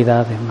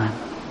incredulidad, hermano.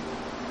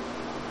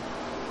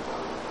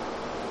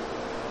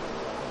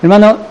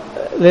 Hermano,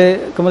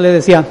 como le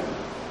decía,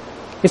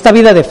 esta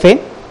vida de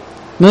fe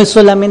no es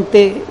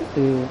solamente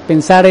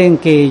pensar en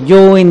que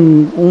yo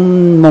en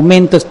un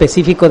momento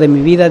específico de mi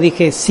vida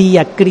dije sí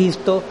a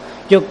Cristo,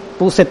 yo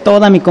puse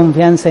toda mi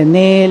confianza en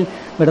Él,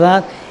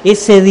 ¿verdad?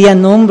 Ese día,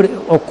 no, hombre,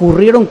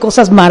 ocurrieron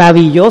cosas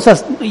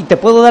maravillosas, y te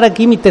puedo dar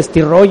aquí mi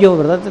testirrollo,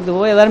 ¿verdad? Te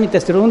voy a dar mi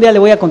testirrollo, un día le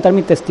voy a contar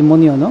mi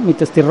testimonio, ¿no? Mi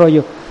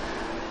testirrollo,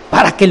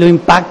 para que lo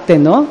impacte,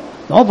 ¿no?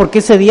 No, porque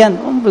ese día,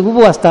 no, hombre,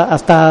 hubo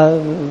hasta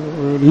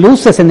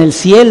luces en el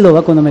cielo,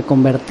 ¿verdad? Cuando me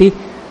convertí,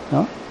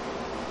 ¿no?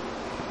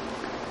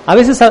 A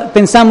veces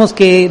pensamos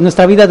que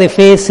nuestra vida de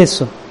fe es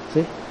eso,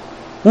 ¿sí?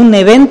 Un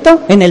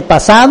evento en el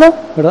pasado,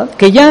 ¿verdad?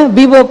 Que ya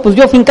vivo, pues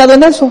yo afincado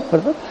en eso,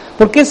 ¿verdad?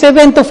 Porque ese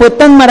evento fue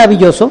tan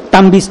maravilloso,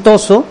 tan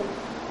vistoso,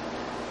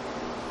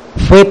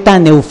 fue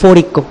tan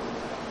eufórico.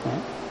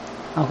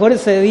 A lo mejor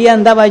ese día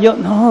andaba yo,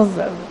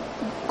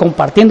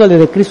 compartiéndole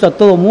de Cristo a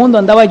todo mundo,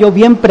 andaba yo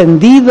bien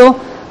prendido,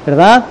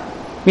 ¿verdad?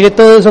 Mire,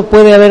 todo eso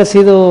puede haber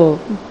sido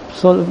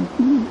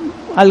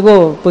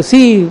algo, pues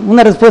sí,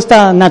 una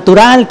respuesta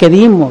natural que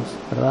dimos,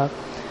 ¿verdad?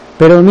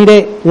 Pero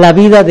mire, la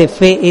vida de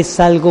fe es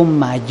algo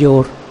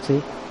mayor, ¿sí?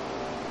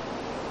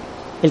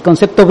 El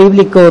concepto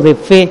bíblico de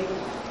fe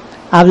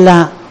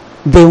habla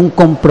de un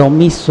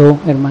compromiso,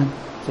 hermano,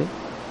 ¿sí?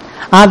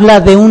 Habla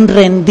de un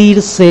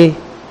rendirse.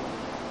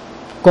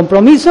 El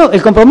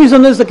compromiso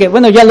no es de que,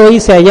 bueno, ya lo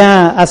hice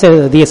allá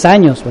hace 10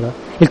 años, ¿verdad?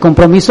 El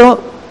compromiso,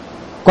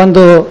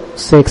 cuando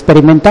se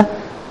experimenta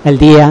el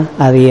día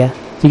a día.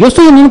 Si yo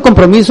estoy en un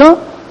compromiso,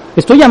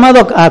 estoy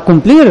llamado a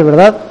cumplir,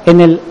 ¿verdad?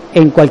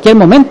 En cualquier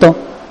momento,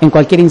 en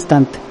cualquier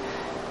instante.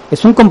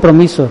 Es un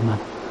compromiso, hermano.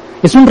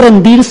 Es un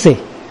rendirse.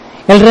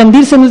 El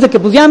rendirse no es de que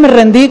pues ya me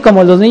rendí,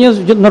 como los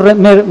niños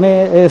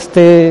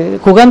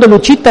jugando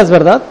luchitas,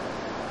 ¿verdad?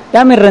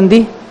 Ya me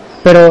rendí,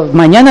 pero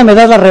mañana me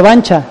das la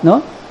revancha,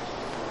 ¿no?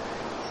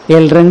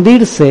 El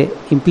rendirse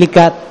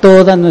implica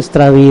toda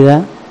nuestra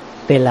vida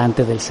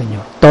delante del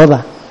Señor,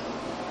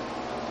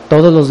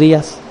 todos los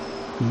días.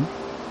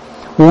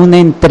 Una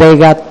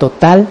entrega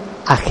total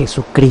a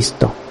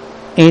Jesucristo.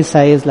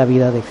 Esa es la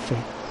vida de fe.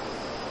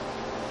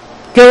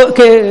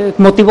 ¿Qué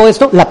motivó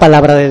esto? La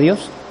palabra de Dios.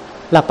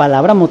 La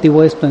palabra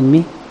motivó esto en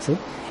mí, ¿sí?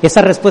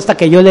 Esa respuesta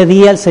que yo le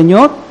di al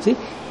Señor, ¿sí?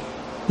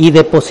 Y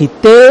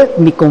deposité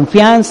mi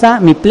confianza,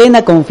 mi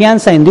plena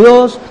confianza en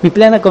Dios, mi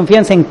plena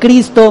confianza en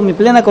Cristo, mi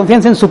plena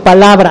confianza en su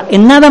palabra,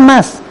 en nada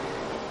más.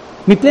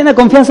 Mi plena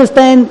confianza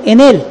está en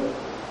Él,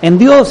 en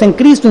Dios, en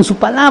Cristo, en su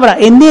palabra.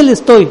 En Él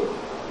estoy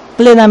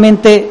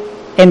plenamente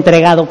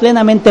entregado,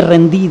 plenamente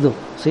rendido,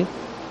 ¿sí?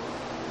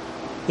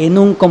 En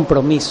un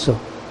compromiso.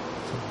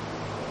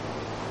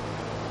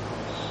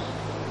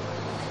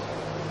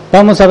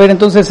 Vamos a ver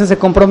entonces ese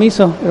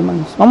compromiso,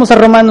 hermanos. Vamos a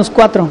Romanos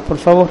 4, por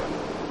favor.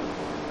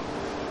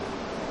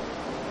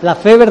 La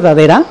fe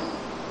verdadera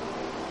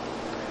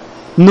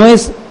no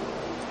es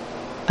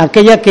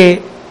aquella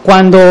que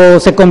cuando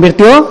se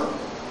convirtió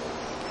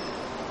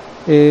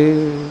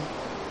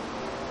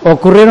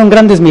ocurrieron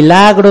grandes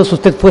milagros,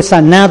 usted fue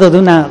sanado de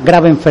una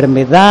grave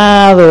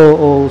enfermedad,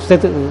 o usted,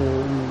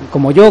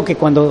 como yo, que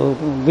cuando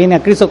vine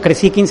a Cristo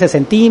crecí 15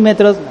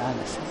 centímetros.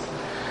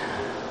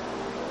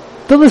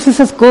 Todas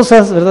esas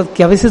cosas, ¿verdad?,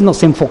 que a veces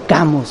nos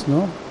enfocamos,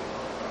 ¿no?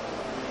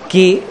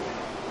 Que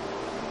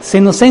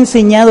se nos ha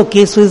enseñado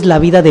que eso es la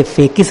vida de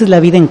fe, que esa es la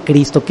vida en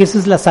Cristo, que eso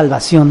es la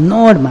salvación.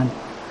 No, hermano.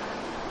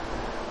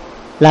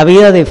 La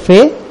vida de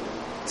fe,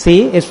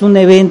 sí, es un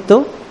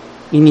evento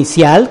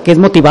inicial que es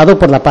motivado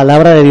por la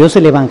palabra de Dios,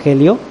 el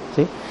Evangelio,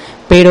 ¿sí?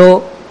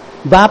 Pero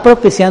va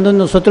propiciando en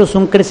nosotros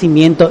un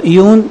crecimiento y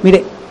un,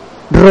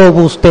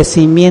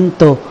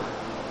 robustecimiento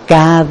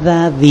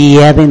cada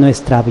día de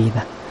nuestra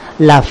vida.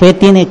 La fe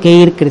tiene que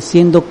ir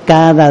creciendo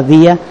cada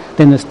día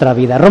de nuestra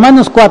vida.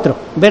 Romanos 4,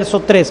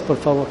 verso 3, por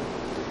favor.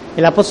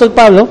 El apóstol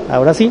Pablo,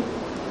 ahora sí,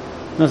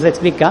 nos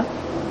explica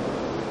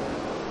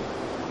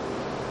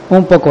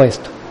un poco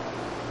esto.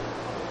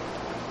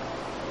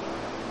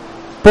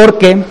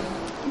 Porque,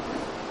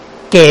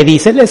 ¿qué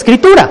dice la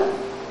Escritura?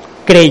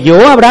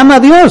 Creyó Abraham a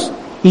Dios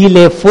y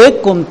le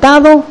fue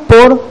contado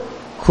por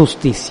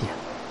justicia.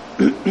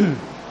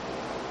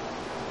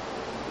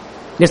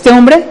 Este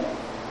hombre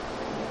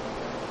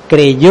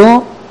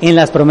creyó en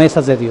las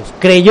promesas de Dios.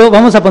 Creyó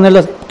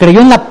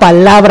en la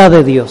palabra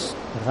de Dios,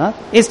 ¿verdad?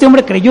 Este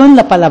hombre creyó en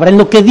la palabra, en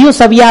lo que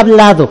Dios había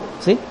hablado,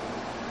 ¿sí?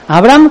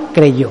 Abraham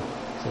creyó,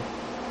 ¿sí?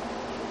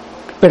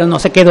 Pero no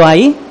se quedó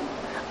ahí.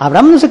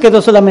 Abraham no se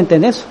quedó solamente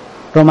en eso.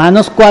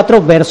 Romanos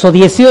 4, verso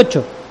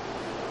 18.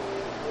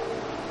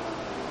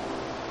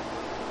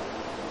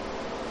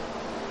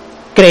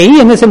 Creí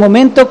en ese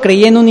momento,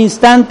 creí en un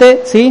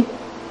instante, ¿sí?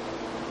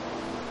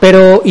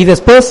 Pero, ¿y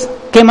después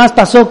qué más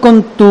pasó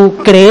con tu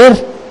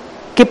creer?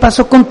 ¿Qué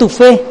pasó con tu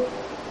fe?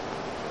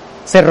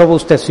 ¿Se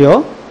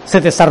robusteció? ¿Se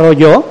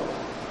desarrolló?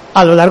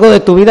 a lo largo de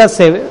tu vida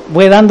se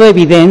fue dando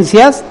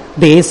evidencias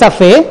de esa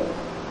fe,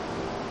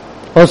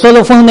 o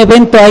solo fue un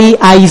evento ahí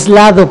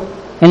aislado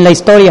en la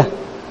historia.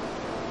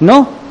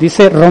 No,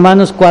 dice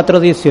Romanos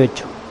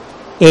 4:18.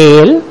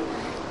 Él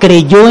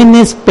creyó en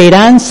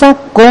esperanza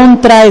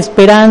contra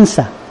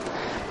esperanza,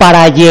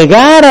 para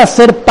llegar a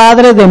ser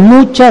padre de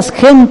muchas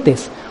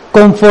gentes,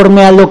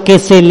 conforme a lo que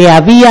se le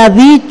había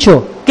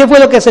dicho. ¿Qué fue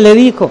lo que se le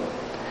dijo?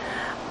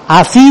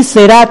 Así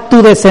será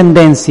tu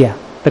descendencia.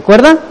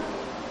 ¿Recuerda?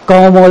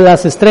 Como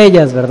las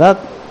estrellas, ¿verdad?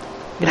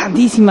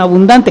 Grandísima,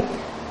 abundante.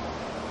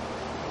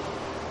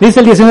 Dice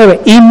el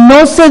 19, y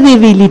no se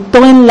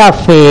debilitó en la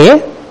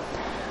fe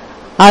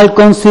al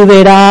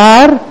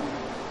considerar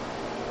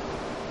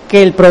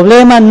que el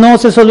problema no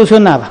se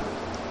solucionaba,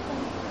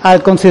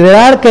 al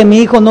considerar que mi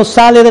hijo no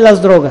sale de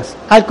las drogas,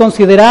 al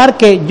considerar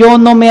que yo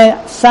no me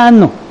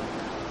sano.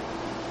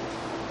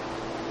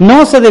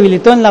 No se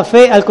debilitó en la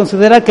fe al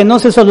considerar que no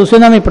se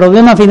soluciona mi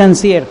problema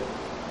financiero.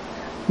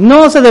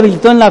 No se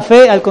debilitó en la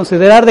fe al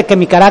considerar de que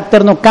mi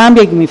carácter no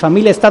cambia y que mi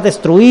familia está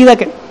destruida.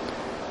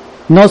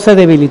 No se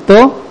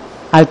debilitó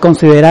al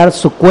considerar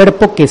su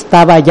cuerpo que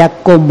estaba ya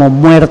como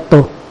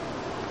muerto,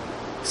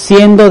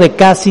 siendo de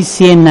casi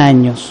 100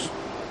 años.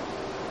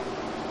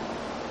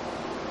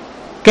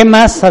 ¿Qué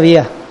más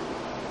sabía?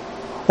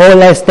 O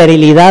la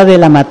esterilidad de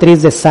la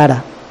matriz de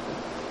Sara.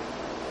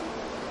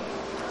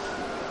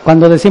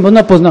 Cuando decimos,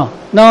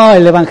 no,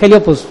 el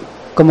Evangelio pues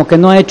como que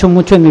no ha hecho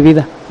mucho en mi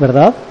vida,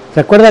 ¿verdad?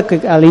 ¿Recuerda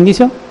que al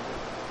inicio,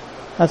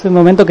 hace un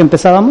momento que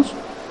empezábamos?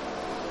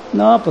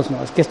 No, pues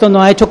no, es que esto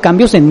no ha hecho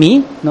cambios en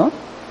mí, ¿no?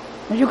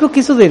 Yo creo que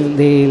eso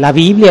de la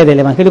Biblia y del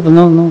Evangelio pues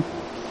no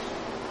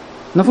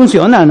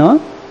funciona, ¿no?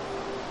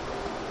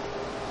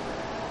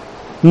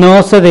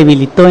 No se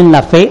debilitó en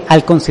la fe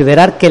al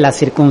considerar que las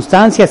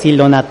circunstancias y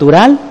lo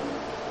natural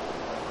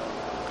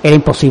era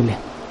imposible.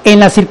 En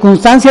las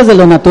circunstancias de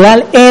lo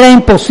natural era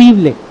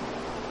imposible.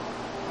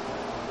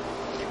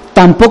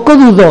 Tampoco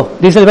dudó,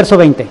 dice el verso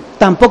 20,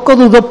 tampoco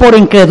dudó por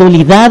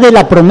incredulidad de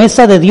la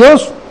promesa de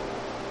Dios,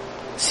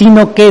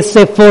 sino que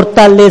se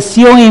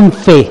fortaleció en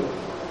fe.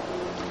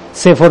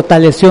 Se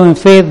fortaleció en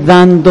fe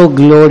dando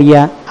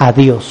gloria a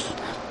Dios,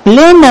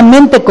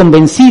 plenamente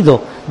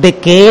convencido de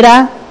que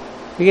era,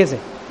 fíjese,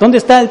 ¿dónde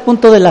está el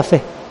punto de la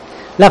fe?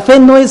 La fe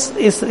no es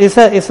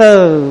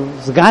esas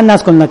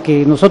ganas con las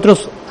que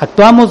nosotros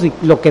actuamos y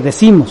lo que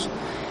decimos.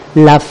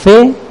 La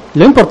fe,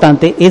 lo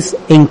importante es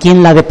en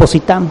quién la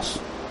depositamos.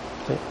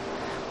 ¿Sí?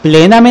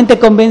 Plenamente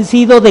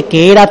convencido de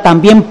que era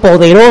también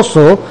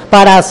poderoso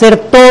para hacer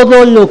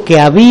todo lo que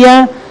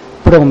había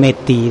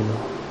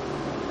prometido.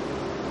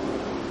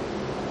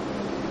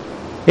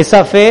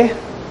 Esa fe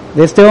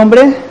de este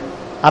hombre,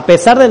 a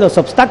pesar de los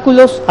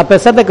obstáculos, a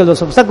pesar de que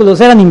los obstáculos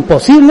eran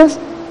imposibles,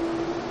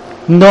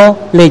 no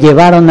le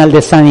llevaron al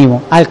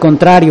desánimo, al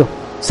contrario,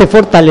 se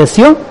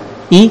fortaleció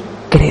y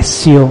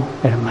creció,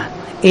 hermano.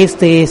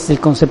 Este es el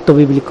concepto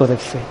bíblico de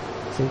fe.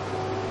 ¿Sí?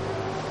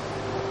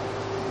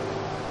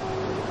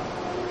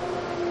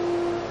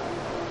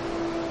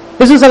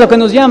 Eso es a lo que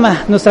nos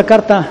llama nuestra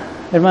carta,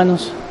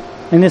 hermanos,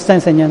 en esta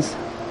enseñanza.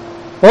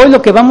 Hoy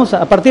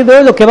a partir de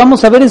hoy lo que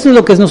vamos a ver, eso es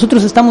lo que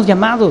nosotros estamos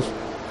llamados,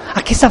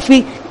 a que esa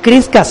fe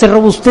crezca, se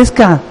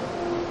robustezca,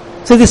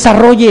 se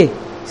desarrolle.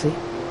 ¿Sí?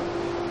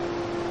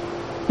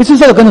 Eso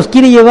es a lo que nos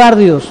quiere llevar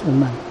Dios,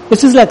 hermano.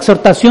 Esa es la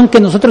exhortación que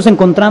nosotros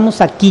encontramos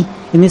aquí,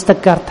 en esta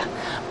carta.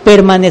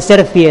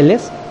 Permanecer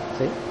fieles,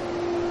 ¿sí?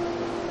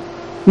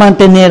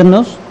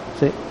 Mantenernos,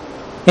 ¿sí?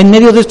 En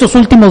medio de estos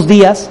últimos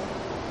días,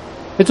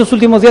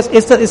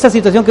 esta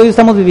situación que hoy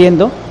estamos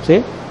viviendo,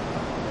 ¿sí?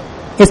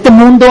 Este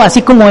mundo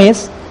así como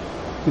es,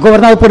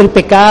 gobernado por el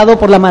pecado,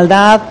 por la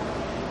maldad,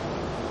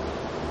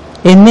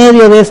 en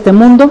medio de este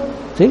mundo,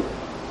 ¿sí?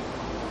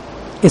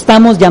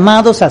 Estamos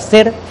llamados a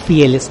ser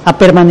fieles, a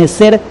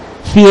permanecer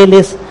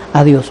fieles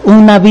a Dios,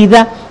 una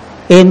vida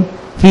en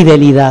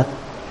fidelidad.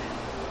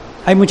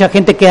 Hay mucha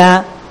gente que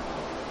ha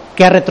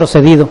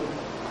retrocedido,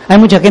 hay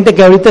mucha gente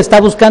que ahorita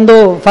está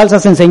buscando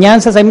falsas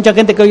enseñanzas, hay mucha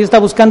gente que hoy está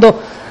buscando,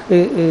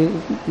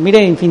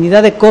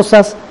 infinidad de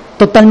cosas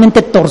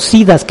totalmente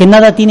torcidas, que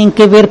nada tienen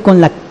que ver con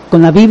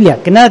la Biblia,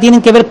 que nada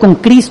tienen que ver con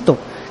Cristo,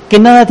 que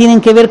nada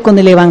tienen que ver con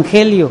el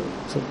Evangelio.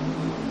 ¿Sí?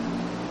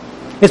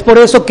 Es por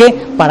eso que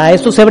para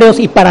estos hebreos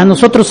y para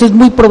nosotros es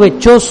muy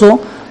provechoso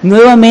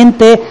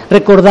nuevamente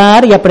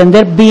recordar y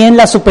aprender bien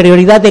la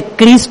superioridad de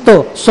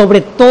Cristo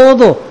sobre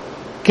todo.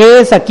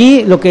 ¿Qué es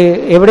aquí lo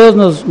que Hebreos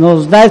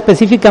nos da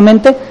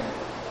específicamente?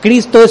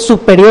 Cristo es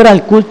superior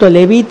al culto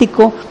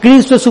levítico,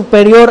 Cristo es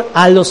superior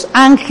a los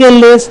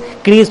ángeles,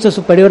 Cristo es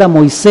superior a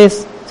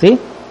Moisés, ¿sí?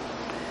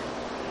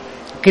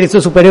 Cristo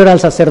es superior al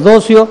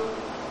sacerdocio,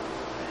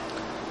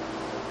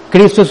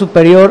 Cristo es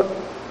superior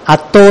a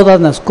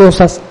todas las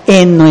cosas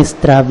en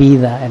nuestra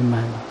vida,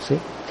 hermano, ¿sí?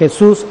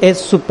 Jesús es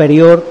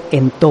superior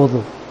en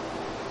todo.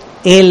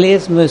 Él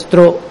es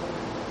nuestro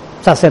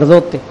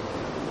sacerdote.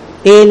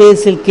 Él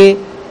es el que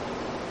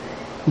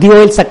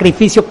dio el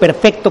sacrificio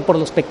perfecto por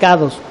los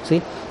pecados,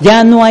 ¿sí?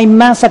 Ya no hay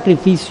más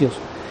sacrificios.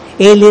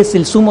 Él es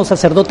el sumo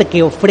sacerdote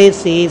que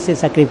ofrece ese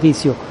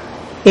sacrificio.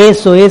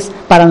 Eso es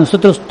para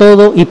nosotros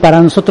todo y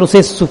para nosotros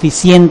es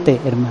suficiente,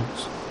 hermanos.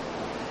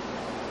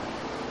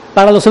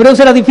 Para los hebreos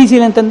era difícil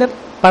de entender,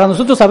 para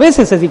nosotros a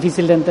veces es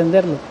difícil de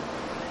entenderlo.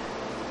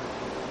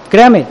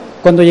 Créame,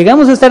 cuando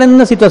llegamos a estar en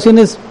unas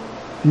situaciones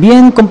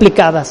bien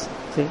complicadas,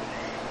 ¿sí?,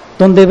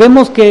 donde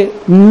vemos que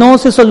no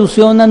se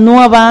soluciona,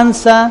 no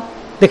avanza,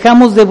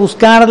 dejamos de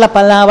buscar la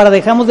palabra,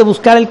 dejamos de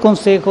buscar el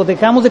consejo,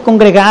 dejamos de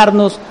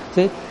congregarnos,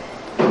 ¿sí?,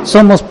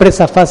 somos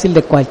presa fácil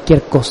de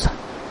cualquier cosa.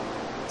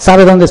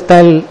 ¿Sabe dónde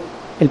está el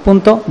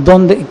punto?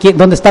 ¿Dónde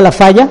está la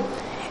falla?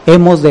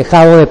 Hemos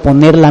dejado de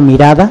poner la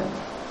mirada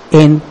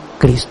en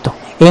Cristo.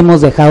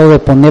 Hemos dejado de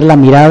poner la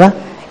mirada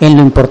en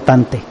lo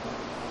importante.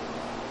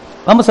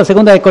 Vamos a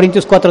 2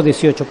 Corintios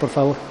 4:18, por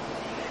favor.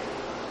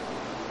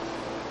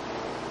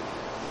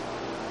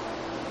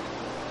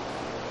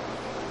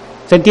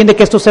 Se entiende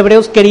que estos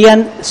hebreos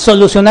querían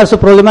solucionar su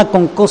problema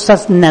con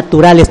cosas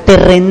naturales,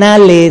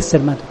 terrenales,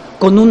 hermano,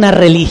 con una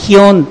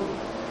religión,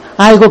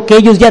 algo que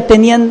ellos ya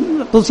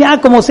tenían, pues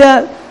ya como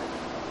sea,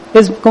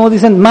 es como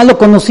dicen, malo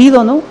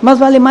conocido, ¿no? Más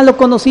vale malo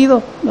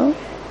conocido, ¿no?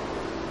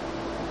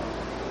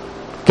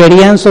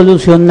 Querían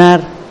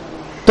solucionar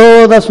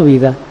toda su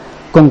vida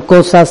con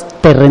cosas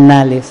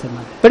terrenales,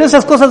 hermano. Pero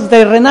esas cosas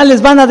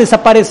terrenales van a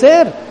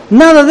desaparecer,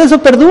 nada de eso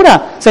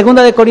perdura.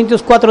 2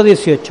 Corintios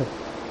 4:18.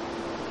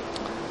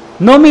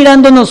 No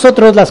mirando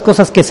nosotros las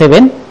cosas que se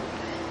ven,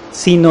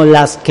 sino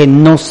las que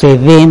no se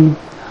ven.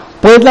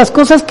 Pues las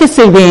cosas que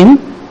se ven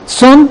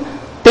son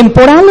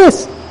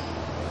temporales,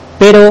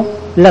 pero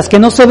las que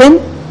no se ven,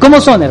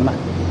 ¿cómo son, hermano?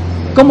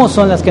 ¿Cómo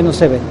son las que no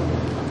se ven?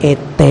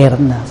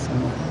 Eternas,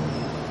 hermano.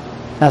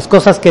 Las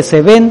cosas que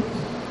se ven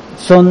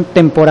son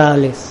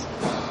temporales,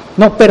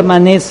 no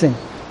permanecen.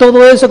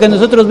 Todo eso que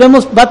nosotros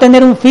vemos va a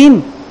tener un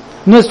fin.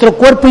 Nuestro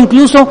cuerpo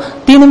incluso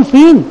tiene un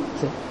fin.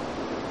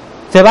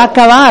 Se va a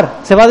acabar,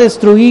 se va a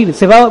destruir,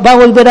 va a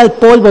volver al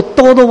polvo,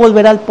 todo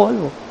volverá al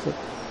polvo.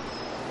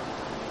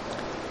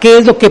 ¿Qué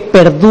es lo que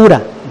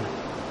perdura?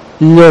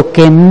 Lo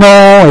que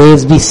no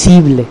es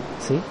visible,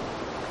 ¿sí?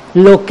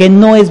 Lo que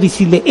no es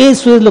visible,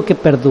 eso es lo que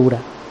perdura,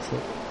 ¿sí?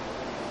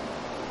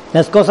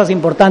 Las cosas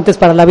importantes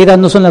para la vida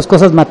no son las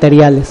cosas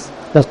materiales,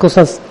 las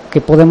cosas que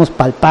podemos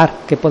palpar,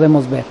 que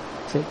podemos ver,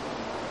 ¿sí?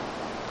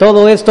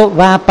 Todo esto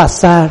va a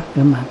pasar,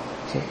 hermano,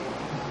 ¿sí?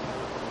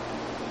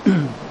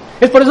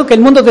 Es por eso que el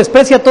mundo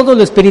desprecia todo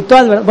lo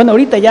espiritual, ¿verdad? Bueno,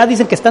 ahorita ya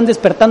dicen que están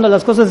despertando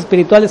las cosas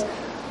espirituales.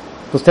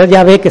 Usted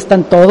ya ve que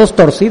están todos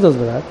torcidos,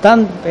 ¿verdad?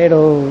 Están,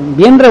 pero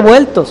bien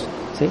revueltos,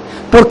 ¿sí?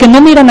 Porque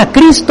no miran a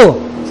Cristo,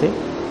 ¿sí?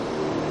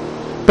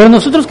 Pero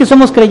nosotros que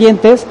somos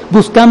creyentes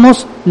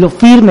buscamos lo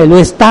firme, lo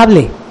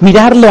estable,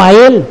 mirarlo a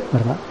Él,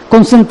 ¿verdad?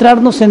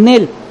 Concentrarnos en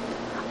Él,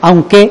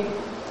 aunque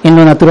en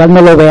lo natural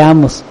no lo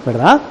veamos,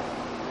 ¿verdad?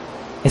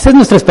 Esa es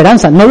nuestra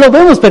esperanza. No lo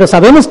vemos, pero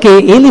sabemos que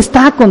Él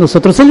está con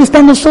nosotros, Él está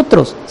en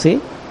nosotros,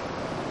 ¿sí?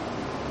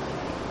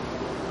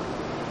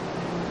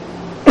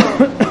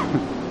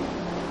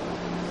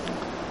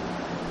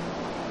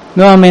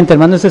 Nuevamente,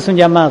 hermano, este es un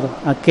llamado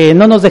a que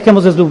no nos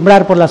dejemos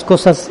deslumbrar por las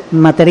cosas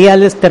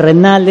materiales,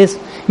 terrenales.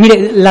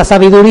 Mire, la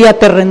sabiduría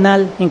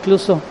terrenal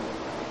incluso.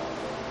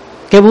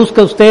 ¿Qué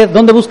busca usted?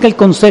 ¿Dónde busca el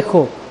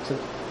consejo?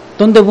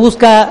 ¿Dónde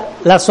busca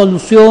la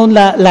solución,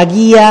 la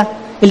guía,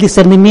 el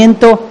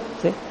discernimiento?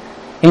 ¿Sí?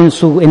 ¿En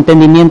su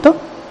entendimiento?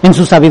 ¿En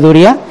su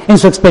sabiduría? ¿En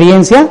su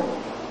experiencia?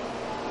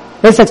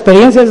 Esa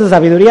experiencia, esa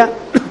sabiduría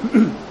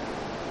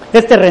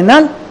es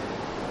terrenal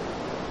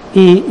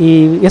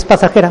y es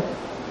pasajera.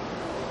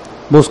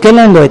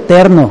 Búsquela en lo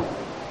eterno,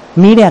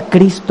 mire a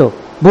Cristo,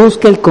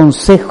 busque el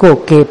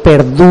consejo que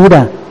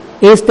perdura.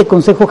 Este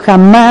consejo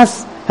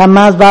jamás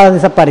va a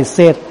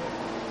desaparecer.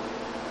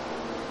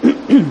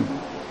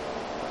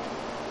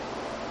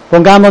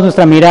 Pongamos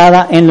nuestra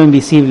mirada en lo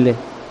invisible.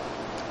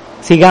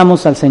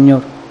 Sigamos al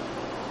Señor.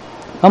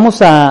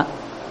 Vamos a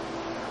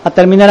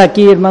terminar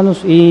aquí,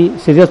 hermanos, y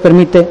si Dios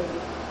permite,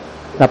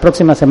 la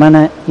próxima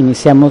semana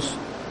iniciamos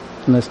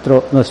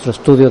nuestro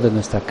estudio de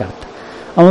nuestra carta.